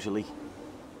Tenerife usually.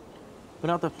 But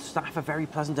no, the staff are very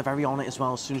pleasant. They're very on it as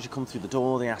well. As soon as you come through the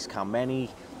door, they ask how many.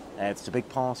 If it's a big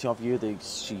party of you,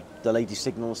 the lady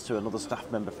signals to another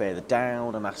staff member further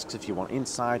down and asks if you want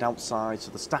inside, outside,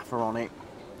 so the staff are on it.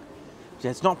 So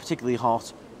it's not particularly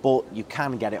hot, but you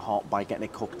can get it hot by getting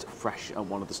it cooked fresh at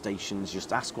one of the stations.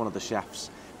 Just ask one of the chefs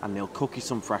and they'll cook you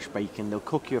some fresh bacon, they'll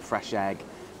cook you a fresh egg.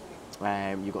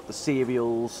 You've got the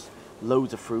cereals,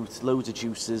 loads of fruit, loads of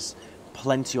juices,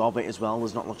 plenty of it as well.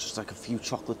 There's not just like a few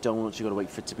chocolate donuts, you've got to wait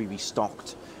for it to be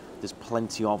restocked. There's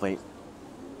plenty of it.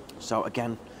 So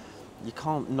again, you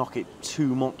can't knock it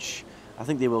too much. I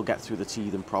think they will get through the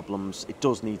teething problems. It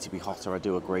does need to be hotter, I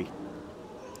do agree.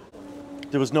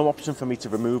 There was no option for me to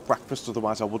remove breakfast,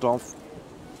 otherwise I would have.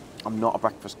 I'm not a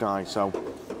breakfast guy, so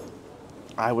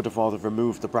I would have rather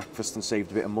removed the breakfast and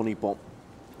saved a bit of money, but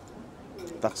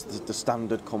that's the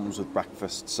standard comes with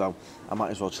breakfast, so I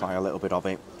might as well try a little bit of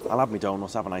it. I'll have my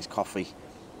donuts, have a nice coffee.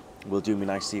 Will do me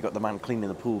nicely. You've got the man cleaning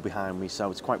the pool behind me,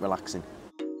 so it's quite relaxing.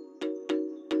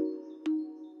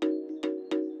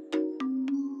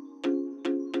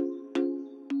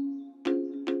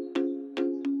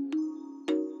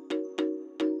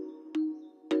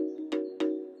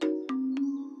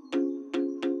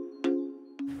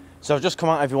 So I've just come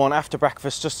out, everyone, after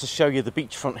breakfast just to show you the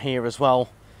beachfront here as well.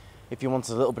 If you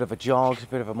wanted a little bit of a jog, a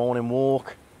bit of a morning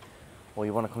walk, or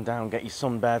you want to come down and get your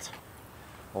sunbed,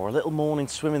 or a little morning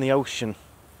swim in the ocean.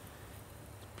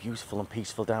 It's beautiful and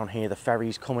peaceful down here. The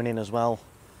ferry's coming in as well,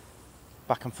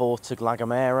 back and forth to La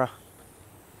Gomera.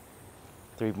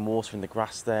 They're even watering the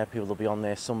grass there. People will be on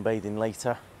there sunbathing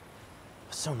later.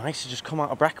 It's so nice to just come out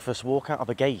of breakfast, walk out of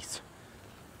a gate,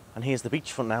 and here's the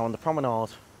beachfront now on the promenade.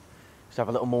 Just have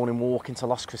a little morning walk into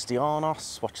Los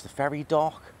Cristianos, watch the ferry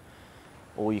dock,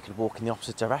 or you could walk in the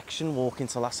opposite direction, walk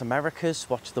into Las Americas,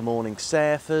 watch the morning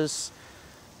surfers.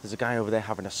 There's a guy over there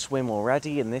having a swim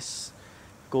already in this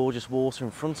gorgeous water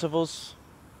in front of us.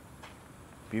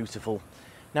 Beautiful.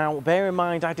 Now, bear in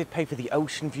mind, I did pay for the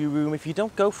ocean view room. If you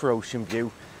don't go for ocean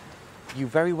view, you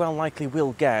very well likely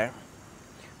will get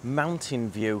mountain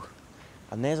view.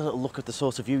 And there's a little look at the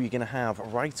sort of view you're going to have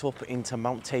right up into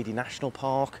Mount Tedy National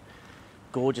Park.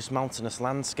 Gorgeous mountainous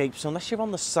landscapes. So unless you're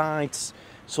on the sides,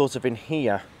 sort of in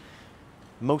here,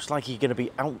 most likely you're going to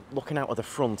be out looking out of the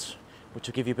front, which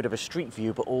will give you a bit of a street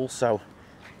view, but also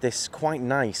this quite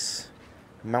nice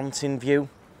mountain view.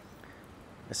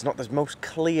 It's not the most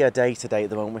clear day today at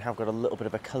the moment. We have got a little bit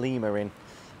of a kalima in,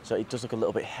 so it does look a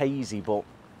little bit hazy, but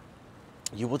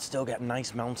you would still get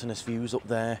nice mountainous views up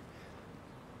there.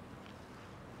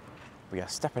 But yeah,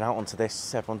 stepping out onto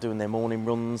this, everyone doing their morning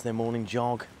runs, their morning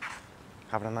jog,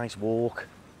 having a nice walk.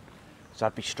 So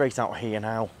I'd be straight out here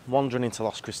now, wandering into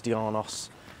Los Cristianos,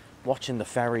 watching the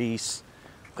ferries,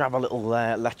 grab a little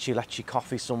leche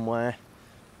coffee somewhere.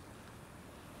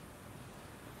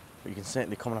 But you can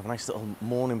certainly come and have a nice little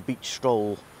morning beach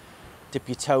stroll, dip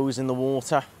your toes in the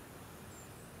water.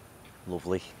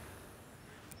 Lovely.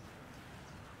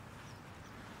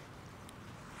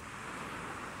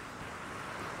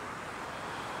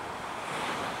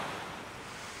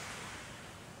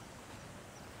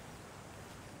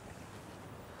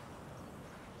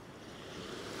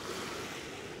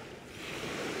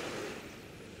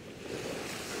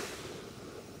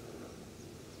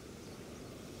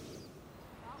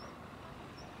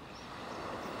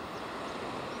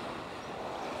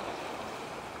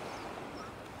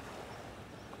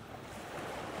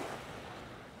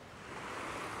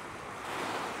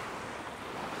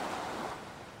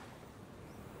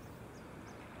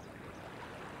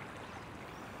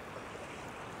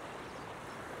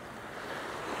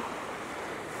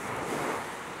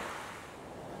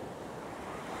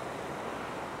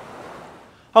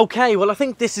 Okay, well I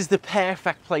think this is the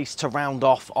perfect place to round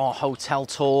off our hotel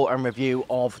tour and review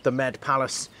of the Med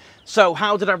Palace. So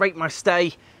how did I rate my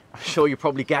stay? I'm sure you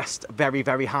probably guessed very,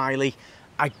 very highly.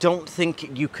 I don't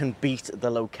think you can beat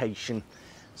the location.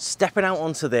 Stepping out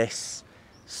onto this,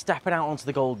 stepping out onto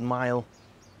the Golden Mile,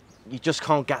 you just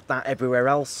can't get that everywhere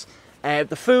else.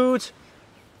 The food,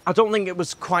 I don't think it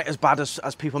was quite as bad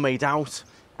as people made out.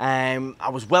 I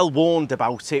was well warned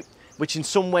about it, which in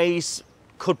some ways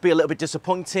could be a little bit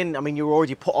disappointing. I mean, you were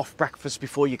already put off breakfast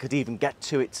before you could even get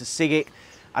to it to see it.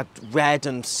 I'd read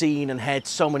and seen and heard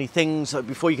so many things that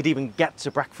before you could even get to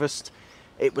breakfast,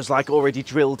 it was like already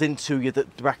drilled into you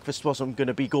that the breakfast wasn't going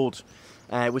to be good,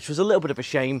 which was a little bit of a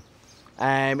shame.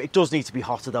 It does need to be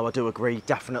hotter though, I do agree,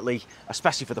 definitely,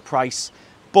 especially for the price.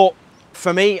 But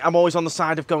for me, I'm always on the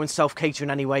side of going self-catering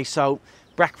anyway, so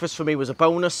breakfast for me was a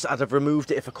bonus. I'd have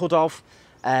removed it if I could have.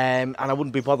 And I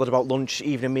wouldn't be bothered about lunch,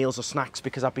 evening meals or snacks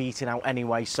because I'd be eating out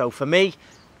anyway. So for me,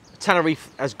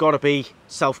 Tenerife has got to be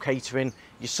self-catering.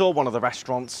 You saw one of the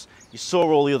restaurants, you saw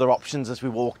all the other options as we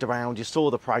walked around, you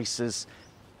saw the prices.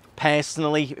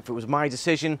 Personally, if it was my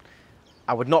decision,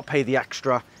 I would not pay the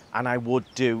extra and I would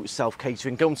do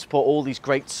self-catering. Go and support all these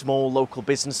great small local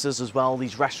businesses as well,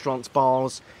 these restaurants,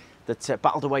 bars that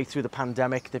battled away through the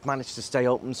pandemic. They've managed to stay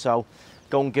open, so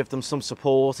go and give them some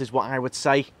support is what I would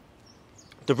say.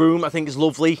 The room I think is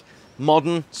lovely,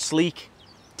 modern, sleek,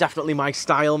 definitely my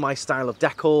style of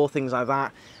decor, things like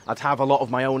that. I'd have a lot of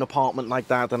my own apartment like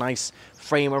that, the nice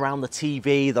frame around the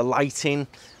TV, the lighting.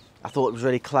 I thought it was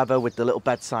really clever with the little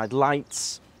bedside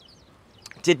lights.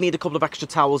 Did need a couple of extra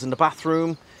towels in the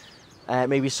bathroom,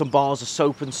 maybe some bars of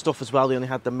soap and stuff as well. They only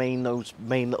had those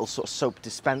main little sort of soap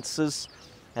dispensers.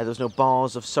 There was no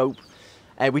bars of soap.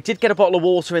 We did get a bottle of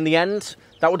water in the end.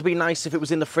 That would be nice if it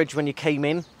was in the fridge when you came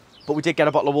in. But we did get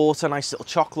a bottle of water, a nice little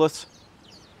chocolate.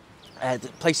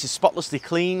 The place is spotlessly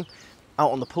clean.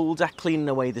 Out on the pool deck, cleaning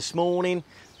away this morning.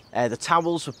 The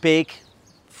towels were big,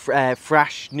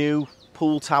 fresh, new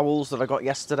pool towels that I got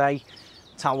yesterday.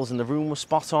 Towels in the room were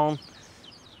spot on.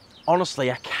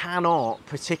 Honestly, I cannot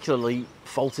particularly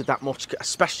fault it that much,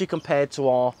 especially compared to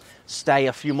our stay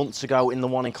a few months ago in the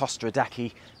one in Costa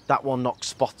Rica. That one knocked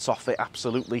spots off it,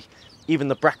 absolutely. Even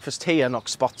the breakfast here knocked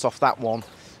spots off that one.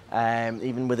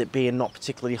 Even with it being not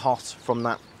particularly hot from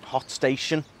that hot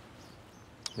station.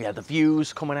 We had the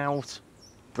views coming out,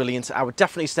 brilliant. I would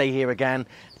definitely stay here again,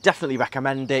 definitely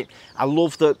recommend it. I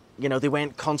love that, you know, they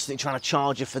weren't constantly trying to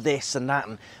charge you for this and that,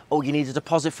 and oh, you need a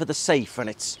deposit for the safe and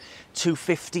it's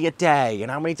 $2.50 a day,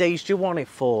 and how many days do you want it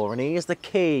for, and here's the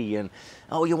key, and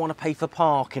oh, you want to pay for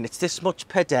parking, it's this much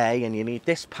per day, and you need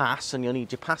this pass, and you'll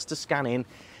need your pass to scan in.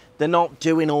 They're not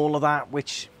doing all of that,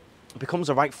 which becomes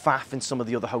a right faff in some of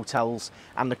the other hotels,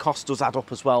 and the cost does add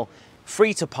up as well.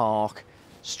 Free to park,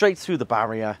 straight through the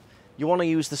barrier. You want to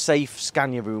use the safe,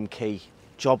 scan your room key,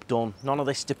 job done. None of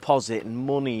this deposit and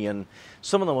money, and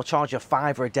some of them will charge you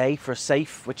 $5 a day for a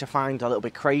safe, which I find a little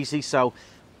bit crazy. So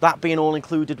that being all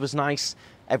included was nice.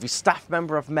 Every staff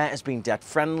member I've met has been dead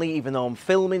friendly, even though I'm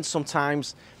filming.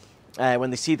 Sometimes when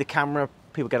they see the camera,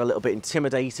 people get a little bit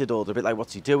intimidated, or they're a bit like,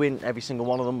 what's he doing? Every single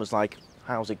one of them was like,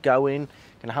 how's it going?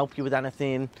 Can I help you with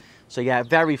anything? So yeah,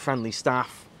 very friendly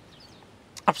staff.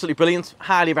 Absolutely brilliant.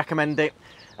 Highly recommend it.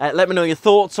 Let me know your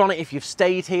thoughts on it. If you've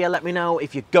stayed here, let me know.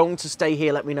 If you're going to stay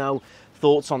here, let me know.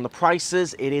 Thoughts on the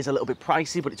prices. It is a little bit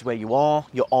pricey, but it's where you are.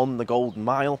 You're on the Golden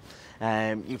Mile.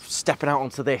 You're stepping out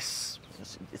onto this.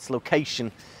 Its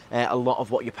location, a lot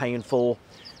of what you're paying for.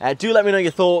 Do let me know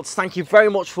your thoughts. Thank you very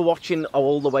much for watching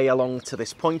all the way along to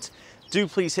this point. Do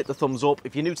please hit the thumbs up.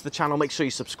 If you're new to the channel, make sure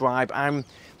you subscribe. I'm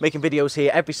making videos here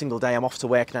every single day. I'm off to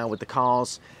work now with the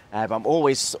cars. But I'm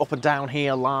always up and down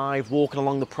here live, walking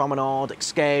along the promenade,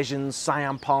 excursions,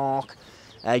 Siam Park.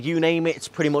 You name it, it's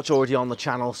pretty much already on the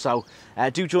channel. So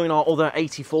do join our other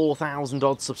 84,000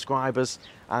 odd subscribers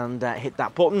and hit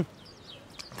that button.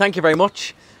 Thank you very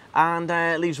much. And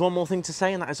leaves one more thing to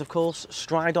say, and that is, of course,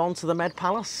 stride on to the Med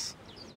Palace.